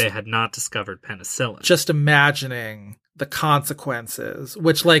 They had not discovered penicillin. Just imagining the consequences,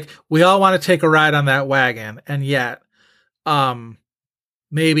 which like we all want to take a ride on that wagon, and yet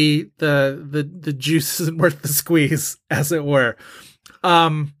maybe the juice isn't worth the squeeze, as it were.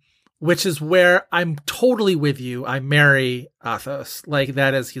 Which is where I'm totally with you. I marry Athos. Like,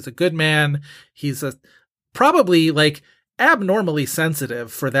 that is, he's a good man. He's probably like abnormally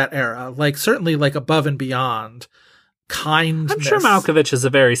sensitive for that era. Like, certainly like above and beyond kindness. I'm sure Malkovich is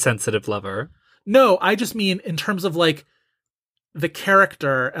a very sensitive lover. No, I just mean in terms of like the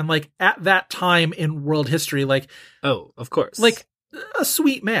character and like at that time in world history, like, oh, of course, like a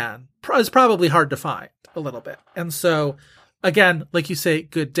sweet man is probably hard to find a little bit. And so, again, like you say,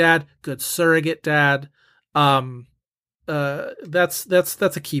 good dad, good surrogate dad. That's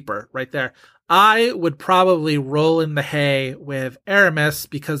a keeper right there. I would probably roll in the hay with Aramis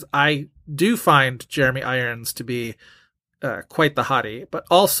because I do find Jeremy Irons to be quite the hottie, but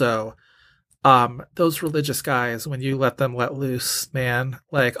also those religious guys, when you let them let loose, man,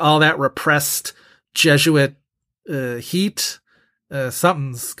 like all that repressed Jesuit heat.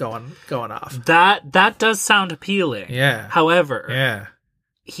 Something's going off. That does sound appealing. Yeah. However,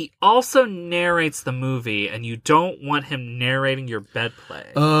 he also narrates the movie, and you don't want him narrating your bed play.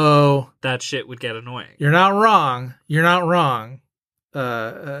 Oh, that shit would get annoying. You're not wrong.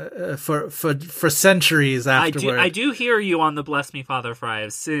 For centuries afterward, I do hear you on the "Bless Me, Father, for I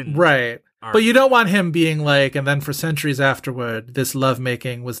have sinned." Right. But you don't want him being like, and then for centuries afterward, this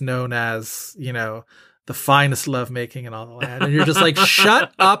lovemaking was known as, you know, the finest lovemaking in all the land. And you're just like,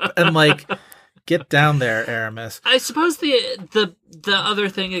 shut up and like get down there, Aramis. I suppose the other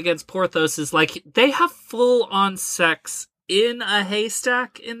thing against Porthos is like they have full on sex in a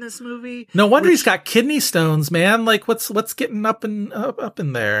haystack in this movie. No wonder he's got kidney stones, man. Like what's getting up in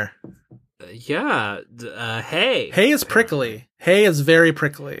there? Hay. Hay is prickly. Hay is very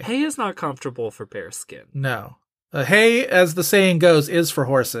prickly. Hay is not comfortable for bare skin. No. Hay, as the saying goes, is for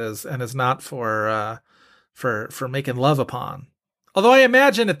horses and is not for making love upon. Although I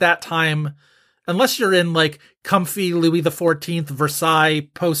imagine at that time, unless you're in like comfy Louis XIV Versailles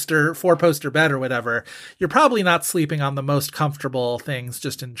four-poster bed or whatever, you're probably not sleeping on the most comfortable things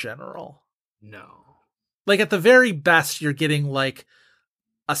just in general. No. Like at the very best, you're getting like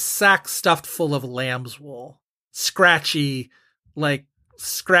a sack stuffed full of lamb's wool. Scratchy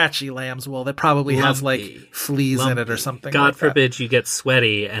lamb's wool that probably has like fleas in it or something. God like forbid that. You get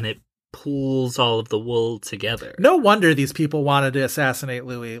sweaty and it pulls all of the wool together. No wonder these people wanted to assassinate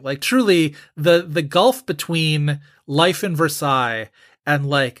Louis. Like truly the gulf between life in Versailles and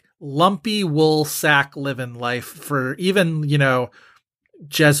like lumpy wool sack living life for even, you know,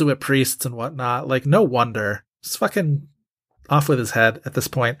 Jesuit priests and whatnot. Like no wonder. It's fucking off with his head at this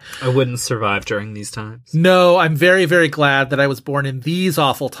point. I wouldn't survive during these times. No, I'm very, very glad that I was born in these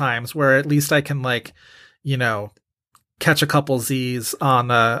awful times where at least I can like, you know, catch a couple Z's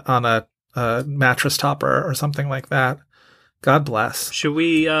on a mattress topper or something like that. God bless. Should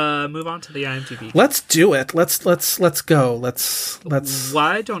we move on to the IMDb? Let's do it. Let's go. Let's.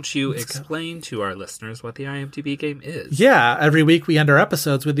 Why don't you explain to our listeners what the IMDb game is? Yeah, every week we end our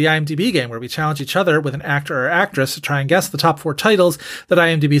episodes with the IMDb game, where we challenge each other with an actor or actress to try and guess the top 4 titles that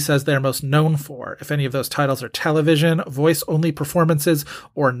IMDb says they're most known for. If any of those titles are television, voice-only performances,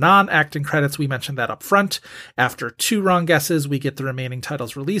 or non-acting credits, we mention that up front. After 2 wrong guesses, we get the remaining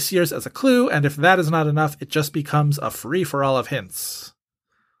titles' release years as a clue, and if that is not enough, it just becomes a free-for-all of hints.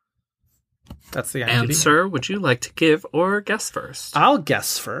 That's the IMDb. And sir, would you like to give or guess first? I'll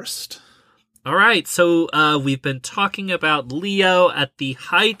guess first. All right, so we've been talking about Leo at the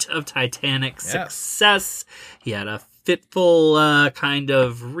height of Titanic's success. He had a fitful kind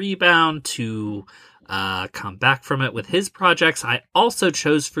of rebound to come back from it with his projects. I also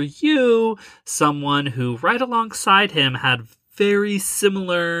chose for you someone who right alongside him had very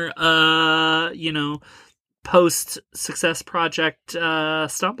similar, post-success project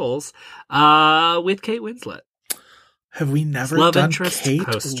stumbles with Kate Winslet. Have we never Love done interest Kate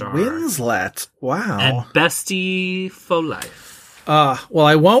co-star. Winslet? Wow. And bestie for life. Well,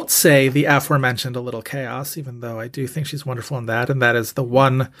 I won't say the aforementioned A Little Chaos, even though I do think she's wonderful in that, and that is the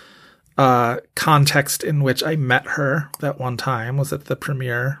one context in which I met her that one time was at the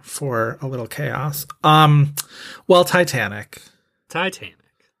premiere for A Little Chaos. Well, Titanic.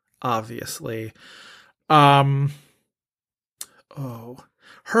 Obviously. Her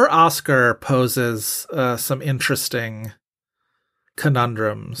Oscar poses some interesting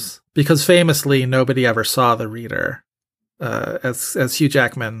conundrums because famously nobody ever saw The Reader, as Hugh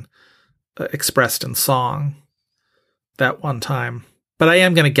Jackman expressed in song that one time. But I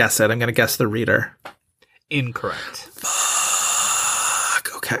am going to guess it. I'm going to guess The Reader. Incorrect.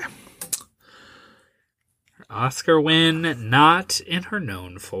 Fuck. Okay. Oscar win, not in her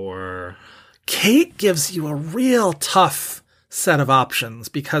known for. Kate gives you a real tough set of options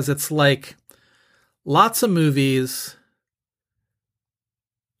because it's like lots of movies,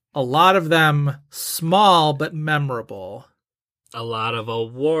 a lot of them small but memorable. A lot of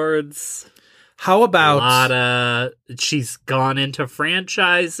awards. How about she's gone into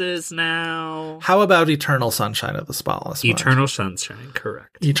franchises now. How about Eternal Sunshine of the Spotless Mind? Eternal Sunshine,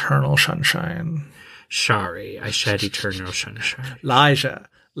 correct. Eternal Sunshine. Sorry, I said Eternal Sunshine. Elijah,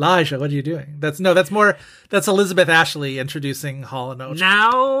 what are you doing? That's Elizabeth Ashley introducing Hall & Oates.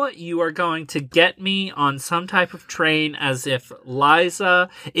 Now you are going to get me on some type of train as if Liza,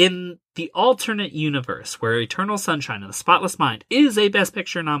 in the alternate universe where Eternal Sunshine of the Spotless Mind is a Best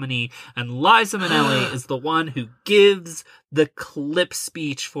Picture nominee, and Liza Minnelli is the one who gives the clip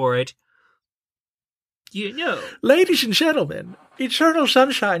speech for it. You know. Ladies and gentlemen, Eternal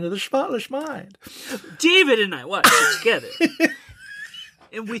Sunshine of the Spotless Mind. David and I watched it together.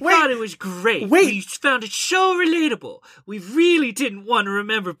 And we thought it was great. We found it so relatable. We really didn't want to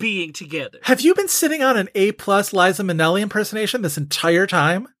remember being together. Have you been sitting on an A+ Liza Minnelli impersonation this entire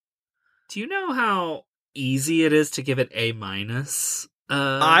time? Do you know how easy it is to give it A-?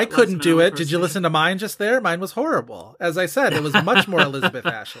 I couldn't do it. Did you listen to mine just there? Mine was horrible. As I said, it was much more Elizabeth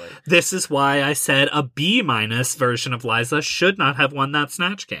Ashley. This is why I said a B- version of Liza should not have won that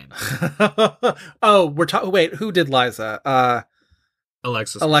Snatch game. Oh, wait, who did Liza?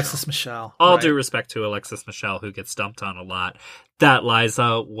 Alexis Michelle. All due respect to Alexis Michelle, who gets dumped on a lot. That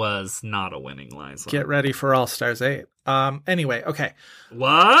Liza was not a winning Liza. Get ready for All Stars 8. Anyway, okay.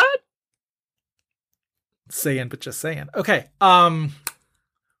 What? Saying, but just saying. Okay.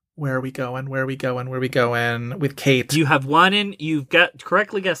 Where are we going with Kate? You have one in. You've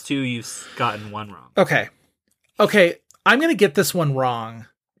correctly guessed two. You've gotten one wrong. Okay. I'm going to get this one wrong,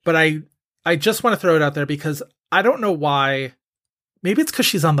 but I just want to throw it out there because I don't know why. Maybe it's because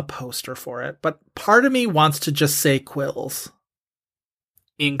she's on the poster for it, but part of me wants to just say Quills.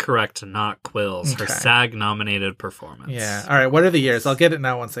 Incorrect, not Quills. Okay. Her SAG-nominated performance. Yeah. All right. What are the years? I'll get it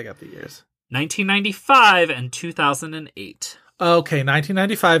now once I get the years. 1995 and 2008. Okay,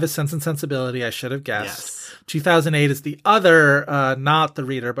 1995 is Sense and Sensibility. I should have guessed. Yes. 2008 is the other, not The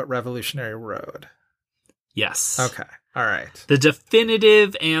Reader, but Revolutionary Road. Yes. Okay. All right. The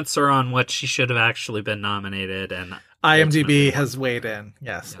definitive answer on what she should have actually been nominated, and IMDb has weighed in.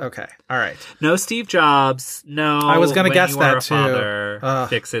 Yes. Yeah. Okay. All right. No Steve Jobs. No. I was going to guess that too. Father.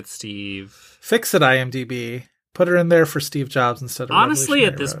 Fix it, Steve. Fix it, IMDb. Put her in there for Steve Jobs instead of Honestly,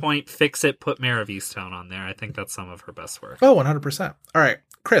 at this point, fix it. Put Mare of Easttown on there. I think that's some of her best work. Oh, 100%. All right.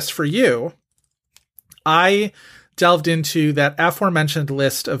 Chris, for you, I delved into that aforementioned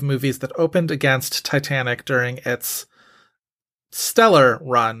list of movies that opened against Titanic during its stellar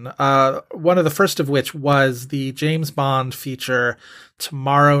run. One of the first of which was the James Bond feature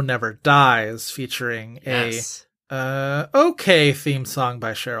Tomorrow Never Dies, featuring a okay theme song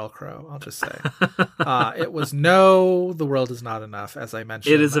by Sheryl Crow, I'll just say. It was No, The World Is Not Enough, as I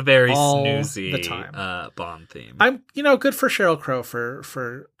mentioned. It is a very snoozy the time. Bond theme. I'm, good for Sheryl Crow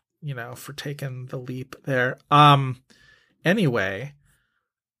for taking the leap there. Anyway,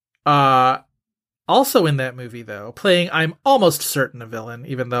 also in that movie, though, playing, I'm almost certain, a villain,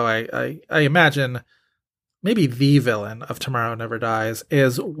 even though I imagine maybe the villain of Tomorrow Never Dies,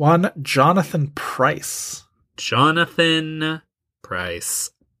 is one Jonathan Pryce. Jonathan Pryce.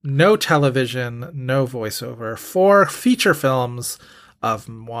 No television, no voiceover. 4 feature films of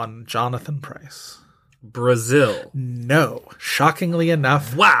one Jonathan Pryce. Brazil. No. Shockingly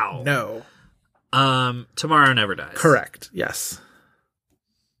enough. Wow. No. Tomorrow Never Dies. Correct. Yes.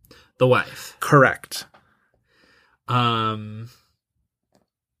 The Wife. Correct.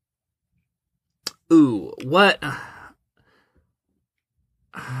 Ooh, what?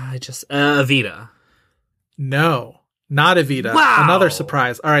 Evita. No, not Evita. Wow. Another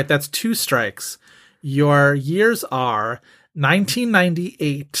surprise. All right, that's 2 strikes. Your years are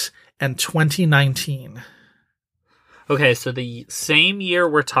 1998 and 2019. Okay, so the same year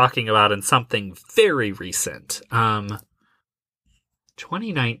we're talking about in something very recent.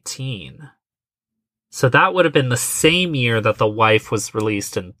 2019. So that would have been the same year that The Wife was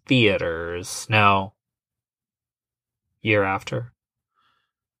released in theaters. No. Year after.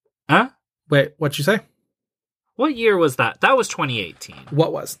 Huh? Wait, what'd you say? What year was that? That was 2018.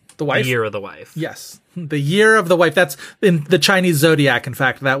 What was? The Wife? The Year of the Wife. Yes. The Year of the Wife. That's in the Chinese zodiac, in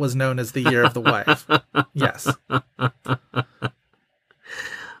fact. That was known as the Year of the Wife. Yes.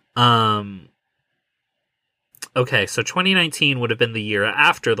 Okay, so 2019 would have been the year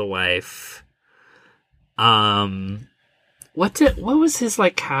after The Wife. What was his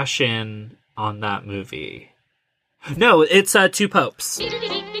cash in on that movie? No, it's Two Popes.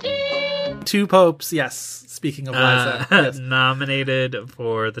 Two Popes, yes. Speaking of Liza. Yes. Nominated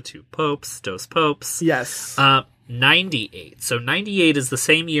for the Two Popes, Dos Popes. Yes. 98. So 98 is the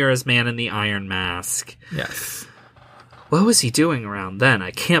same year as Man in the Iron Mask. Yes. What was he doing around then?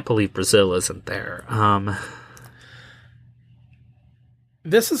 I can't believe Brazil isn't there.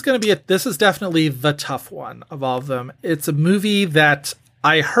 This is definitely the tough one of all of them. It's a movie that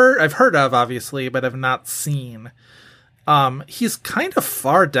I've heard of, obviously, but have not seen. He's kind of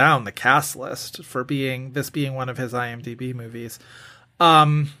far down the cast list for being one of his IMDb movies.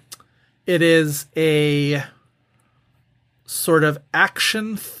 It is a sort of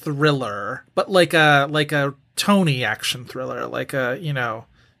action thriller, but like a Tony action thriller,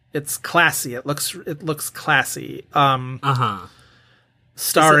 it's classy. It looks classy.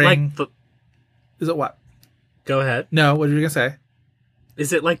 Starring. Is it what? Go ahead. No, what were you gonna say?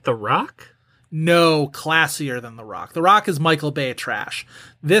 Is it like The Rock? No, classier than The Rock. The Rock is Michael Bay trash.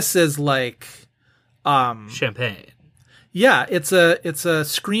 This is like Champagne. Yeah, it's a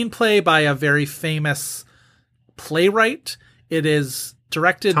screenplay by a very famous playwright. It is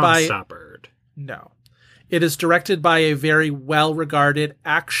directed by Tom Stoppard. No. It is directed by a very well-regarded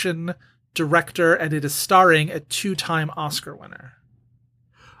action director, and it is starring a 2-time Oscar winner.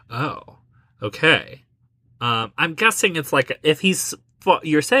 Oh, okay. I'm guessing it's like, if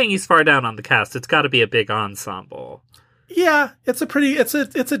you're saying he's far down on the cast, it's got to be a big ensemble. Yeah, it's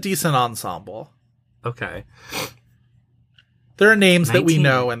a decent ensemble. Okay. There are names that we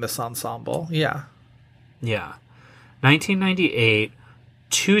know in this ensemble. Yeah. Yeah. 1998,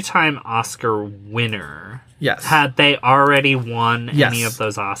 2-time Oscar winner. Yes. Had they already won any of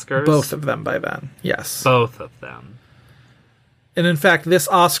those Oscars? Both of them by then. Yes. Both of them. And in fact, this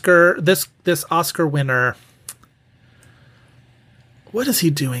Oscar winner, what is he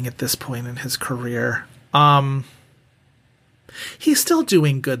doing at this point in his career? He's still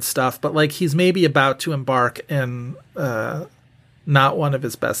doing good stuff, but like he's maybe about to embark in not one of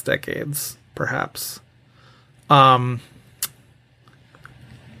his best decades, perhaps.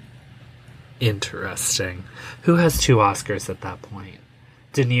 Interesting. Who has 2 Oscars at that point?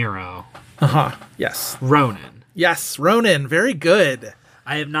 De Niro. Yes. Ronan. Yes, Ronan. Very good.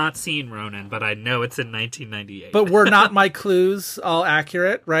 I have not seen Ronan, but I know it's in 1998. But were not my clues all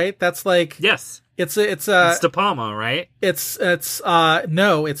accurate, right? That's like... Yes. It's De Palma, right? No, it's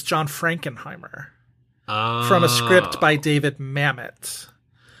John Frankenheimer. Oh. From a script by David Mamet.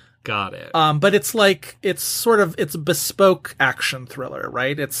 Got it. But it's a bespoke action thriller,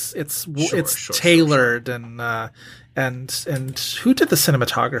 right? It's tailored. And who did the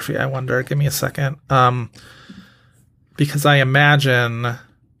cinematography? I wonder. Give me a second. Because I imagine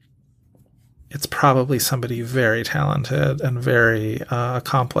it's probably somebody very talented and very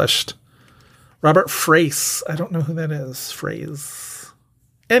accomplished. Robert Frace. I don't know who that is. Frace.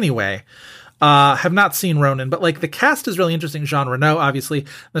 Anyway. Have not seen Ronan, but like the cast is really interesting. Jean Reno, obviously,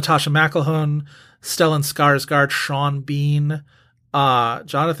 Natasha McElhone, Stellan Skarsgård, Sean Bean,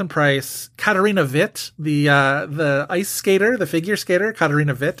 Jonathan Pryce, Katarina Witt, the ice skater, the figure skater.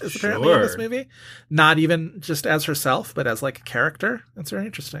 Katarina Witt is apparently in this movie, not even just as herself, but as like a character. That's very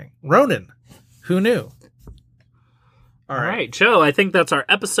interesting. Ronan, who knew? All right, Joe, I think that's our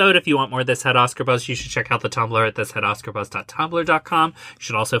episode. If you want more of This Had Oscar Buzz, you should check out the Tumblr at thishadoscarbuzz.tumblr.com. You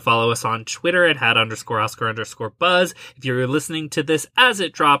should also follow us on Twitter at @had_Oscar_buzz. If you're listening to this as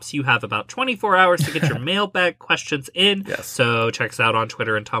it drops, you have about 24 hours to get your mailbag questions in. Yes. So check us out on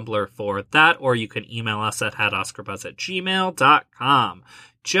Twitter and Tumblr for that, or you can email us at hadoscarbuzz@gmail.com.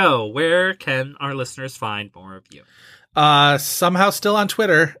 Joe, where can our listeners find more of you? Somehow still on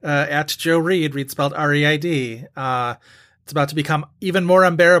Twitter, at Joe Reid, Reid spelled R-E-I-D. It's about to become even more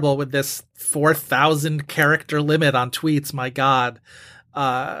unbearable with this 4,000 character limit on tweets. My God.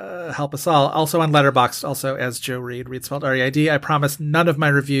 Help us all. Also on Letterboxd, also as Joe Reid, Reid spelled R-E-I-D. I promise none of my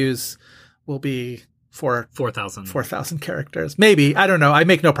reviews will be for 4,000 characters. Maybe. I don't know. I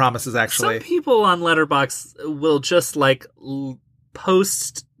make no promises, actually. Some people on Letterboxd will just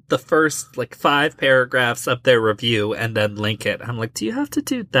post the first 5 paragraphs of their review and then link it. I'm like, do you have to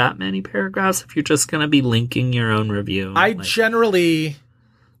do that many paragraphs if you're just going to be linking your own review? I don't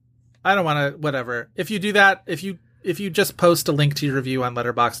want to, whatever. If you do that, if you just post a link to your review on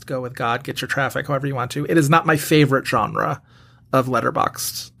Letterboxd, go with God, get your traffic however you want to. It is not my favorite genre of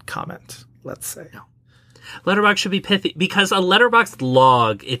Letterboxd comment, let's say. No. Letterboxd should be pithy because a Letterboxd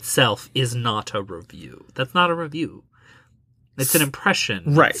log itself is not a review. That's not a review. It's an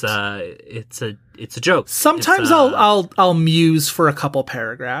impression, right? It's a joke. Sometimes I'll muse for a couple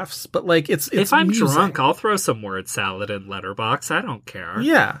paragraphs, but it's if I'm musing. drunk, I'll throw some word salad in Letterboxd. I don't care.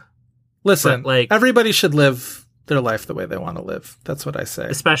 Yeah, listen, but, everybody should live their life the way they want to live. That's what I say.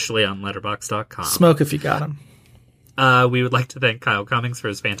 Especially on Letterboxd.com. Smoke if you got them. We would like to thank Kyle Cummings for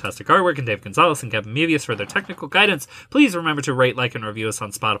his fantastic artwork and Dave Gonzalez and Kevin Mevius for their technical guidance. Please remember to rate, like, and review us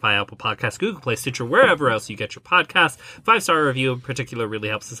on Spotify, Apple Podcasts, Google Play, Stitcher, wherever else you get your podcasts. 5-star review in particular really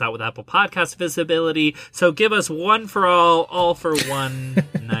helps us out with Apple Podcast visibility. So give us one for all for one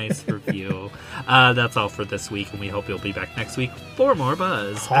nice review. That's all for this week, and we hope you'll be back next week for more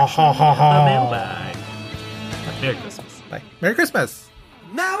buzz. Ha ha ha ha. Mailbag. Merry Christmas. Bye. Merry Christmas.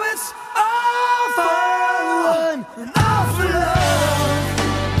 Now it's all for one.